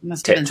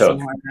must have been so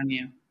hard on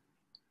you.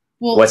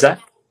 Well, what's that?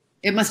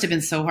 It must have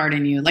been so hard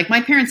on you.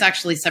 My parents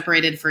actually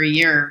separated for a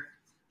year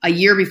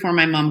before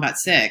my mom got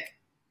sick,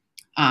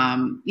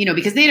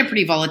 because they had a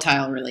pretty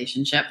volatile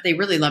relationship. They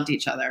really loved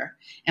each other.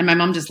 And my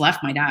mom just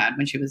left my dad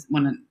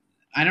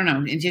I don't know,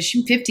 and just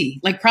she's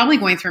 50, probably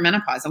going through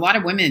menopause. A lot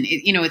of women,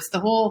 it's the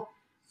whole,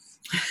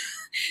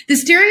 the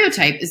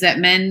stereotype is that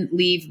men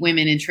leave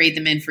women and trade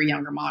them in for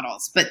younger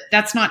models, but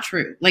that's not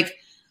true.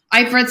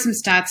 I've read some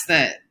stats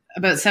that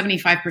about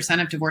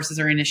 75% of divorces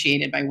are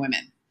initiated by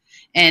women.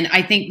 And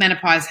I think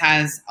menopause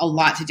has a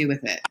lot to do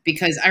with it,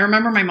 because I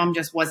remember my mom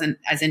just wasn't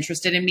as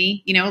interested in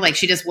me, like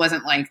she just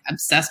wasn't like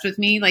obsessed with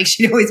me like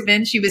she'd always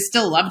been. She was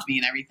still loved me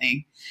and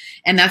everything.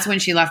 And that's when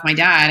she left my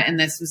dad. And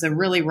this was a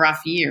really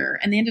rough year.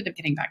 And they ended up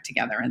getting back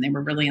together, and they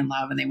were really in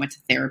love, and they went to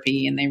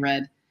therapy, and they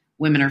read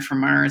Women Are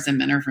From Mars and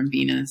Men Are From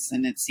Venus.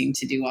 And it seemed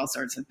to do all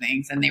sorts of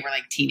things. And they were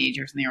like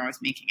teenagers, and they were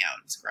always making out.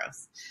 It was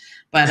gross.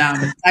 But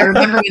I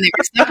remember when they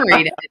were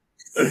separated,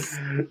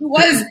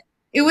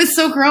 it was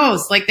so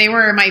gross. Like they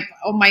were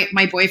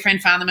my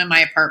boyfriend found them in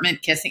my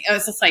apartment kissing. It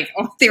was just like,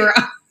 they were,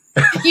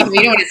 you don't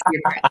want to see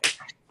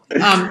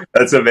it.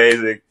 That's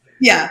amazing.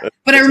 Yeah.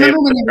 But I remember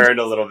when they burned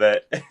a little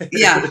bit.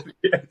 Yeah.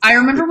 I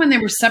remember when they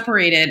were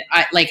separated,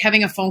 like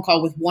having a phone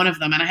call with one of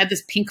them. And I had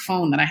this pink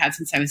phone that I had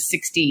since I was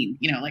 16,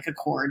 like a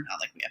cord, not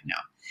like we have now.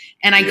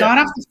 And I got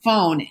off the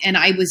phone, and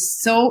I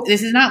was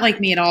this is not like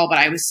me at all, but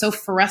I was so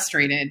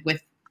frustrated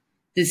with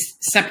this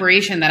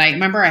separation that I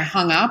remember I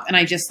hung up, and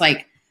I just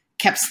like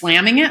kept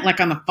slamming it like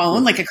on the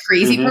phone, like a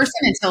crazy person,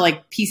 until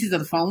like pieces of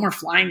the phone were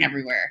flying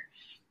everywhere.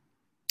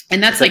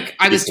 And that's like,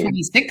 I was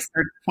 26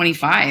 or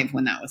 25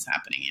 when that was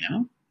happening,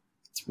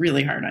 It's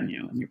really hard on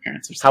you when your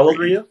parents are separated. How old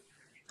were you?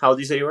 How old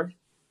did you say you were?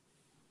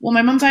 Well,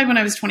 my mom died when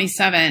I was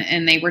 27,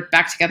 and they were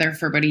back together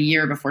for about a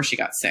year before she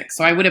got sick.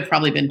 So I would have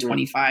probably been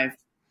 25.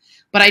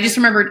 But I just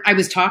remembered I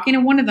was talking to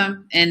one of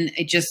them, and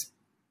I just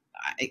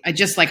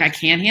like, I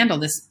can't handle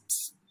this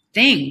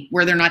thing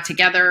where they're not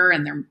together,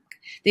 and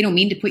they don't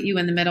mean to put you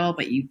in the middle,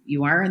 but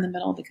you are in the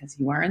middle because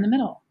you are in the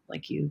middle.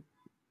 Like you.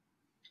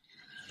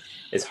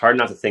 It's hard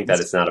not to think that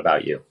it's not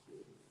about you.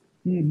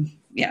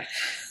 Yeah.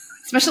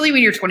 Especially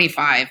when you're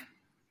 25.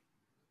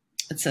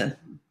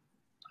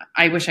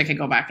 I wish I could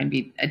go back and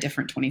be a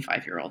different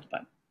 25-year-old,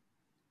 but.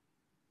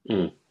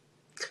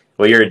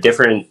 Well, you're a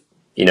different,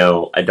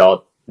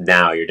 adult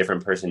now. You're a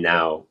different person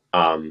now.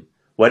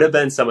 What have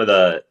been some of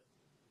the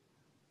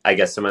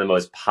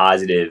most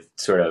positive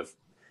sort of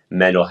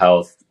mental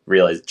health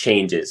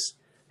changes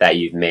that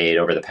you've made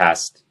over the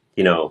past,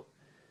 I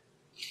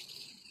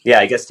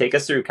guess take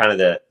us through kind of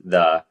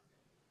the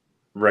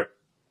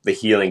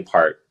healing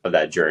part of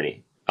that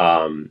journey.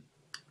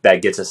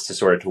 That gets us to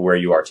sort of to where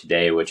you are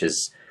today, which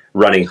is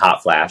running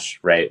Hot Flash,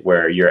 right?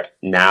 Where you're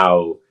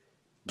now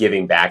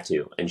giving back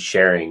to and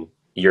sharing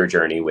your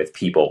journey with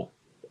people.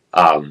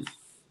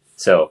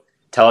 So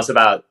talk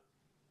about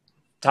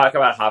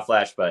Hot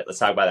Flash, but let's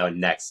talk about that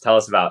one next. Tell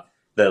us about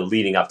the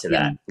leading up to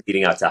that,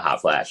 leading up to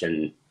Hot Flash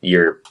and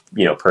your,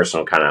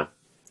 personal kind of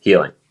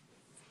healing.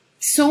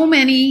 So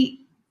many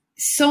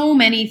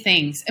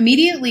things.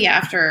 Immediately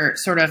after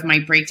sort of my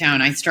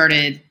breakdown, I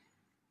started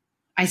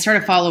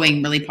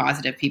following really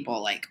positive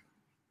people. Like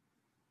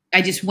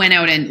I just went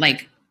out and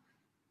like,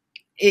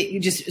 it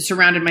just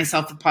surrounded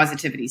myself with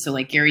positivity. So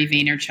like Gary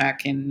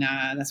Vaynerchuk, and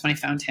that's when I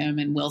found him,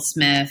 and Will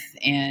Smith,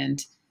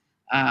 and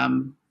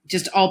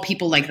just all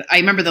people like, I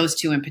remember those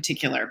two in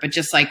particular, but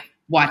just like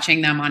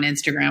watching them on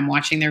Instagram,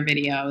 watching their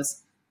videos,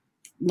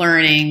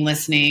 learning,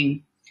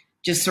 listening,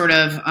 just sort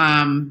of,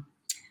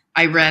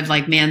 I read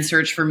like Man's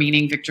Search for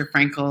Meaning, Viktor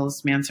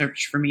Frankl's Man's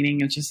Search for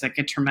Meaning. It's just like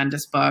a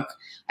tremendous book.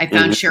 I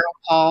found Cheryl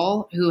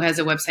Paul, who has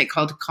a website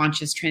called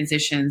Conscious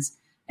Transitions,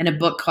 and a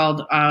book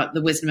called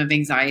The Wisdom of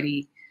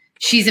Anxiety.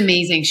 She's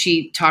amazing.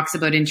 She talks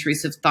about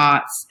intrusive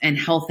thoughts and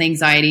health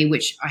anxiety,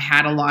 which I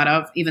had a lot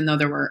of, even though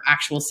there were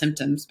actual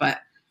symptoms.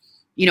 But,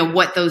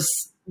 what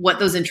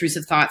those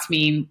intrusive thoughts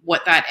mean,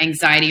 what that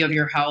anxiety of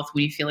your health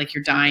when you feel like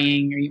you're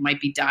dying or you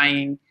might be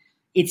dying.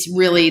 It's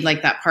really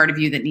like that part of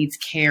you that needs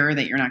care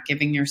that you're not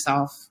giving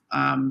yourself.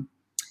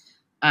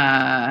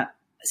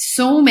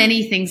 So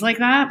many things like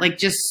that, like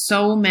just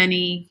so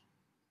many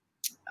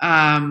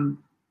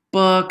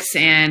books.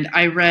 And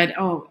I read,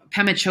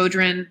 Pema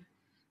Chodron,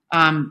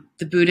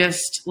 the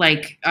Buddhist,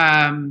 like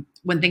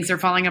When Things Are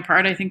Falling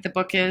Apart, I think the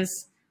book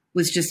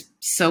was just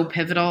so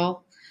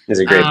pivotal. It's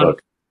a great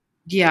book.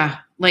 Yeah.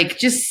 Like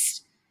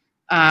just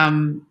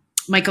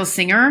Michael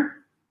Singer,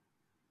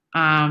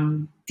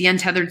 The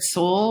Untethered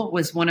Soul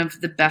was one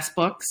of the best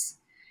books.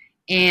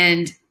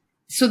 And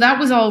so that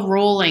was all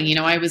rolling.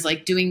 I was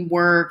like doing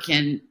work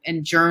and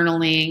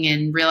journaling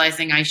and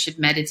realizing I should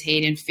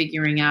meditate and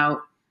figuring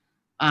out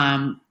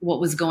what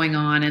was going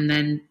on. And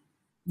then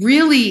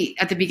really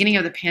at the beginning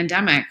of the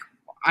pandemic,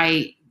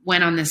 I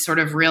went on this sort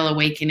of real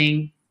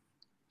awakening,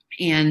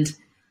 and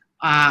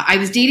I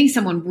was dating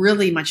someone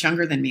really much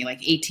younger than me,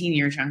 like 18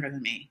 years younger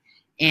than me.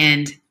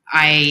 And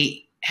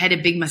I had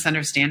a big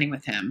misunderstanding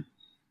with him.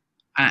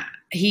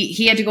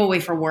 He had to go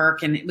away for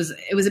work, and it was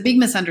a big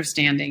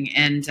misunderstanding.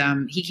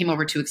 And he came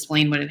over to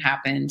explain what had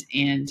happened.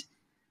 And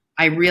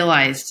I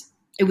realized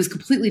it was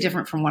completely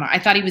different from what I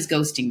thought. He was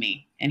ghosting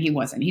me, and he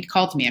wasn't. He'd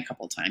called me a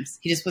couple of times.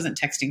 He just wasn't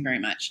texting very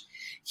much.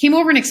 He came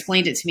over and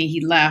explained it to me.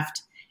 He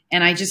left.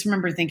 And I just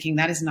remember thinking,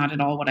 that is not at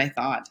all what I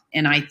thought.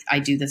 And I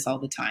do this all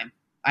the time.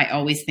 I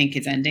always think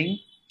it's ending,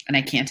 and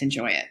I can't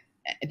enjoy it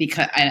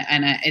because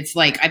it's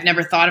like, I've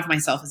never thought of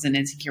myself as an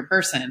insecure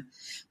person,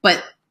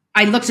 but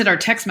I looked at our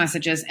text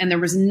messages, and there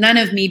was none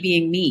of me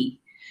being me.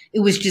 it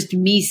was just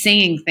me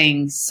saying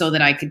things so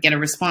that I could get a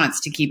response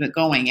to keep it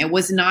going. It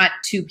was not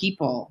two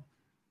people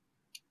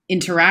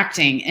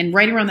interacting. And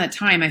right around that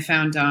time, I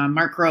found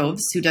Mark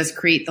Groves, who does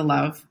Create the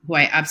Love, who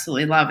I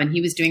absolutely love. And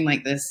he was doing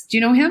like this. Do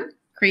you know him?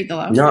 Create the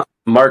Love? No,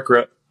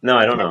 No,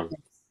 I don't know.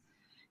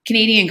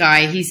 Canadian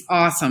guy. He's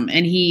awesome.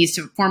 And he's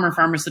a former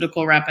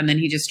pharmaceutical rep. And then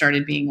he just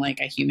started being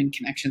like a human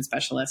connection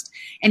specialist.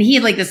 And he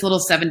had like this little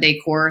 7-day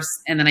course.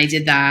 And then I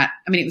did that.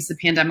 I mean, it was the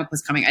pandemic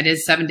was coming. I did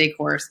a 7-day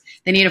course.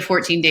 Then he had a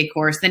 14-day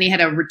course. Then he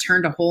had a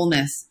return to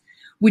wholeness,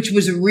 which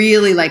was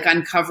really like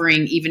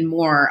uncovering even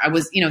more. I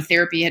was,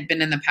 therapy had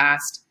been in the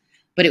past,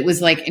 but it was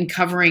like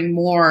uncovering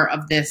more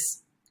of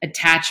this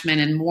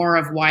attachment and more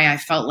of why I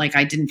felt like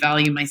I didn't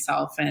value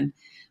myself and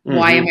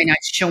why am I not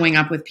showing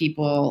up with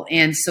people?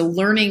 And so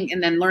learning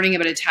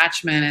about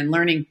attachment and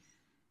learning.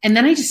 And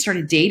then I just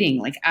started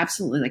dating like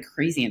absolutely like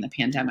crazy in the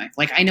pandemic.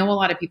 Like I know a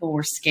lot of people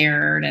were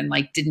scared and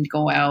like didn't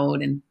go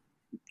out, and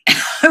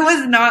I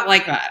was not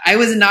like that. I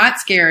was not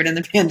scared in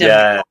the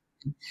pandemic.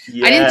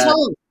 Yeah. I didn't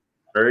tell.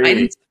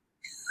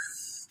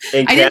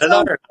 In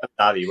Canada or in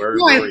Abu Dhabi? Where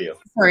were you?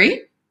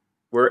 Sorry?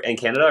 We're in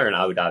Canada or in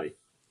Abu Dhabi?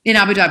 In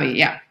Abu Dhabi,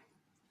 yeah.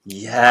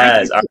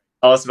 Yes.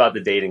 Tell us about the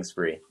dating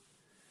spree.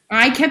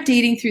 I kept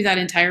dating through that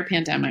entire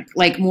pandemic,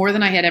 like more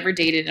than I had ever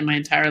dated in my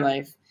entire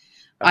life.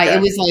 Okay.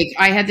 It was like,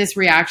 I had this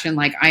reaction,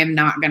 like, I am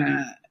not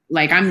gonna,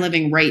 like, I'm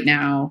living right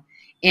now.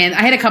 And I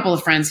had a couple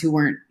of friends who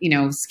weren't,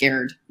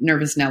 scared,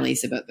 nervous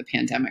Nellies about the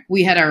pandemic.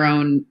 We had our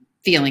own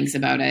feelings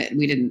about it.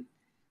 We didn't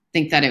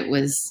think that it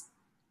was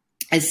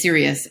as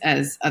serious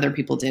as other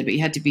people did, but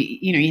you had to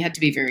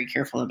be very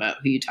careful about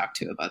who you talk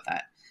to about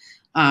that.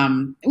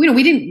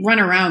 We didn't run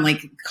around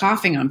like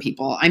coughing on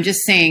people. I'm just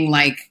saying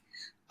like,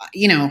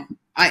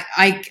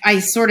 I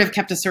sort of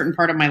kept a certain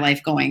part of my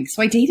life going.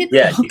 So I dated.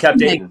 Yeah, you kept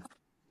dating.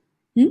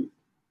 You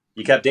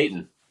kept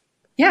dating.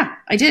 Yeah,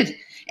 I did.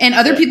 And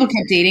other people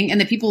kept dating. And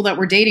the people that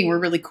were dating were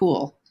really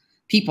cool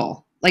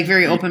people, like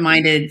very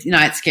open-minded,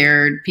 not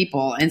scared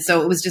people. And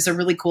so it was just a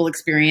really cool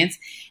experience.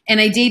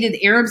 And I dated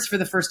Arabs for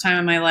the first time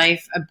in my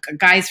life,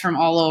 guys from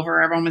all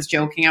over. Everyone was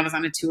joking. I was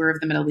on a tour of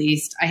the Middle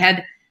East. I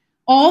had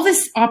all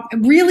this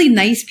really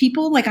nice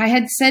people. Like I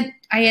had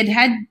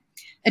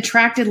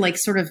attracted like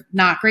sort of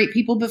not great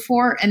people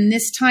before. And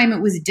this time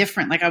it was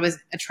different. Like I was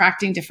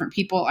attracting different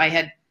people. I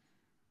had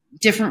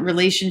different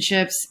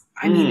relationships.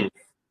 I mean,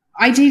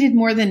 I dated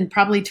more than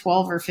probably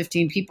 12 or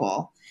 15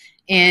 people.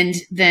 And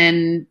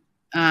then,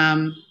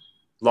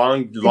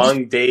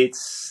 long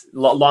dates,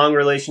 long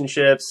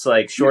relationships,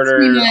 like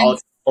shorter,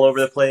 all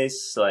over the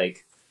place,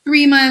 like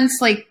 3 months,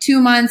 like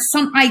 2 months.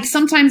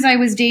 Sometimes I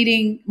was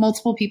dating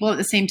multiple people at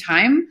the same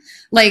time.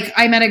 Like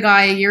I met a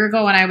guy a year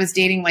ago and I was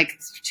dating like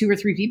 2 or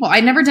 3 people.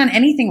 I'd never done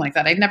anything like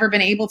that. I'd never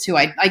been able to.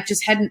 I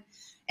just hadn't.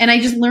 And I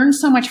just learned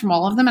so much from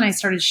all of them. And I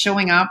started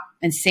showing up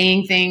and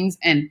saying things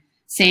and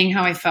saying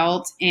how I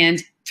felt.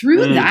 And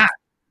through that,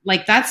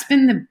 like that's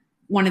been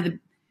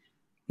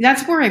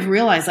that's where I've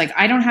realized like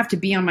I don't have to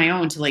be on my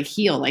own to like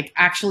heal. Like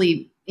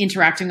actually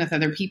interacting with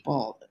other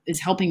people is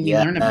helping me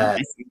learn about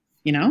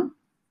myself,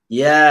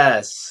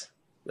 Yes.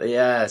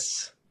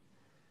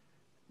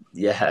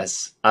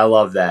 I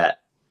love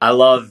that. I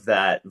love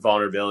that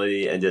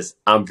vulnerability and just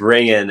I'm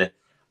bringing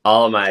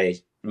all of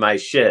my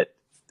shit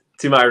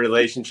to my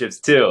relationships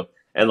too.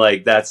 And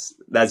like, that's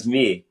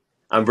me.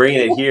 I'm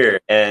bringing it here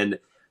and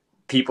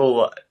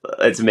people,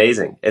 it's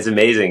amazing. It's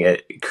amazing.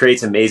 It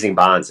creates amazing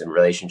bonds and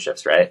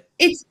relationships, right?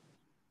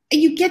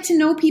 You get to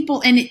know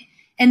people and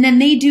then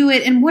they do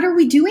it. And what are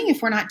we doing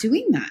if we're not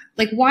doing that?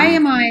 Like, why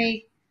am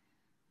I,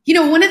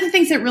 one of the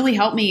things that really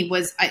helped me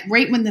was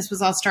right when this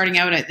was all starting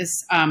out at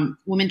this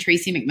woman,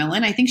 Tracy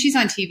McMillan, I think she's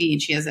on TV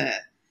and she's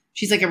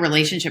like a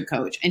relationship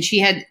coach. And she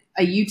had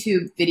a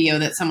YouTube video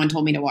that someone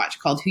told me to watch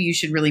called Who You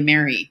Should Really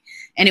Marry.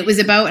 And it was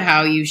about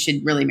how you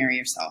should really marry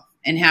yourself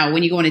and how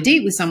when you go on a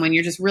date with someone,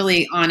 you're just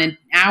really on an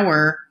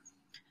hour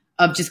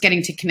of just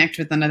getting to connect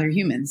with another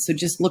human. So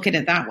just look at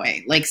it that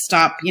way. Like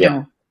stop,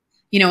 and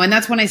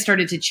that's when I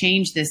started to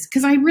change this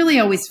because I really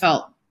always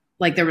felt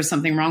like there was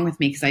something wrong with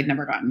me because I'd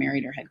never gotten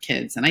married or had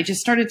kids. And I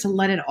just started to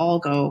let it all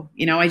go.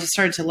 I just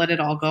started to let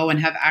it all go and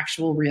have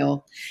actual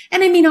real.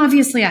 And I mean,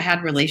 obviously I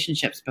had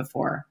relationships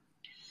before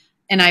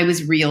and I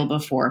was real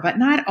before, but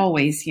not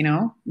always,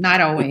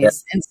 not always. Yeah.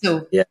 And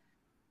so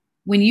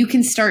when you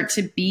can start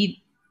to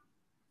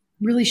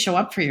really show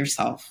up for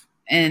yourself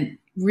and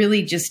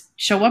really just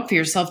show up for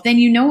yourself, then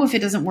if it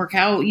doesn't work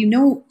out,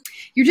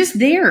 you're just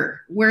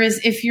there.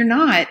 Whereas if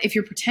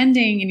you're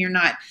pretending and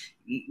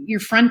you're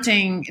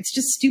fronting, it's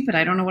just stupid.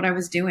 I don't know what I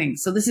was doing.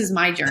 So this is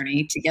my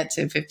journey to get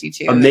to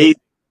 52.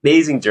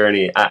 Amazing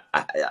journey. I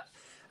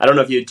don't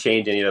know if you'd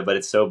change any of it, but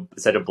it's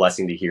such a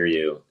blessing to hear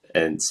you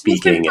and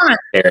speaking. It's been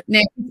fun.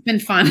 Nick, it's been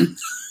fun.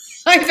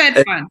 I've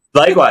had fun.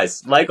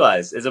 Likewise.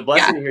 It's a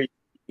blessing to hear you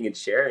speaking and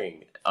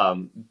sharing.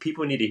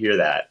 People need to hear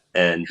that.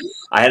 And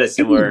I had a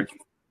similar,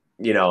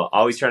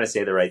 always trying to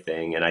say the right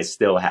thing. And I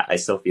still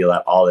feel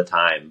that all the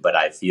time, but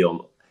I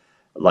feel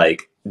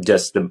like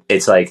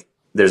it's like,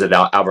 there's an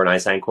Albert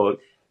Einstein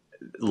quote,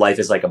 life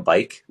is like a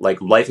bike. Like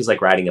life is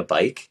like riding a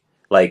bike.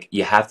 like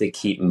you have to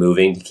keep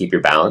moving to keep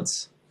your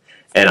balance.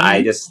 And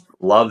I just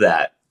love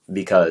that,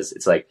 because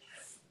it's like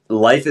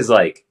life is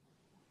like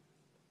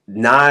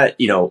not,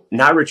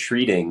 not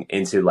retreating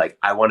into like,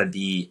 I want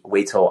to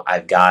wait till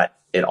I've got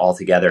it all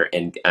together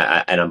and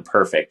I'm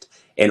perfect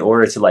in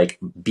order to like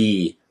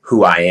be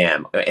who I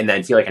am, and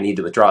then feel like I need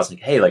to withdraw. It's like,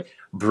 hey, like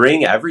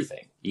bring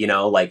everything,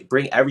 like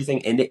bring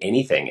everything into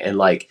anything, and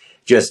like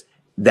just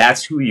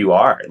that's who you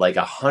are, like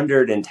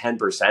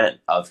 110%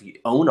 of you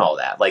own all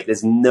that. Like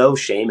there's no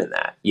shame in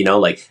that,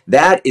 like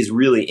that is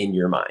really in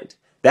your mind.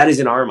 That is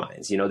in our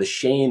minds. The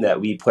shame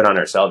that we put on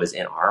ourselves is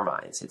in our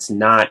minds. It's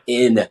not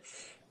in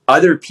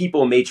other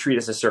people. May treat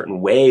us a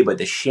certain way, but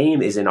the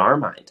shame is in our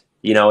mind.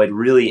 It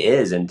really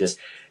is. And just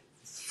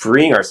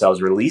freeing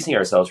ourselves, releasing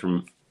ourselves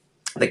from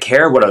the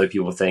care of what other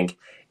people think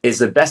is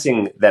the best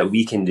thing that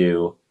we can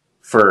do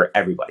for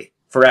everybody,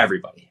 for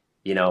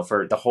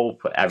the whole,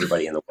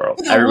 everybody in the world,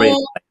 everybody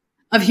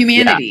of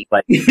humanity. Yeah,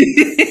 like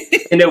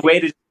in a way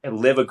to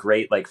live a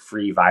great, like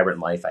free, vibrant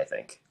life, I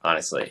think,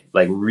 honestly,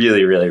 like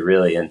really, really,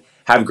 really, and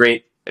have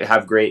great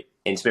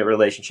intimate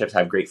relationships,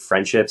 have great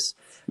friendships.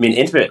 I mean,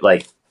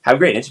 have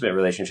great intimate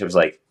relationships,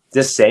 like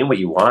just saying what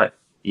you want,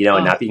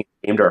 and not being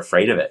ashamed or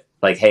afraid of it.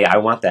 Like, hey, I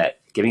want that.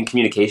 Giving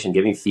communication,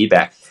 giving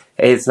feedback.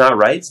 Hey, it's not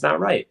right. It's not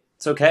right.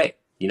 It's okay.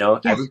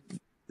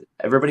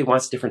 Everybody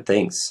wants different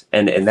things,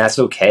 and that's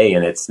okay.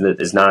 And it's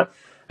not,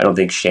 I don't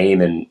think,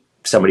 shame in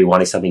somebody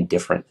wanting something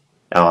different.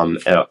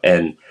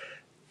 And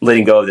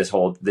letting go of this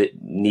whole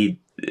need.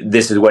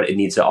 This is what it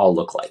needs to all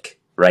look like,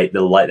 right?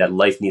 That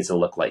life needs to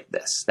look like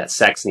this. That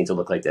sex needs to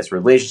look like this.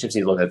 Relationships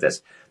need to look like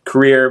this.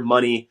 Career,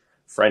 money,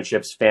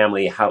 friendships,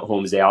 family,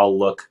 homes, they all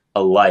look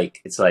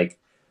alike. It's like,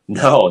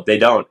 no, they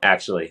don't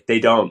actually. They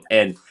don't.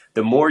 And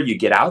the more you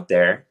get out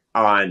there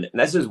and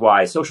this is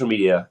why social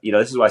media,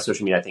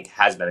 I think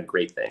has been a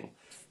great thing.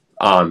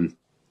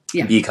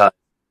 Because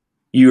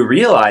you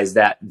realize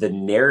that the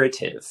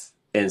narrative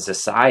in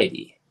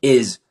society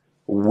is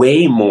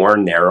way more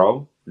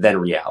narrow than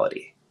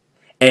reality.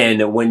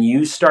 And when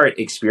you start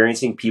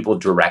experiencing people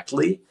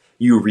directly,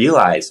 you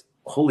realize,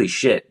 holy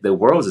shit, the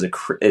world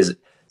is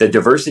the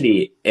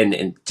diversity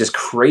and just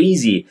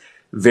crazy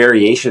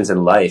variations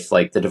in life.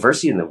 Like the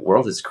diversity in the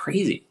world is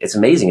crazy. It's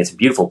amazing. It's a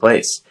beautiful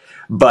place.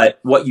 But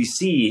what you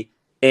see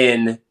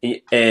in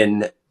the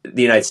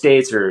United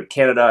States or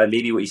Canada, and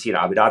maybe what you see in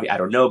Abu Dhabi, I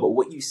don't know, but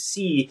what you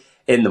see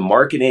in the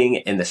marketing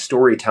and the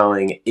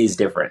storytelling is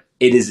different.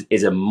 It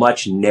is a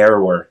much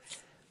narrower,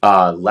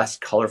 less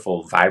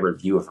colorful, vibrant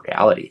view of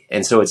reality.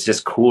 And so it's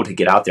just cool to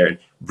get out there and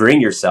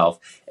bring yourself.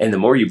 And the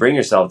more you bring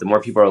yourself, the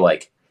more people are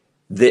like,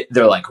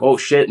 they're like, oh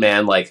shit,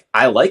 man, like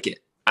I like it.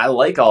 I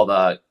like all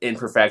the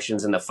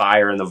imperfections and the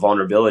fire and the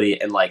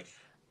vulnerability, and like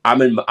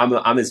I'm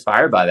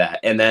inspired by that.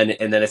 And then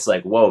it's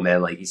like, whoa,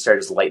 man, like you start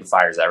just lighting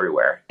fires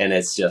everywhere, and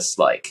it's just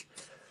like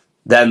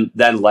then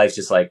life's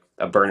just like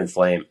a burning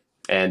flame,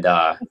 and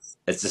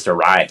it's just a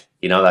ride.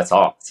 That's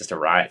all. It's just a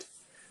ride.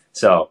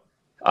 So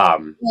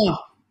I'm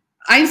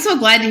so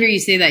glad to hear you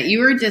say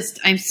that.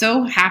 I'm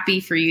so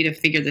happy for you to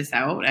figure this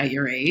out at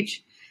your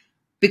age,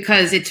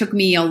 because it took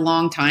me a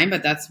long time,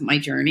 but that's my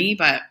journey.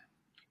 But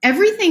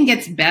everything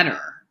gets better.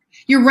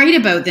 You're right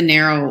about the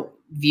narrow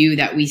view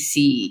that we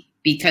see,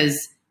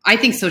 because I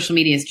think social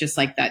media is just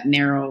like that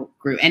narrow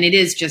group. And it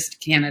is just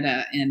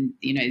Canada and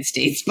the United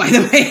States, by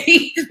the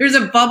way. There's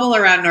a bubble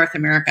around North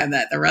America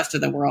that the rest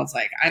of the world's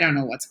like, I don't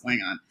know what's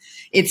going on.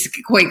 It's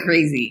quite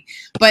crazy.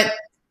 But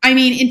I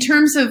mean, in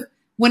terms of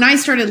when I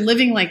started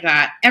living like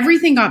that,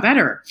 everything got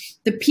better.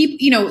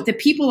 The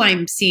people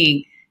I'm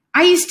seeing,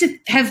 I used to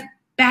have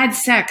bad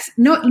sex.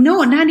 No,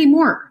 not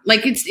anymore.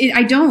 Like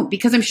I don't,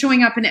 because I'm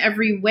showing up in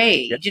every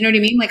way. Yeah. Do you know what I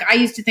mean? Like I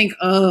used to think,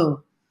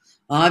 oh,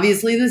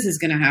 obviously this is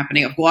going to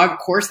happen. Well, of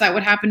course that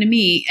would happen to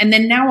me. And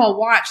then now I'll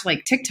watch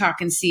like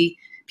TikTok and see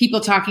people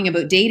talking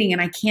about dating,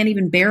 and I can't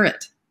even bear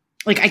it.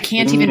 Like I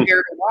can't even bear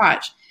to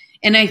watch.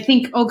 And I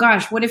think, oh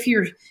gosh, what if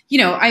you're,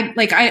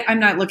 I'm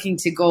not looking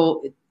to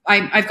go,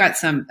 I've got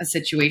a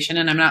situation,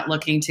 and I'm not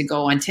looking to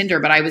go on Tinder,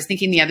 but I was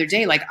thinking the other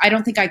day, like, I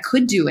don't think I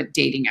could do a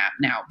dating app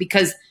now,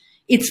 because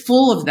it's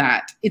full of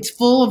that. It's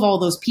full of all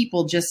those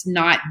people just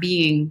not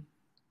being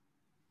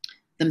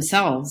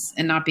themselves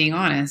and not being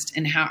honest,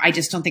 and how I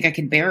just don't think I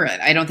could bear it.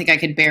 I don't think I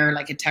could bear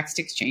like a text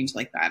exchange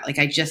like that. Like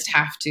I just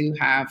have to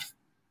have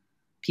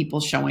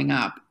people showing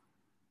up.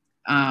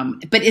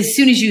 But as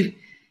soon as you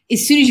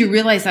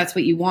realize that's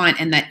what you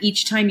want, and that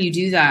each time you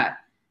do that,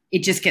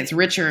 it just gets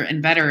richer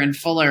and better and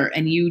fuller,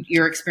 and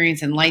your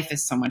experience in life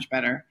is so much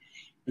better.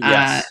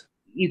 Yes.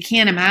 You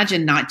can't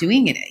imagine not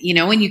doing it,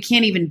 and you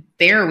can't even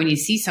bear when you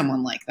see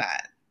someone like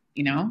that,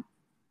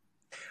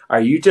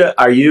 Are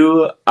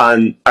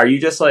you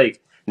just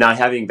like not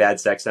having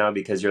bad sex now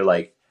because you're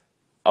like,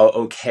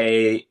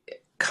 okay,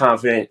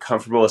 confident,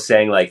 comfortable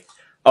saying like,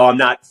 oh, I'm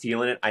not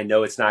feeling it. I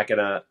know it's not going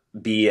to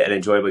be an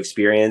enjoyable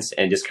experience,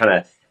 and just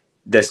kind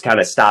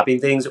of stopping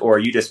things? Or are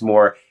you just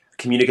more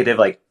communicative,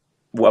 like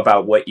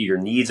about what your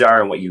needs are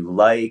and what you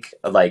like?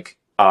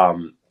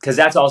 Cause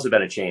that's also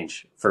been a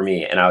change for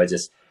me. And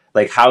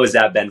Like, how has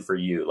that been for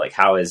you? Like,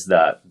 how is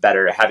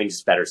having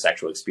just better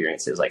sexual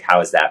experiences? Like, how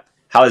is that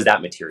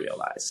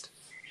materialized?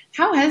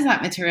 How has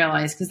that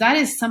materialized? Because that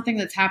is something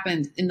that's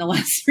happened in the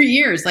last 3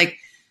 years. Like,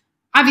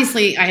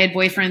 obviously I had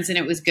boyfriends and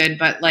it was good,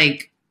 but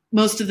like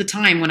most of the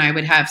time when I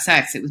would have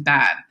sex, it was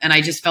bad. And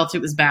I just felt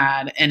it was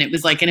bad. And it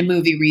was like in a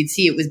movie where you'd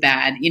see it was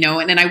bad, you know,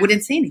 and then I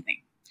wouldn't say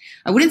anything.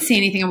 I wouldn't say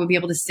anything. I would be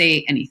able to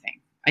say anything.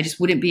 I just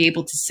wouldn't be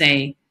able to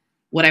say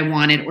what I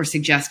wanted or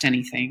suggest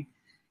anything.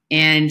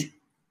 And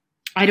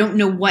I don't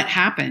know what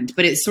happened,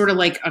 but it's sort of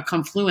like a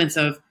confluence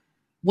of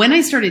when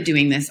I started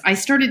doing this, I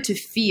started to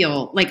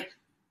feel like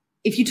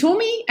if you told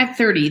me at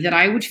 30 that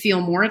I would feel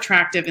more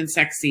attractive and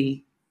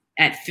sexy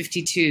at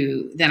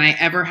 52 than I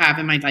ever have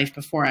in my life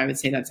before, I would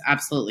say that's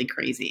absolutely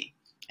crazy.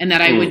 And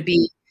that I would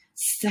be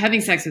having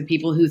sex with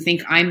people who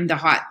think I'm the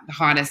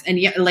hottest and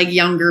like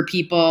younger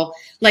people.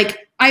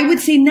 Like I would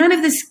say none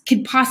of this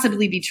could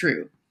possibly be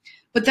true,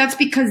 but that's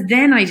because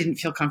then I didn't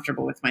feel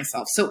comfortable with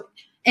myself. So,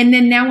 and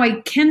then now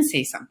I can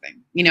say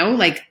something, you know,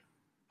 like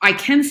I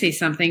can say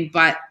something,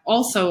 but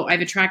also I've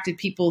attracted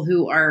people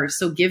who are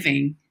so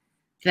giving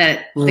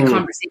that the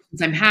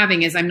conversations I'm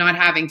having is I'm not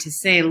having to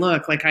say,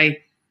 look, like I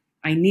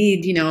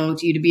need, you know,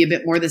 you to be a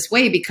bit more this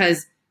way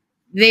because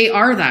they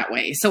are that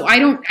way. So I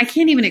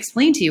can't even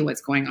explain to you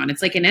what's going on.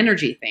 It's like an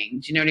energy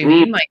thing. Do you know what I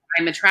mean? Like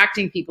I'm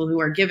attracting people who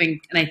are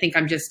giving. And I think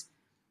I'm just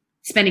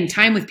spending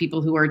time with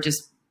people who are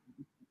just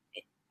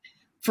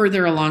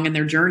further along in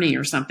their journey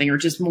or something, or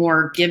just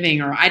more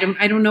giving, or I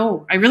don't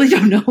know. I really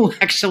don't know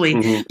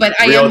actually, but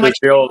there's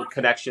real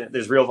connection.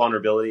 There's real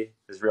vulnerability.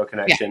 There's real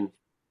connection.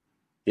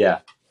 Yeah.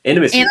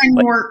 Intimacy. And I'm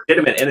more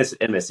legitimate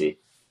intimacy.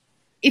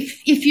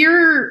 If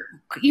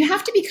you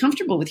have to be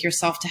comfortable with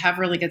yourself to have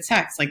really good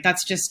sex. Like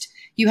that's just,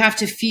 you have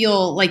to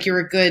feel like you're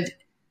a good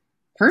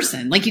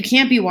person. Like you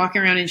can't be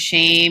walking around in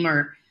shame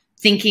or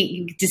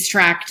thinking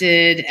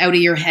distracted out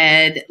of your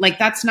head. Like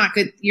that's not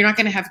good. You're not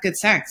going to have good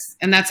sex.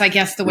 And that's, I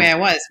guess, the way I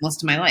was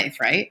most of my life.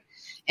 Right.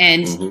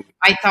 And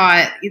I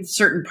thought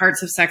certain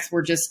parts of sex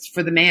were just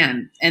for the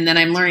man. And then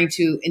I'm learning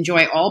to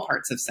enjoy all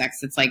parts of sex.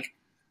 It's like,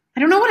 I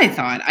don't know what I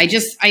thought. I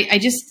just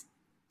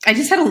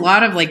had a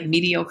lot of like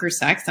mediocre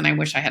sex and I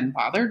wish I hadn't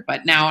bothered,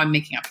 but now I'm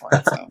making up for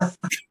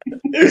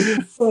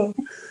it. So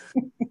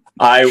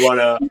I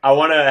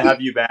wanna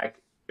have you back.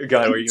 Go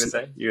ahead. What were you gonna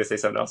say? You gonna say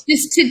something else?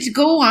 Just to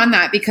go on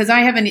that, because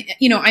I haven't,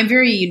 you know, I'm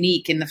very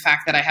unique in the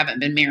fact that I haven't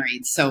been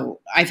married. So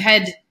I've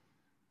had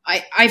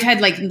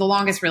like the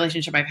longest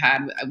relationship I've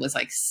had was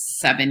like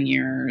 7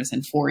 years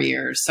and 4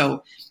 years.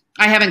 So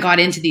I haven't got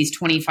into these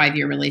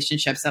 25-year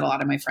relationships that a lot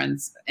of my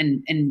friends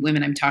and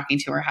women I'm talking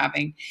to are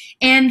having,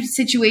 and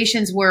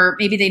situations where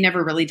maybe they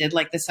never really did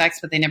like the sex,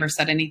 but they never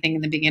said anything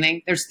in the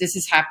beginning. This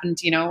has happened,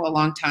 you know, a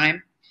long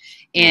time.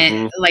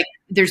 And like,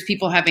 there's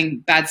people having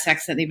bad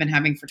sex that they've been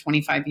having for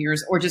 25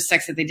 years or just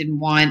sex that they didn't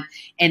want.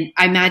 And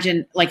I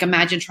imagine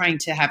trying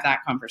to have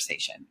that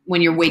conversation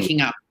when you're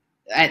waking up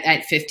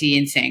at 50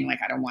 and saying like,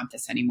 I don't want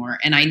this anymore.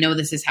 And I know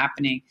this is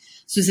happening.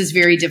 So this is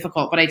very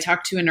difficult, but I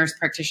talked to a nurse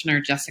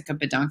practitioner, Jessica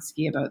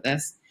Badonsky, about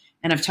this.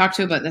 And I've talked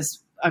to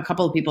a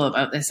couple of people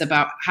about this,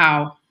 about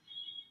how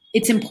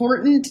it's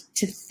important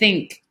to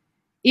think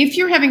if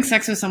you're having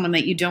sex with someone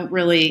that you're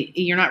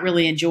not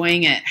really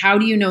enjoying it. How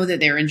do you know that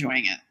they're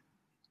enjoying it?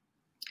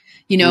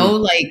 You know,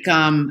 like,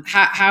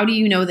 how do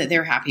you know that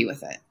they're happy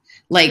with it?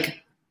 Like,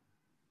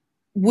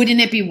 wouldn't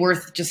it be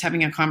worth just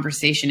having a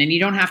conversation? And you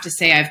don't have to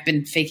say, I've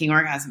been faking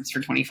orgasms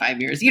for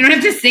 25 years. You don't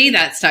have to say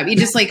that stuff. You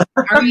just like,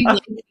 are you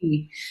liking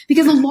me?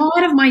 Because a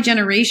lot of my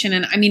generation,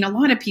 and I mean, a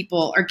lot of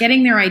people are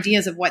getting their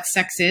ideas of what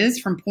sex is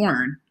from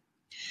porn.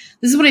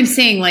 This is what I'm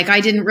saying. Like, I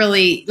didn't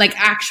really, like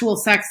actual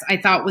sex, I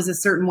thought was a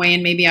certain way.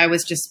 And maybe I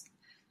was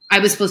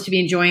supposed to be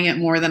enjoying it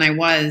more than I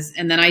was.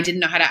 And then I didn't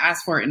know how to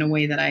ask for it in a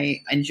way that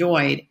I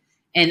enjoyed.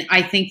 And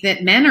I think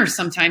that men are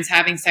sometimes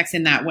having sex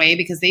in that way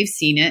because they've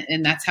seen it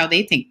and that's how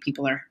they think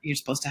you're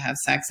supposed to have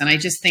sex. And I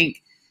just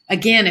think,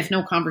 again, if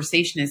no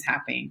conversation is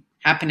happening,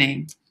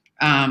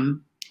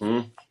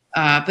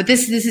 but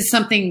this is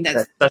something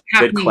that's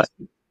happening.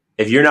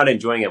 If you're not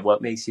enjoying it,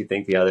 what makes you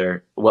think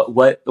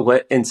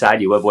what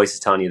inside you, what voice is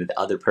telling you that the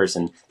other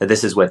person, that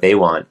this is what they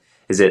want?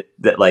 Is it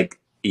that like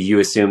you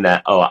assume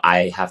that, oh,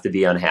 I have to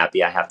be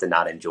unhappy, I have to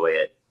not enjoy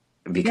it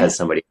because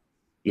somebody,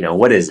 you know,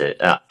 what is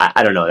it?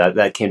 I don't know.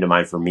 That came to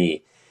mind for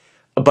me.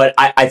 But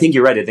I think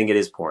you're right. I think it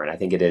is porn. I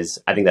think that's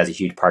a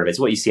huge part of it. It's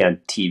what you see on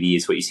TV.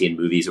 It's what you see in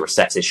movies where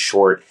sex is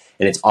short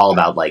and it's all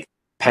about like,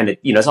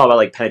 it's all about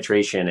like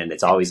penetration and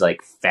it's always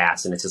like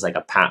fast and it's just like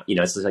a pound,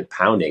 it's just like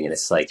pounding and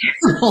it's like,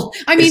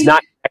 I mean,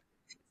 it's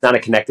not a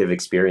connective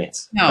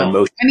experience.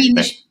 No, I mean,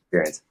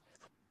 experience.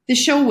 The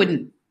show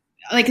wouldn't,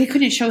 like, they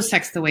couldn't show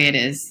sex the way it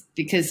is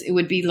because it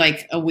would be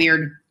like a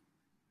weird,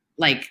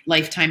 like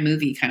Lifetime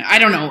movie kind of, I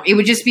don't know. It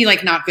would just be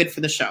like not good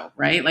for the show,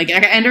 right? Like I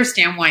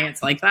understand why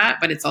it's like that,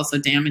 but it's also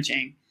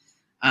damaging.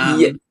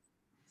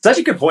 Such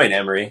a good point,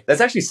 Anne-Marie.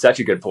 That's actually such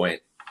a good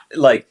point.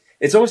 Like,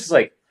 it's almost just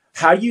like,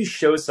 how do you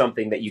show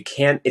something that you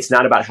can't, it's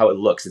not about how it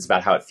looks, it's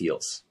about how it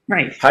feels.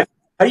 Right. How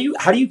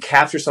do you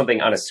capture something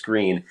on a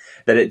screen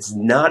that it's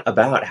not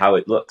about how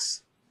it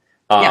looks?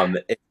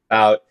 It's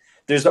about,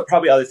 there's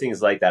probably other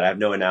things like that. I have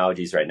no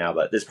analogies right now,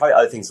 but there's probably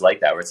other things like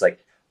that where it's like,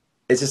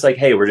 it's just like,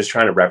 hey, we're just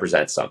trying to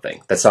represent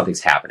something, that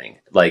something's happening.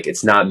 Like,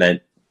 it's not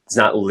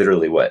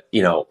literally what,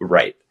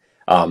 right.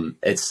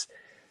 It's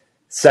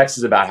sex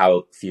is about how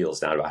it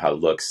feels, not about how it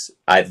looks.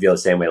 I feel the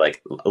same way.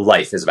 Like,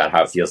 life is about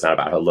how it feels, not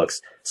about how it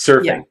looks.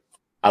 Surfing. Yeah.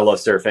 I love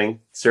surfing.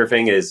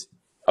 Surfing is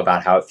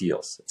about how it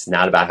feels. It's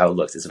not about how it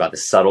looks. It's about the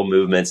subtle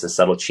movements, the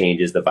subtle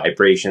changes, the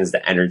vibrations,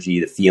 the energy,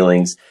 the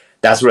feelings.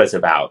 That's what it's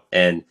about.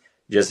 And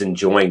just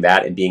enjoying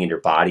that and being in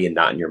your body and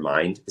not in your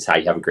mind is how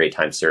you have a great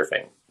time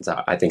surfing.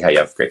 So I think how you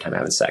have a great time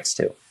having sex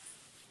too.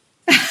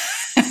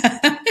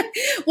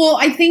 Well,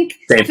 I think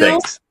same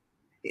things.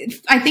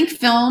 I think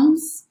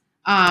films,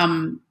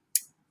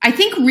 I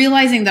think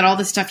realizing that all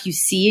the stuff you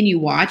see and you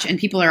watch, and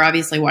people are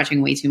obviously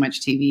watching way too much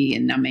TV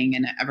and numbing,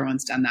 and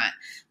everyone's done that.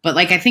 But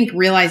like, I think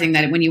realizing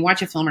that when you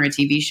watch a film or a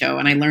TV show,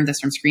 and I learned this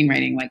from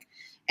screenwriting, like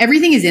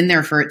everything is in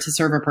there for it to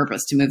serve a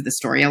purpose, to move the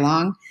story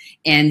along.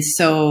 And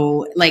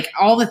so like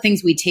all the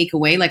things we take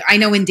away, like I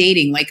know in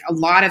dating, like a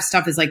lot of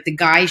stuff is like the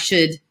guy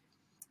should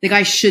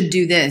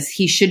do this.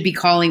 He should be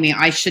calling me.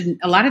 I shouldn't.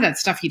 A lot of that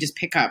stuff you just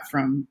pick up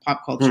from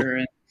pop culture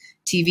and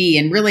TV.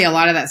 And really a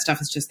lot of that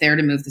stuff is just there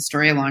to move the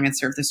story along and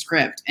serve the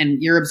script.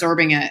 And you're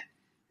absorbing it,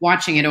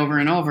 watching it over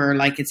and over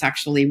like it's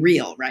actually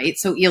real, right?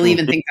 So you'll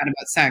even think that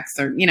about sex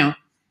or,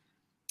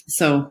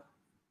 so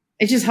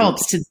it just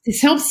helps to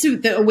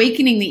the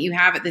awakening that you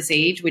have at this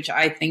age, which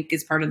I think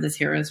is part of this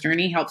hero's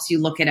journey, helps you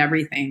look at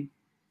everything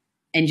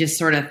and just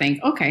sort of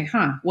think, okay,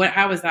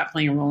 how is that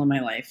playing a role in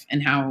my life?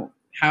 And how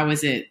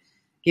is it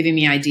giving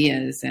me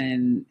ideas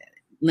and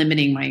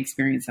limiting my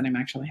experience that I'm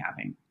actually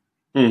having?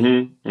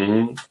 Mm-hmm.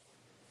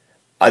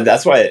 Mm-hmm.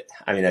 That's why,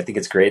 I think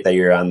it's great that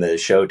you're on the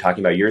show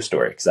talking about your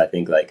story, because I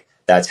think like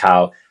that's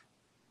how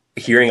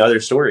hearing other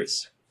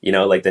stories,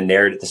 like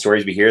the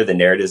stories we hear, the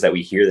narratives that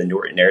we hear, the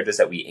narratives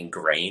that we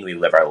ingrain, we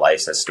live our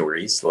lives as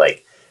stories,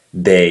 like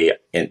they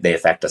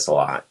affect us a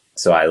lot.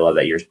 So I love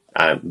that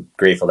I'm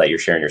grateful that you're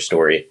sharing your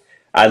story.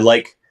 I'd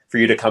like for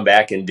you to come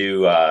back and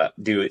share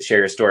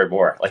your story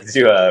more, like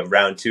do a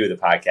round 2 of the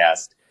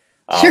podcast.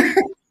 Sure.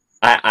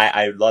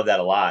 I love that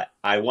a lot.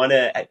 I want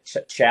to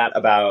chat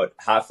about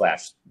Hot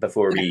Flash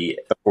before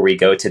we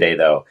go today,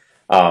 though.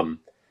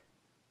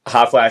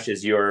 Hot Flash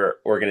is your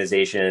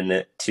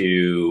organization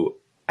to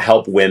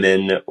help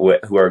women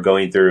who are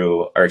going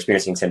through or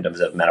experiencing symptoms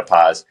of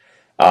menopause.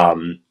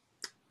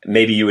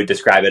 Maybe you would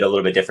describe it a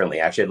little bit differently.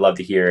 Actually, I'd love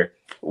to hear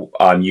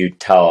you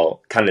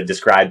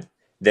describe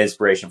the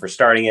inspiration for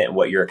starting it and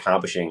what you're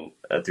accomplishing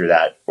through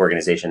that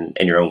organization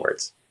in your own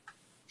words.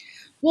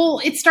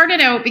 Well, it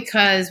started out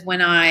because when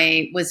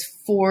I was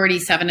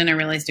 47 and I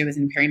realized I was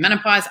in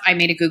perimenopause, I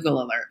made a Google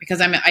alert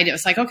because I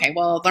was like, okay,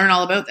 well, learn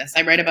all about this.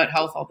 I write about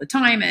health all the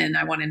time and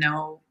I want to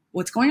know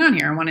what's going on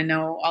here. I want to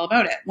know all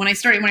about it. When I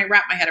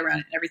wrapped my head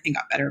around it, everything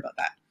got better about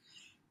that.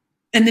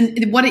 And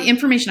then what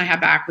information I had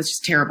back was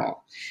just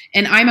terrible.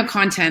 And I'm a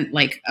content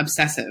like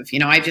obsessive,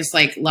 I just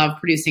like love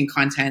producing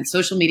content.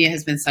 Social media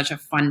has been such a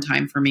fun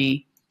time for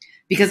me.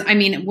 Because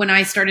when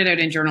I started out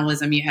in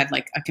journalism, you had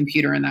like a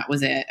computer and that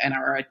was it,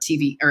 or a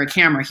TV or a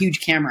camera,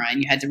 huge camera,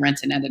 and you had to rent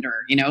an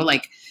editor.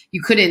 Like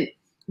you couldn't.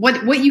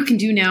 What you can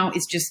do now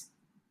is just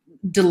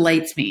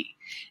delights me.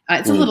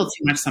 It's a little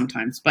too much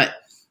sometimes, but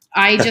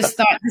I just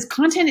thought this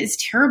content is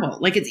terrible.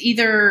 Like it's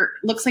either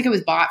looks like it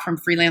was bought from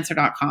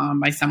freelancer.com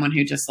by someone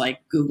who just like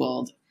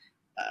Googled,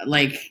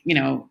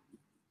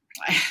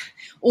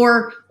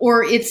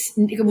 or it's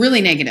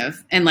really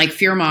negative and like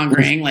fear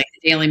mongering, like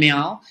the Daily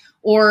Mail.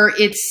 Or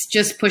it's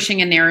just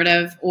pushing a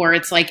narrative, or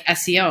it's like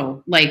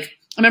SEO. Like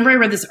I remember I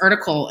read this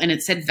article and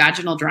it said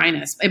vaginal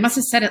dryness. It must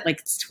have said it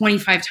like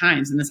 25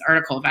 times in this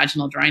article,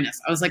 vaginal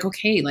dryness. I was like,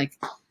 okay, like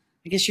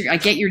I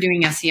get you're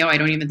doing SEO. I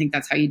don't even think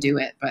that's how you do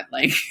it, but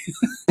like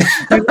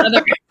I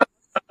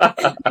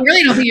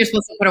really don't think you're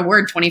supposed to put a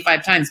word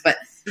 25 times. But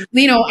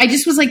I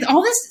just was like,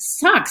 all this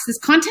sucks. This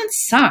content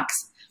sucks.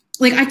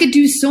 Like I could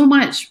do so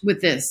much with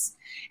this.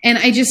 And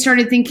I just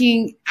started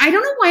thinking, I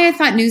don't know why I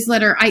thought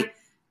newsletter.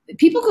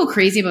 People go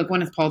crazy about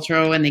Gwyneth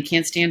Paltrow and they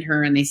can't stand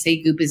her and they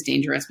say Goop is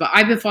dangerous. But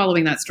I've been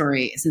following that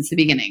story since the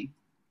beginning.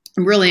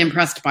 I'm really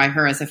impressed by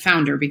her as a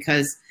founder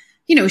because,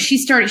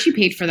 she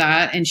paid for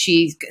that and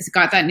she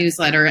got that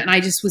newsletter. And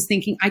I just was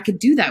thinking I could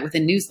do that with a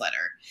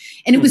newsletter.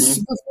 And it was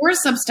before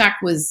Substack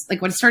was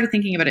like, when I started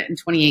thinking about it in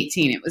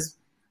 2018, it was,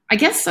 I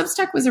guess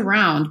Substack was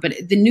around, but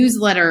the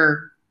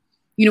newsletter,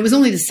 it was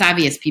only the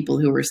savviest people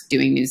who were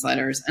doing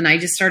newsletters. And I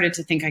just started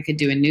to think I could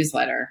do a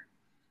newsletter.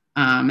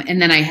 And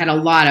then I had a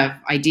lot of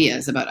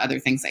ideas about other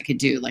things I could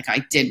do. Like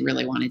I did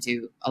really want to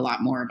do a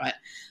lot more, but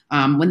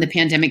when the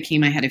pandemic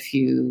came, I had a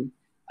few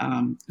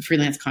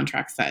freelance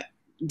contracts that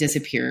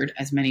disappeared,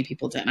 as many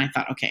people did. And I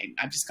thought, okay,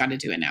 I've just got to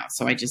do it now.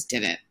 So I just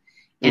did it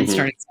and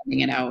started sending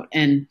it out.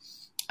 And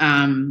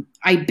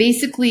I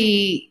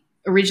basically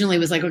originally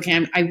was like,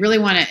 okay, I really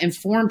want to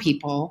inform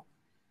people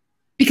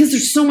because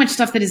there's so much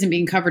stuff that isn't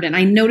being covered. And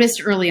I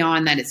noticed early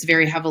on that it's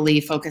very heavily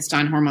focused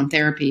on hormone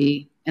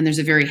therapy. And there's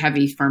a very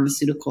heavy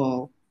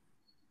pharmaceutical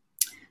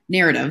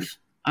narrative,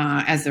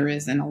 as there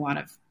is in a lot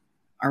of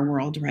our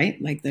world,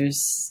 right? Like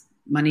there's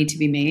money to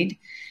be made.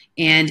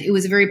 And it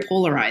was very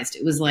polarized.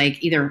 It was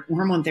like either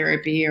hormone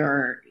therapy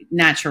or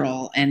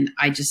natural. And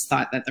I just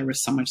thought that there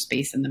was so much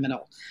space in the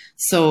middle.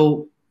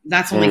 So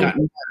that's only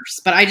gotten worse.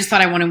 But I just thought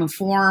I want to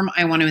inform,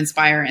 I want to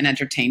inspire and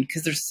entertain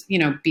because there's,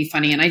 be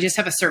funny. And I just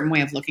have a certain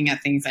way of looking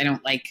at things. I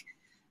don't like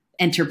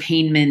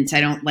entertainment.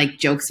 I don't like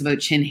jokes about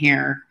chin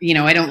hair.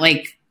 I don't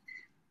like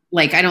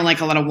I don't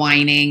like a lot of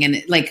whining.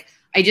 And like,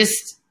 I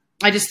just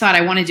thought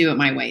I want to do it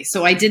my way.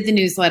 So I did the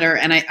newsletter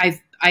and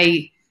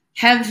I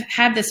have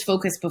had this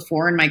focus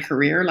before in my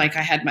career. Like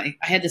I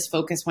had this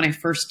focus when I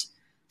first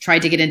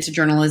tried to get into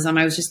journalism.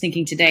 I was just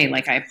thinking today,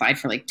 like I applied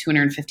for like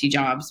 250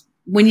 jobs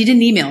when you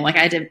didn't email, like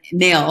I had to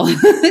mail.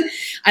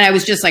 And I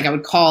was just like, I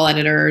would call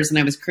editors and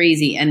I was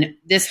crazy. And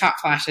this hot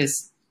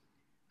flashes,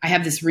 I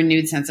have this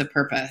renewed sense of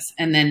purpose.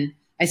 And then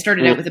I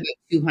started out with about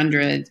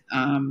 200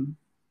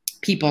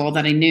 people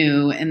that I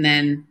knew. And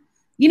then,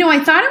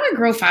 I thought it would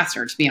grow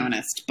faster, to be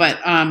honest. But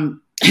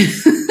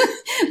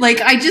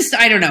like, I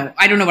don't know.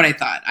 I don't know what I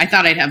thought. I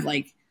thought I'd have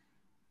like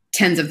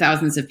tens of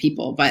thousands of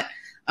people. But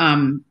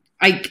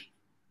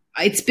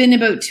it's been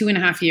about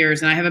 2.5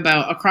 years, and I have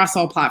across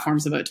all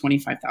platforms, about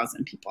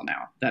 25,000 people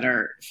now that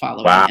are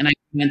following. Wow. And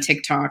I'm on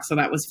TikTok, so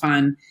that was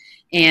fun.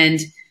 And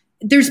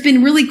there's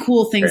been really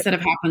cool things that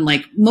have happened,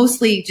 like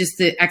mostly just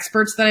the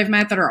experts that I've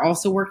met that are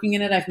also working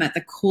in it. I've met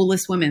the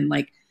coolest women,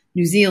 like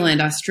New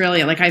Zealand,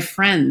 Australia. Like I have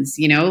friends,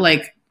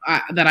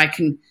 that I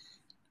can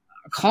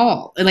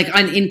call, like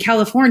in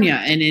California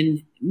and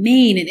in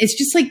Maine. And it's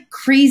just like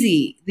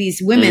crazy.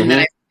 These women that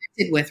I've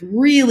connected with,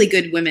 really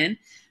good women.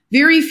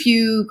 Very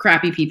few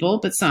crappy people,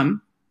 but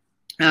some,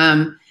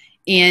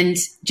 and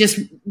just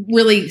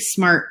really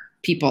smart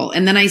people.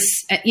 And then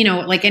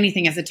like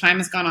anything, as the time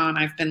has gone on,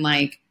 I've been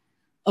like,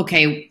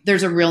 okay,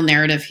 there's a real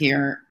narrative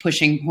here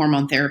pushing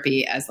hormone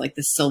therapy as like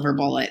the silver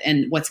bullet.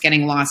 And what's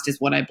getting lost is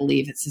what I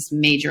believe. It's this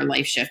major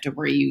life shift of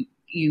where you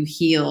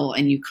heal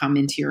and you come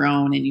into your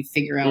own and you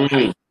figure out how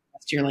you want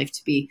your life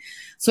to be.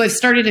 So I've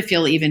started to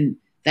feel even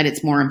that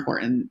it's more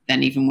important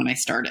than even when I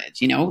started,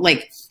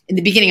 like in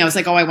the beginning I was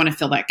like, oh, I want to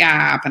fill that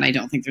gap and I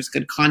don't think there's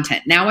good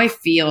content. Now I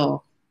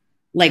feel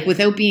like,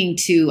 without being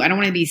I don't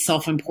want to be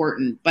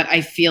self-important, but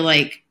I feel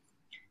like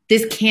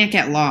this can't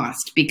get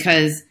lost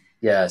because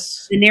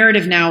yes, the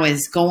narrative now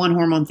is go on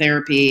hormone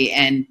therapy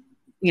and,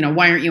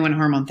 why aren't you on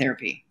hormone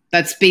therapy?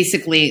 That's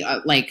basically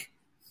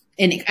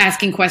and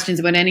asking questions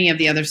about any of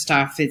the other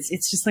stuff.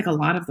 It's just like a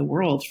lot of the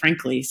world,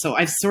 frankly. So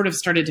I've sort of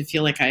started to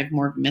feel like I have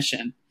more of a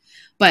mission.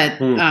 But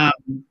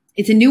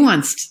it's a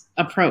nuanced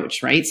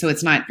approach, right? So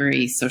it's not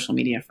very social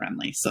media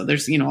friendly. So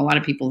there's, a lot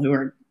of people who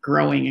are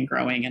growing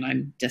and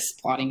I'm just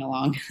plodding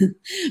along.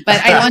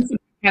 But I launched a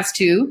podcast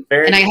too.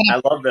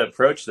 I love the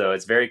approach though.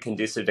 It's very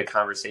conducive to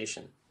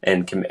conversation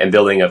and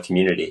building of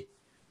community.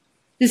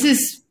 This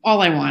is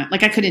all I want.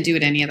 Like I couldn't do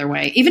it any other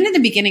way. Even in the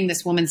beginning,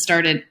 this woman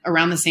started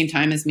around the same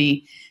time as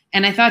me.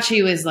 And I thought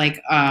she was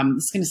like,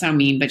 it's going to sound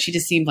mean, but she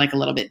just seemed like a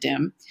little bit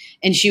dim.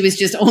 And she was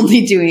just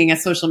only doing a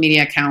social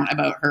media account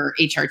about her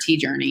HRT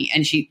journey.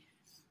 And she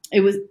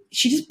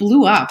just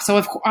blew up. So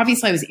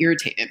obviously I was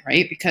irritated,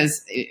 right?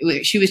 Because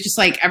she was just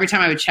like, every time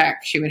I would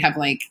check, she would have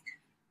like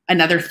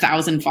another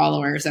 1,000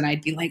 followers. And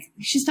I'd be like,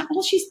 she's not,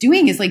 all she's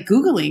doing is like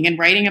Googling and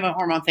writing about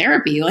hormone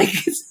therapy. Like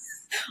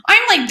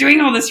I'm like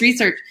doing all this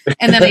research.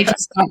 And then I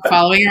just stopped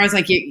following her. I was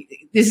like,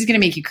 this is going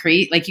to make you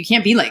crazy. Like you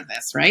can't be like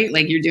this, right?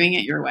 Like you're doing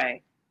it your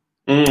way.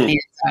 And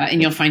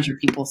you'll find your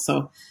people.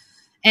 So,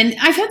 and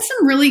I've had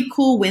some really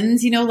cool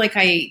wins, like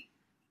I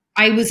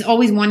was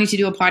always wanting to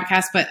do a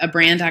podcast, but a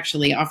brand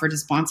actually offered to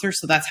sponsor.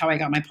 So that's how I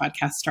got my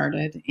podcast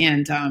started.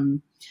 And,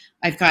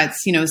 I've got,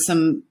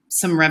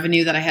 some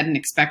revenue that I hadn't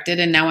expected.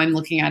 And now I'm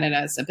looking at it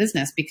as a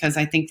business because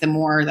I think the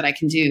more that I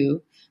can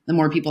do, the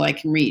more people I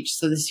can reach.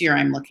 So this year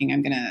I'm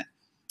going to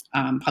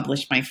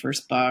publish my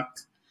first book.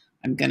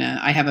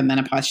 I have a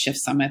menopause shift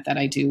summit that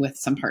I do with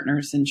some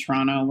partners in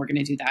Toronto. We're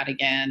going to do that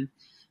again.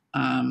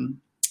 My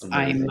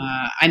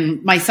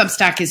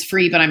Substack is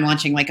free, but I'm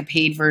launching like a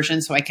paid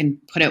version so I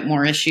can put out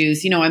more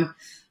issues. I'm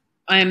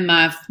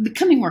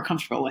becoming more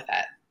comfortable with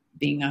that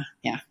being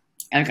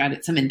I've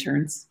got some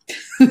interns.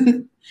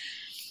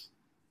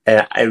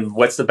 And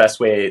what's the best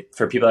way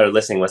for people that are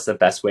listening? What's the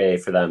best way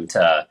for them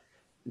to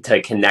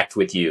connect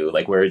with you?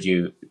 Like, where would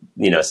you,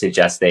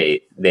 suggest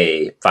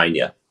they find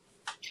you?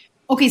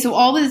 Okay. So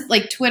all this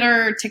like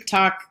Twitter,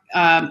 TikTok,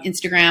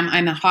 Instagram,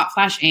 I'm a Hot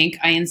Flash Inc.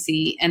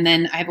 INC. And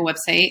then I have a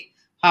website,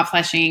 Hot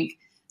Flash Inc.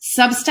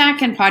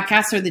 Substack and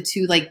podcasts are the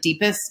two like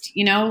deepest,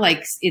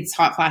 like it's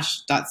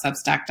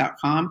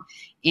hotflash.substack.com.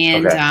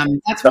 And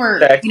that's Substack,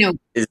 where,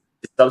 is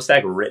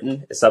Substack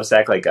written? Is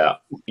Substack like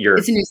your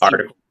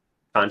article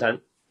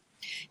content?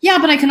 Yeah,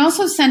 but I can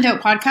also send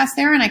out podcasts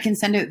there and I can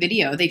send out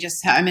video.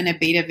 I'm in a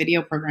beta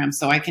video program,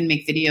 so I can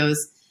make videos.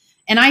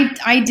 And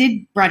I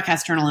did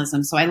broadcast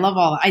journalism, so I love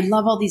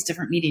all these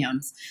different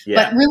mediums.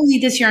 Yeah. But really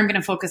this year I'm going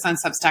to focus on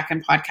Substack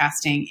and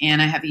podcasting,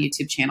 and I have a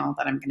YouTube channel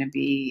that I'm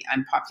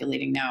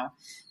populating now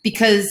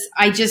because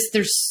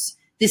there's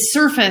this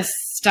surface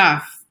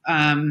stuff.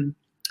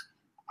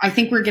 I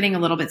think we're getting a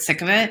little bit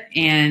sick of it.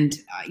 And,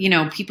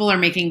 people are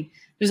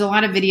there's a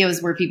lot of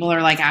videos where people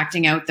are like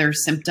acting out their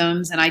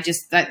symptoms. And I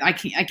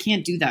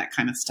can't do that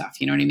kind of stuff.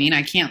 You know what I mean?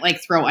 I can't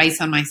like throw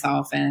ice on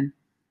myself and,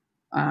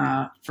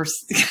 I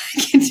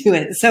can't do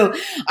it. So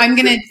I'm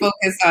going to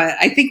focus on,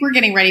 I think we're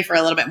getting ready for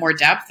a little bit more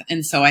depth.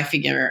 And so I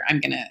figure I'm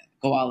going to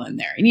go all in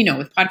there. And,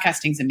 with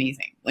podcasting is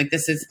amazing. Like the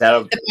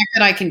fact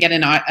that I can get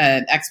an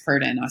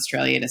expert in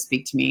Australia to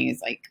speak to me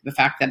is like the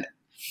fact that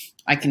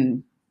I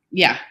can,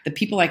 the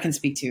people I can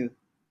speak to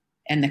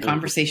and the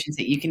conversations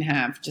that you can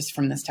have just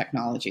from this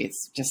technology.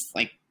 It's just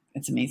like,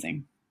 it's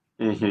amazing.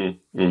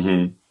 Mm-hmm.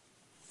 Mm-hmm.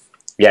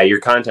 Yeah.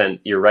 Your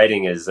content, your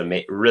writing is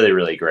really,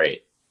 really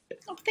great.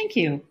 Oh, thank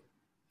you.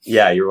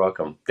 Yeah, you're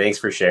welcome. Thanks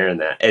for sharing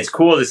that. It's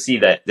cool to see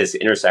that this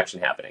intersection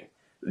happening,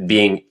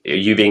 being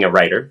a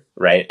writer,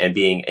 right? And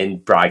being in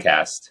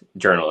broadcast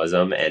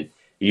journalism and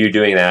you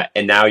doing that.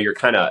 And now you're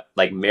kind of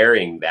like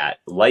marrying that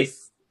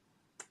life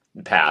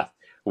path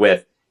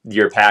with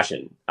your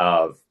passion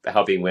of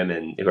helping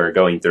women who are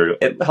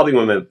helping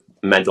women with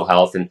mental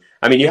health. And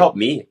I mean, you help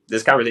me.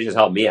 This conversation has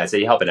helped me. I'd say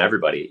you're helping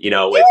everybody, with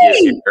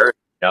your journey.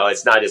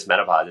 It's not just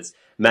menopause, it's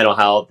mental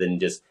health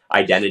and just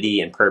identity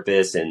and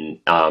purpose. And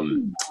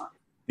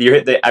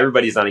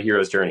everybody's on a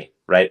hero's journey,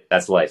 right?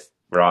 That's life.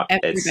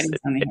 Everybody's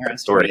on the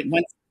hero's journey.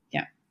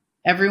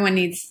 Everyone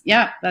needs.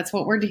 That's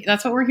what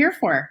we're here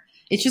for.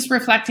 It's just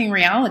reflecting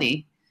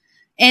reality.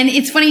 And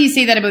it's funny you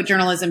say that about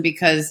journalism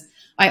because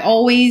I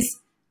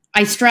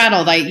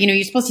straddled.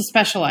 You're supposed to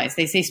specialize.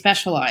 They say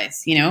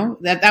specialize.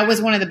 That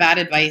was one of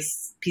the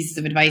pieces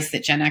of advice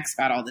that Gen X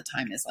got all the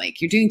time is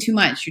like, you're doing too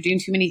much. You're doing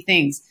too many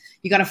things.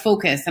 You got to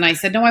focus. And I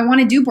said, no, I want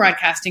to do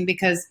broadcasting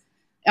because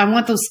I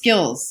want those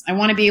skills. I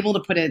want to be able to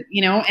put it,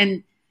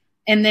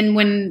 and then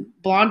when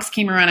blogs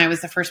came around, I was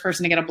the first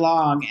person to get a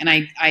blog and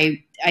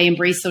I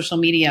embraced social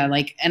media.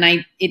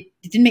 It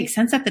didn't make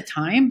sense at the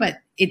time, but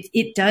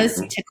it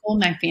does tickle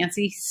my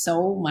fancy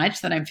so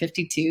much that I'm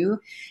 52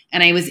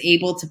 and I was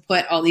able to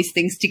put all these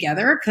things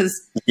together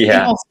because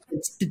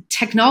it's the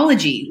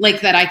technology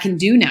like that I can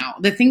do now.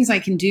 The things I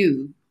can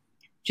do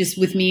just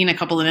with me and a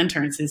couple of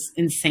interns is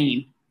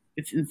insane.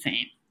 It's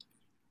insane.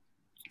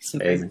 So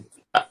amazing.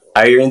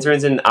 Are your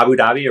interns in Abu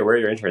Dhabi or where are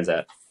your interns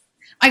at?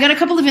 I got a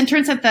couple of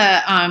interns at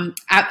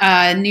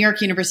the New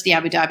York University,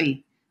 Abu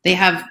Dhabi. They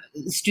have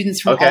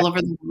students from all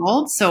over the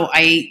world. So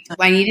I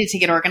needed to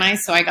get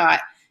organized. So I got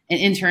an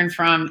intern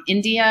from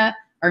India,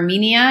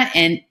 Armenia,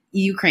 and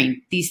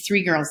Ukraine. These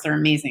 3 girls, they're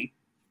amazing.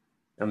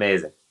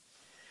 Amazing.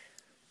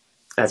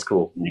 That's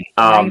cool.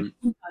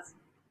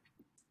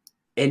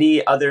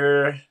 Any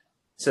other,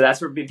 so that's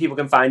where people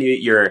can find you.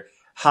 You're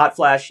Hot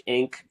Flash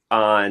Inc.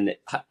 on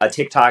a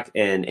TikTok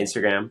and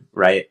Instagram,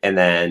 right? And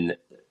then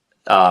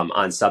on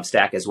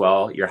Substack as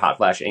well. You're Hot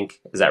Flash Inc.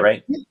 Is that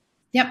right?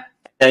 Yep.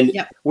 And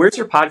where's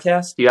your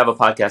podcast? You have a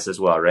podcast as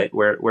well, right?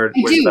 Where's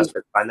the best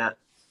way to find that?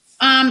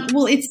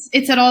 Well,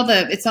 it's on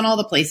all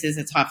the places.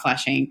 It's Hot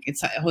Flash Inc.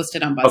 It's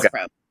hosted on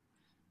Buzzsprout.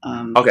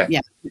 Okay.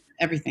 Yeah.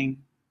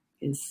 Everything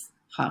is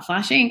Hot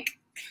Flash Inc.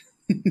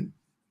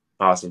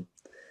 Awesome.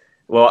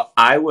 Well,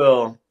 I'd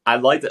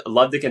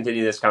love to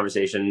continue this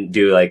conversation,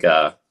 do like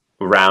a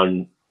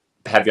round,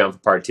 have you on for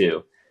part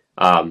 2.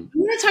 I'm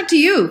going to talk to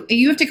you.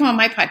 You have to come on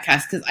my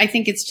podcast because I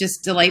think it's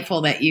just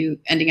delightful that you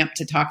ending up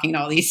to talking to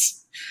all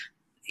these.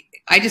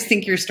 I just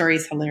think your story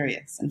is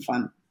hilarious and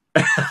fun.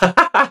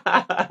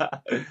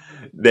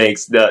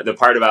 Thanks. The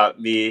part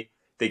about me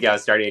thinking I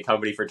was starting a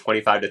company for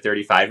 25 to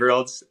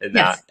 35-year-olds and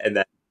that, I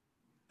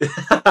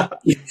love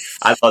it.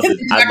 I love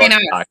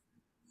talking.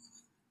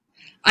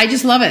 I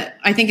just love it.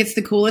 I think it's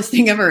the coolest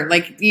thing ever.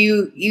 Like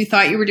you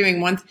thought you were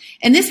doing one,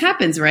 and this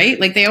happens, right?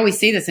 Like they always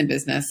say this in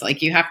business,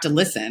 like you have to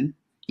listen.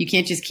 You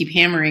can't just keep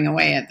hammering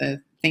away at the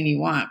thing you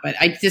want. But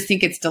I just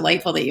think it's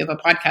delightful that you have a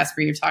podcast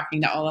where you're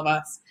talking to all of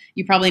us.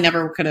 You probably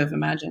never could have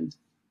imagined.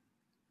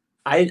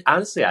 I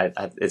honestly,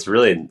 it's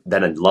really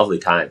been a lovely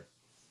time.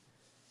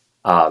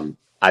 I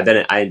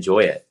enjoy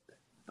it.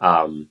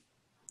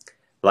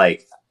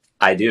 Like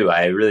I do,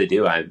 I really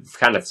do. I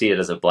kind of see it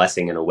as a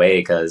blessing in a way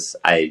because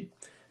I'm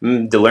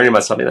learning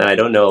about something that I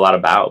don't know a lot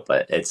about,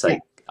 but it's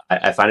like,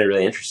 I find it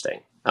really interesting.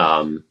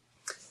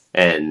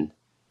 And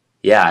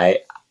yeah,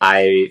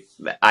 I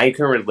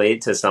can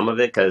relate to some of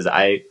it because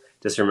I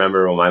just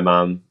remember when my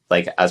mom,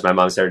 like as my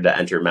mom started to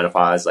enter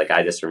menopause, like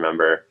I just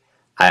remember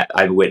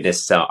I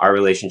witnessed our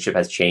relationship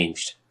has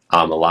changed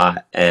a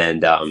lot.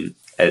 And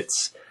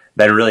it's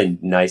been really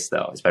nice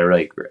though. It's been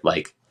really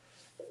like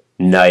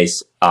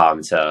nice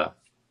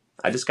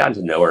I just gotten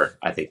to know her,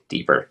 I think,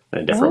 deeper in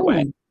a different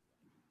way.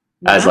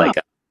 Wow.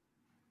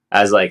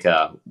 As like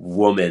a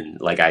woman,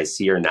 like I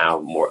see her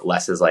now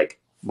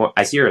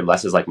I see her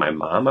less as like my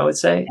mom, I would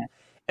say. Yeah.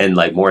 And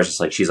like more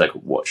just like she's a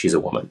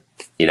woman,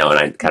 and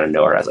I kind of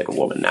know her as like a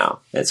woman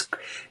now. It's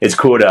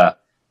cool to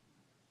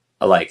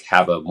like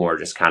have a more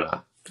just kind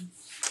of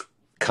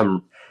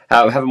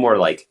have a more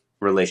like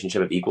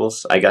relationship of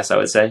equals, I guess I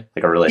would say,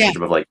 like a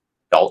relationship of like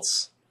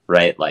adults,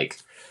 right? Like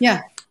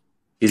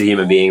she's a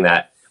human being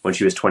that when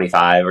she was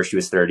 25 or she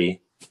was 30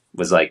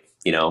 was like,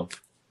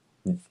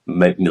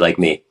 like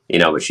me,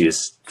 but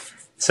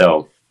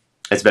so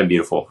it's been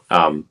beautiful.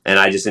 And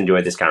I just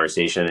enjoyed this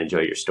conversation,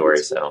 enjoyed your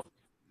story. So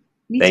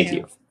thank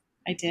you.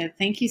 I did.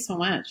 Thank you so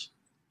much.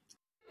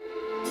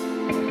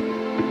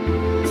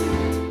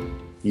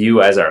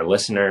 You, as our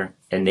listener,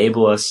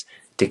 enable us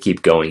to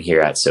keep going here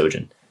at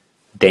Sojin.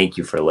 Thank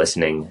you for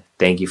listening.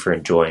 Thank you for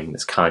enjoying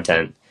this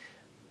content.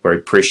 We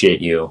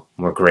appreciate you.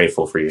 We're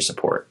grateful for your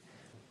support.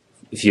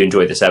 If you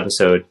enjoyed this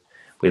episode,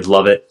 we'd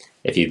love it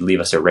if you'd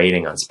leave us a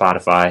rating on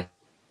Spotify.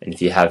 And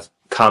if you have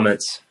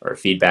comments or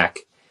feedback,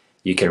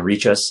 you can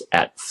reach us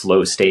at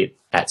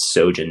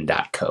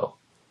flowstate@sojin.co.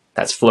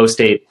 That's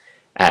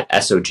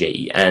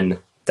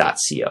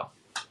flowstate@sojen.co.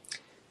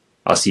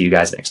 I'll see you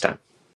guys next time.